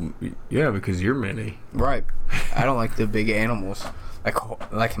farm. Yeah, because you're mini. Right. I don't like the big animals.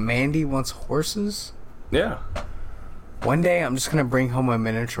 Like Mandy wants horses. Yeah. One day I'm just gonna bring home a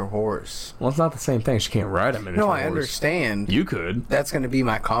miniature horse. Well, it's not the same thing. She can't ride a miniature horse. No, I understand. You could. That's gonna be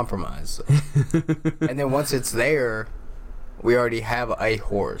my compromise. And then once it's there, we already have a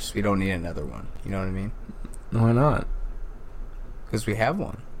horse. We don't need another one. You know what I mean? Why not? Because we have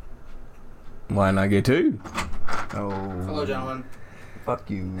one. Why not get two? Oh. Hello, gentlemen. Fuck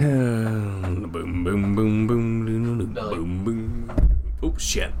you. Boom, boom, boom, boom, boom, boom, boom. Oh,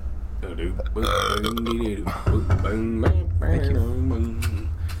 shit. Thank you. That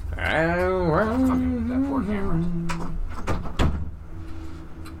poor camera.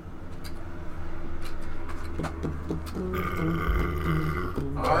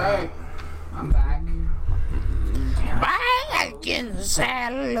 Alright. I'm back. Back in the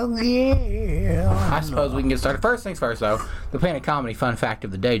saddle again. I suppose we can get started. First things first, though. The Planet Comedy fun fact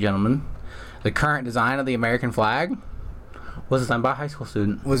of the day, gentlemen. The current design of the American flag was designed by a high school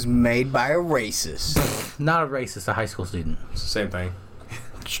student. Was made by a racist. Not a racist, a high school student. It's the same thing.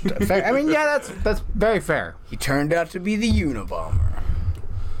 I mean, yeah, that's very fair. He turned out to be the Unabomber.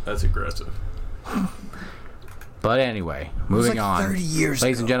 That's aggressive. But anyway, moving on. 30 years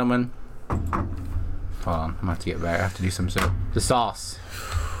Ladies ago. and gentlemen. Hold on, I'm going to have to get back. I have to do some soup. The sauce.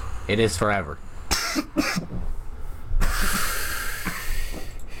 It is forever.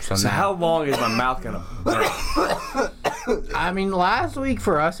 So how long is my mouth going to burn? I mean, last week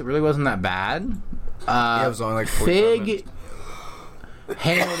for us, it really wasn't that bad. Yeah, it was only like 45 minutes.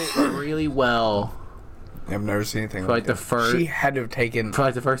 Handled it really well. I've never seen anything For like the first, She had to have taken for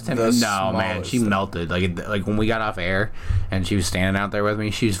like the first 10 the minutes. No, man, she smallest. melted. Like when we got off air, and she was standing out there with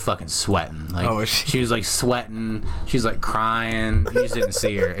me, she was fucking sweating. Like Oh, was she? she was like sweating. She was like crying. You just didn't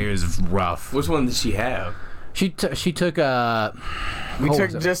see her. It was rough. Which one did she have? She took We what took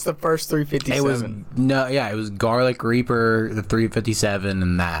was it? just the first 357. It was it was Garlic Reaper, the 357,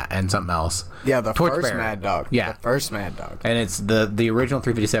 and that, and something else. Yeah, the Torchbearer. first Mad Dog. Yeah, The first Mad Dog. and it's the original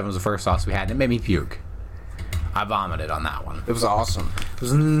 357 was the first sauce we had, and it made me puke. I vomited on that one. It was awesome. It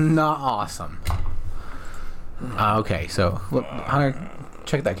was not awesome. Okay, so look, Hunter,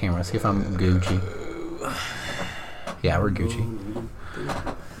 check that camera. See if I'm Gucci. Yeah, we're Gucci.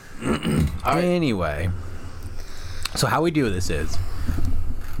 Anyway, so how we do this is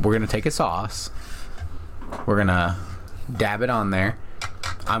we're gonna take a sauce. We're gonna dab it on there.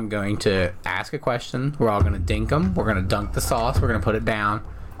 I'm going to ask a question. We're all gonna dink them. We're gonna dunk the sauce. We're gonna put it down,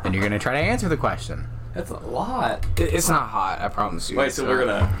 and you're gonna try to answer the question. That's a lot. It's not hot, I promise you. Wait, so we're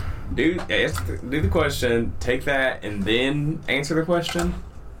going to do the question, take that, and then answer the question?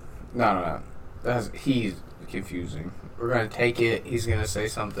 No. He's confusing. We're going to take it, he's going to say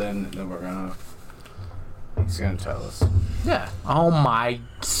something, and then he's going to tell us. Yeah. Oh my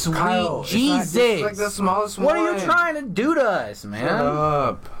sweet Kyle, Jesus! It's like the smallest What one. are you trying to do to us, man? Shut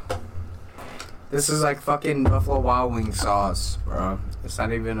up. This is like fucking Buffalo Wild Wing sauce, bro. It's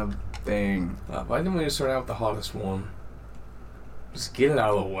not even a thing. Why didn't we just start out with the hottest one? Just get it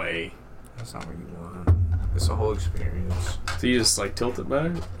out of the way. That's not what you want. It's a whole experience. So you just like tilt it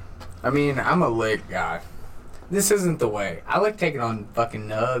back? I mean, I'm a lick guy. This isn't the way. I like taking on fucking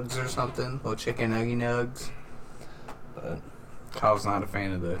nugs or something. Little chicken nuggy nugs. But Kyle's not a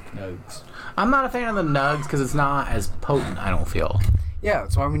fan of the nugs. I'm not a fan of the nugs because it's not as potent, I don't feel. Yeah,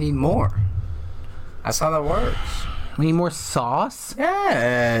 that's why we need more. That's how that works. We need more sauce?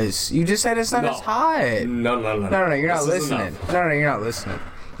 Yes. You just said it's not as hot. No. No, you're not listening. No, you're not listening.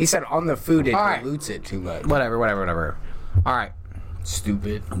 He said on the food it All right. dilutes it too much. Whatever. All right.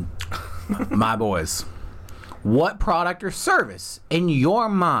 Stupid. My boys. What product or service in your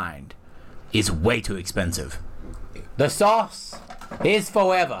mind is way too expensive? The sauce is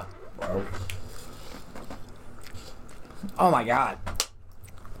forever. Wow. Oh my god.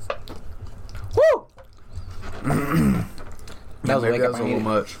 Woo! That was, Maybe wake up that was a I little needed.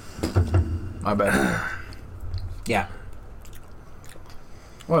 much. My bad. Yeah.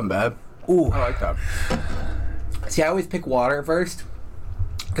 Wasn't bad. Ooh. I like that. See, I always pick water at first.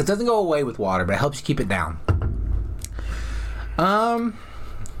 Because it doesn't go away with water, but it helps you keep it down.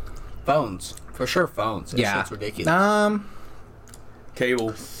 Phones. For sure phones. That Yeah. shit's ridiculous. Cable.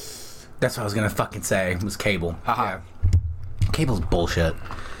 That's what I was going to fucking say. Was cable. Haha. Yeah. Cable's bullshit.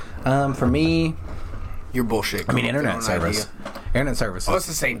 For me... You're bullshit. I mean, Come up with internet your own service. idea. Internet service. Oh, it's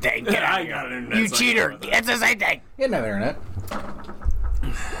the same thing. Get out of here. You cheater. It's the same thing. You didn't have internet.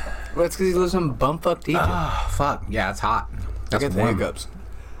 Well, it's because he lives in bumfuck Egypt. Oh, fuck. Yeah, it's hot. That's Get the warm. hiccups.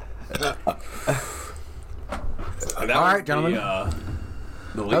 All right, gentlemen. That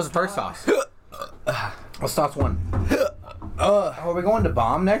was the first sauce. What's sauce one? Are we going to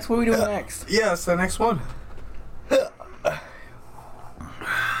bomb next? What are we doing next? Yeah, it's the next one.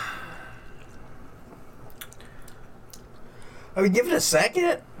 I mean, give it a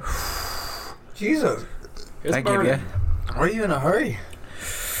second. Jesus. Thank you. burning. Why are you in a hurry?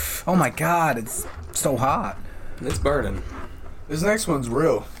 Oh my god, it's so hot. It's burning. This next one's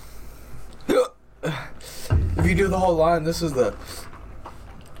real. If you do the whole line, this is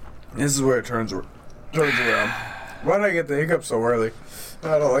where it turns around. Why did I get the hiccup so early?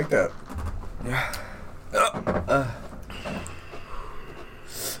 I don't like that. Yeah.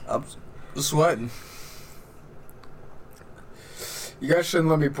 I'm sweating. You guys shouldn't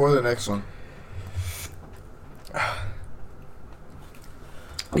let me pour the next one.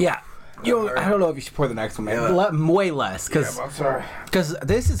 Yeah. I don't know if you should pour the next one, man. Yeah. Way less, because I'm sorry.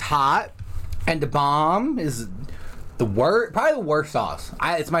 this is hot, and the bomb is the worst, probably the worst sauce.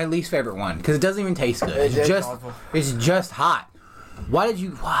 It's my least favorite one because it doesn't even taste good. It's It's awful. just hot. Why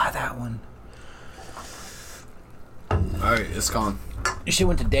that one? All right, it's gone. You should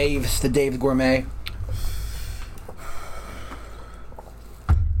went to Dave's, the Dave's Gourmet.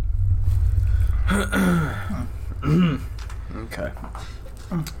 Okay.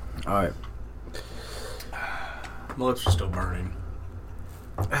 Alright. My lips are still burning.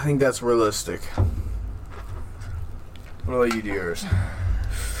 I think that's realistic. What will you do yours?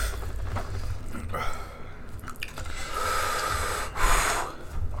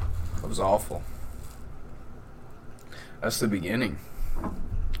 That was awful. That's the beginning. I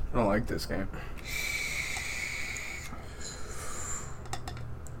don't like this game. Is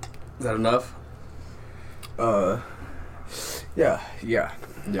that enough?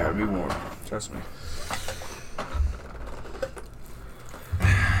 Yeah, it'd be more. Trust me.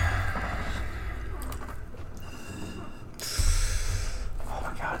 Oh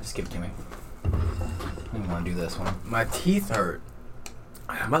my god, just give it to me. I don't want to do this one. My teeth hurt.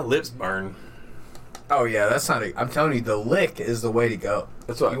 My lips burn. Oh yeah, that's not I'm telling you, the lick is the way to go.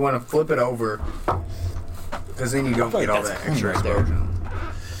 That's what you want to flip it over, because then you don't get all that extra right there. explosion.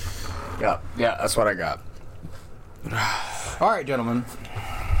 Yeah, that's what I got. All right, gentlemen.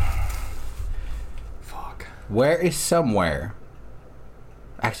 Fuck. Where is somewhere?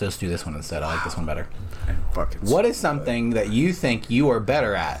 Actually, let's do this one instead. I like this one better. What is something that you think you are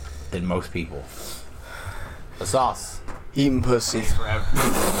better at than most people? The sauce. Eating pussy.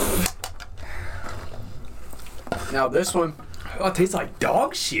 Now this one, oh, it tastes like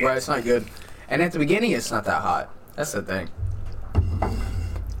dog shit. Right, it's not good. And at the beginning, it's not that hot. That's the thing.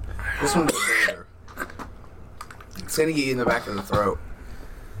 This one's better. It's gonna get you in the back of the throat.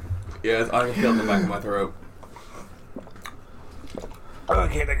 Yeah, I can feel it in the back of my throat. I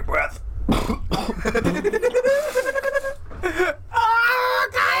can't take a breath. Oh,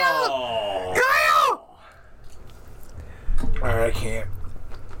 Kyle! Alright, I can't.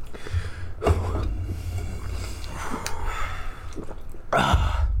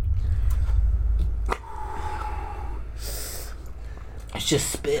 It's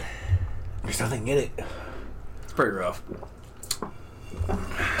just spit. There's nothing in it. it's pretty rough.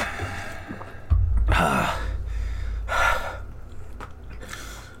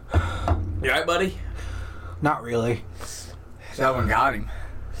 You alright, buddy? Not really. That one got him.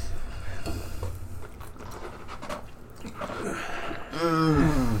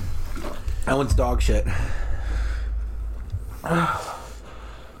 That one's dog shit.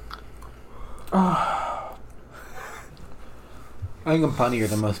 I think I'm funnier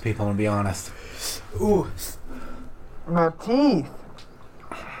than most people, to be honest. Ooh. My teeth.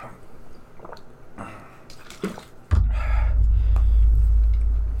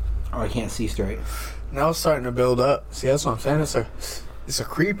 Oh, I can't see straight. Now it's starting to build up. See, that's what I'm saying. It's a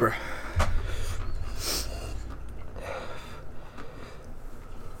creeper.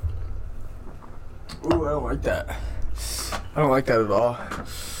 Ooh, I don't like that. I don't like that at all.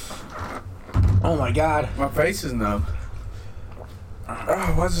 Oh my god. My face is numb.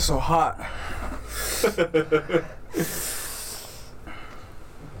 Oh, why is it so hot?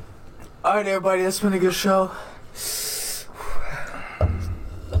 Alright, everybody, that's been a good show.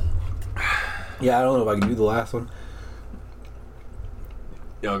 Yeah, I don't know if I can do the last one.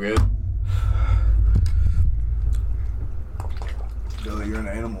 Y'all good? Billy, you're an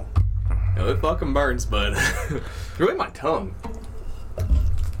animal. No, it fucking burns, bud. Really, my tongue.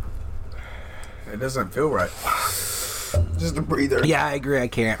 It doesn't feel right. Just a breather. Yeah, I agree. I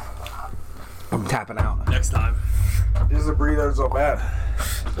can't. I'm tapping out. Next time. Just a breather so bad.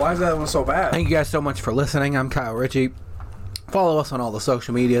 Why is that one so bad? Thank you guys so much for listening. I'm Kyle Richey. Follow us on all the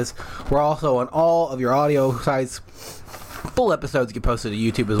social medias. We're also on all of your audio sites. Full episodes get posted to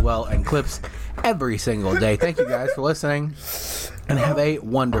YouTube as well, and clips every single day. Thank you guys for listening, and have a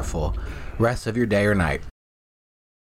wonderful rest of your day or night.